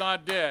 God's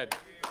not dead.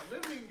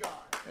 Living God.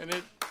 And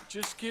it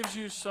just gives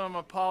you some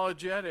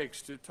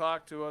apologetics to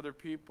talk to other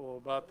people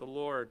about the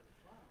Lord.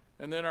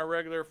 And then our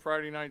regular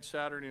Friday night,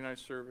 Saturday night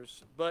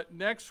service. But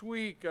next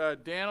week,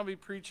 Dan will be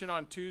preaching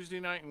on Tuesday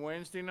night and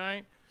Wednesday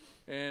night.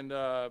 And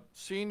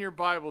senior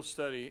Bible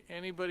study.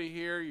 Anybody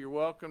here, you're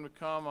welcome to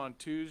come on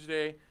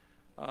Tuesday,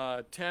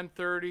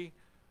 10:30.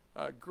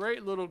 A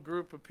great little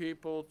group of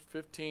people,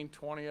 15,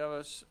 20 of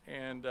us.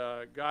 And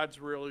God's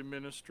really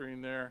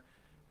ministering there.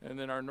 And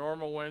then our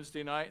normal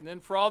Wednesday night. And then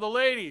for all the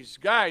ladies,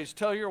 guys,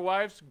 tell your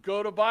wives,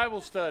 go to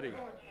Bible study.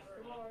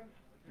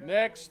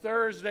 Next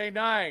Thursday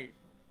night.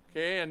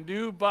 Okay, a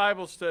new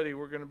Bible study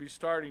we're going to be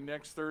starting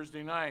next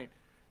Thursday night.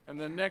 And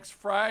then next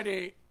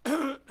Friday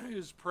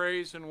is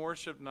praise and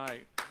worship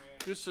night.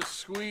 Just a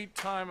sweet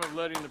time of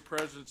letting the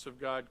presence of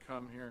God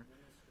come here.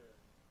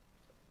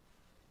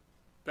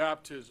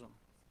 Baptism.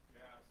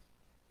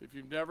 If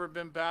you've never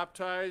been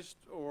baptized,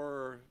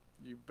 or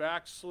you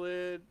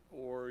backslid,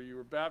 or you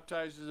were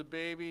baptized as a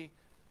baby,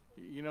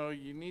 you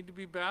need to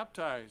be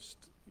baptized.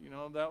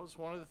 That was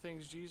one of the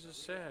things Jesus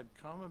said.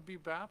 Come and be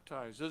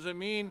baptized. Does it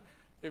mean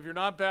if you're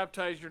not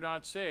baptized, you're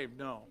not saved?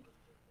 No.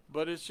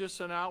 But it's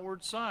just an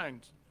outward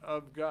sign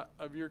of God,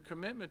 of your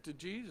commitment to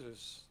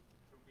Jesus.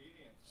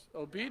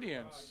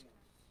 Obedience.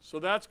 So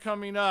that's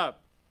coming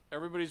up.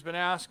 Everybody's been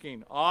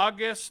asking.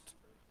 August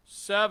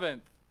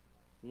 7th,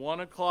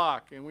 1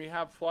 o'clock. And we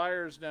have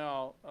flyers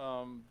now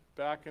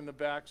back in the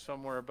back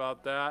somewhere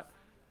about that.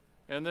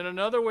 And then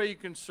another way you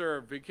can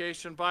serve,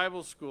 Vacation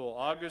Bible School,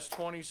 August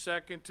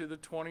 22nd to the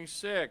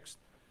 26th.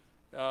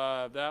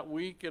 That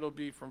week it'll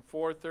be from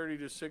 4:30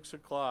 to 6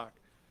 o'clock.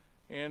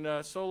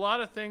 And so a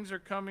lot of things are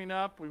coming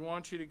up. We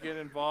want you to get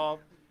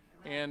involved.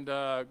 And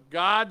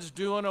God's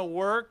doing a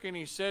work, and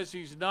he says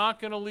he's not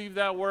going to leave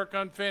that work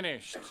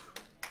unfinished.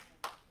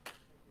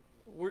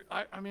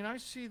 I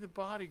see the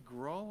body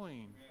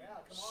growing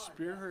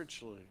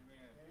spiritually.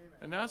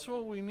 And that's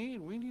what we need.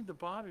 We need the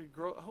body to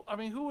grow.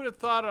 Who would have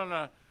thought on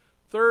a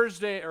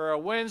Thursday or a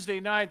Wednesday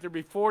night there'd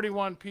be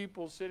 41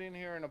 people sitting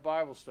here in a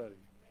Bible study?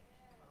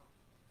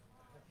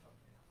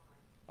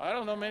 I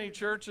don't know many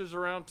churches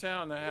around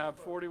town that have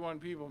 41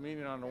 people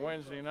meeting on a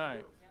Wednesday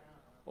night.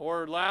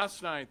 Or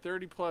last night,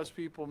 30 plus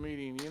people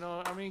meeting.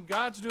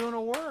 God's doing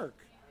a work.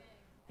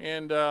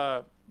 And,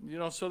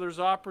 so there's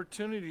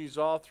opportunities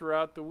all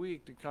throughout the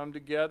week to come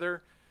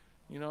together.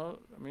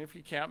 If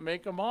you can't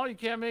make them all, you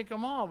can't make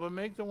them all. But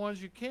make the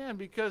ones you can,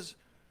 because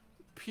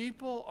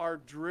people are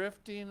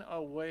drifting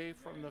away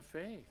from the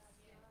faith.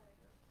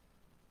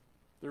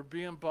 They're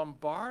being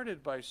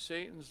bombarded by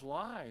Satan's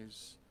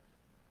lies.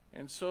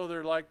 And so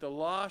they're like the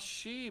lost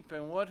sheep.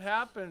 And what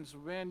happens,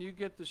 man, you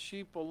get the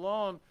sheep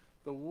alone,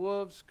 the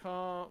wolves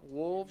come,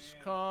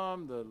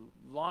 the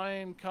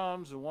lion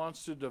comes and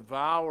wants to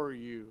devour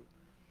you.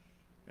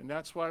 And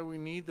that's why we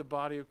need the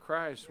body of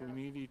Christ. We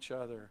need each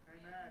other.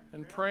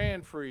 And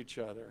praying for each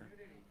other.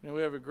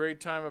 We have a great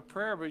time of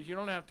prayer, but you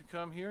don't have to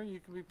come here. You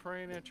can be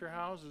praying at your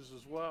houses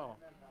as well.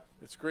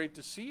 It's great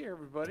to see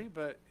everybody,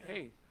 but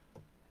hey,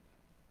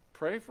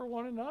 pray for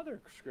one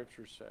another,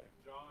 scriptures say.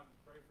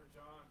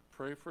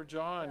 Pray for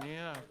John,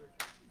 yeah.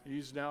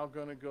 He's now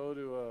going to go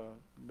to a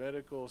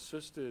medical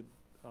assisted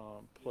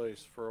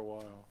place for a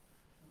while.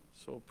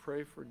 So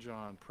pray for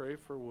John. Pray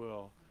for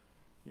Will.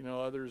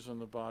 Others in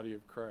the body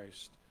of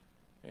Christ.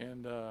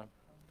 And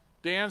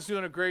Dan's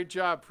doing a great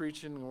job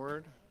preaching the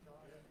word.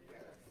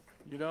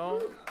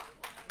 Doing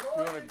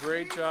a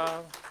great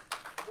job.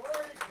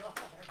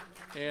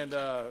 And,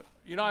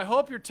 I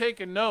hope you're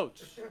taking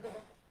notes.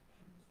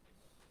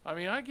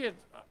 I get...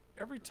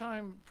 Every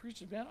time I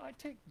preach, man, I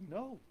take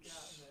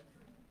notes.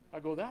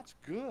 I go, that's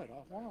good.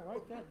 I want to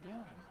write that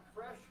down.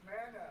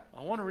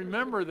 I want to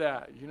remember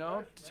that,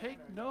 Take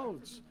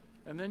notes.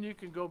 And then you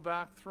can go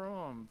back through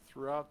them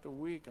throughout the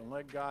week and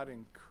let God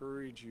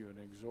encourage you and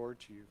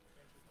exhort you.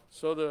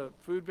 So the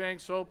food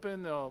bank's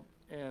open,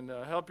 and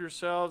help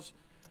yourselves.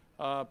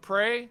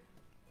 Pray.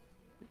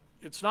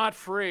 it's not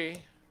free.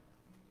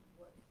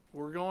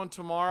 We're going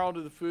tomorrow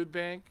to the food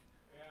bank,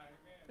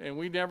 and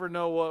we never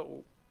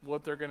know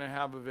what they're going to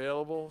have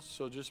available.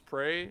 So just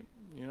pray,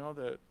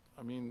 that,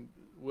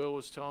 Will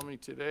was telling me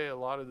today a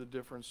lot of the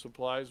different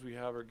supplies we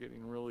have are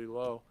getting really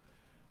low.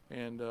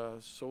 And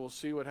so we'll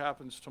see what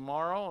happens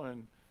tomorrow.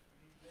 And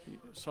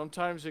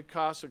sometimes it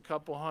costs a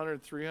couple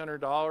 $100,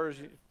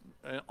 $300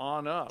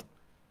 on up.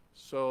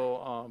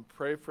 So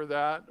pray for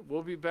that.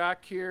 We'll be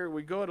back here.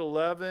 We go at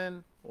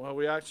 11. Well,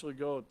 we actually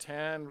go at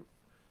 10.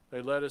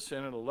 They let us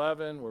in at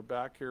 11. We're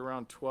back here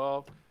around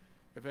 12.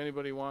 If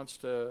anybody wants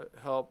to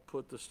help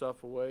put the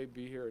stuff away,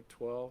 be here at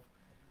 12.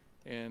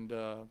 And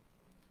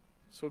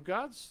so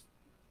God's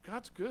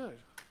good.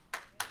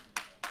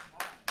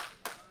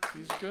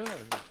 He's good.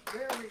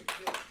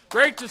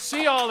 Great to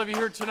see all of you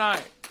here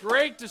tonight.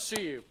 Great to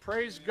see you.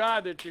 Praise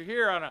God that you're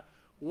here on a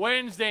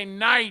Wednesday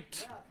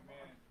night.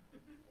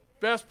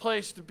 Best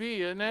place to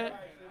be, isn't it?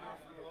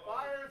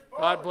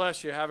 God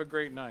bless you. Have a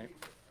great night.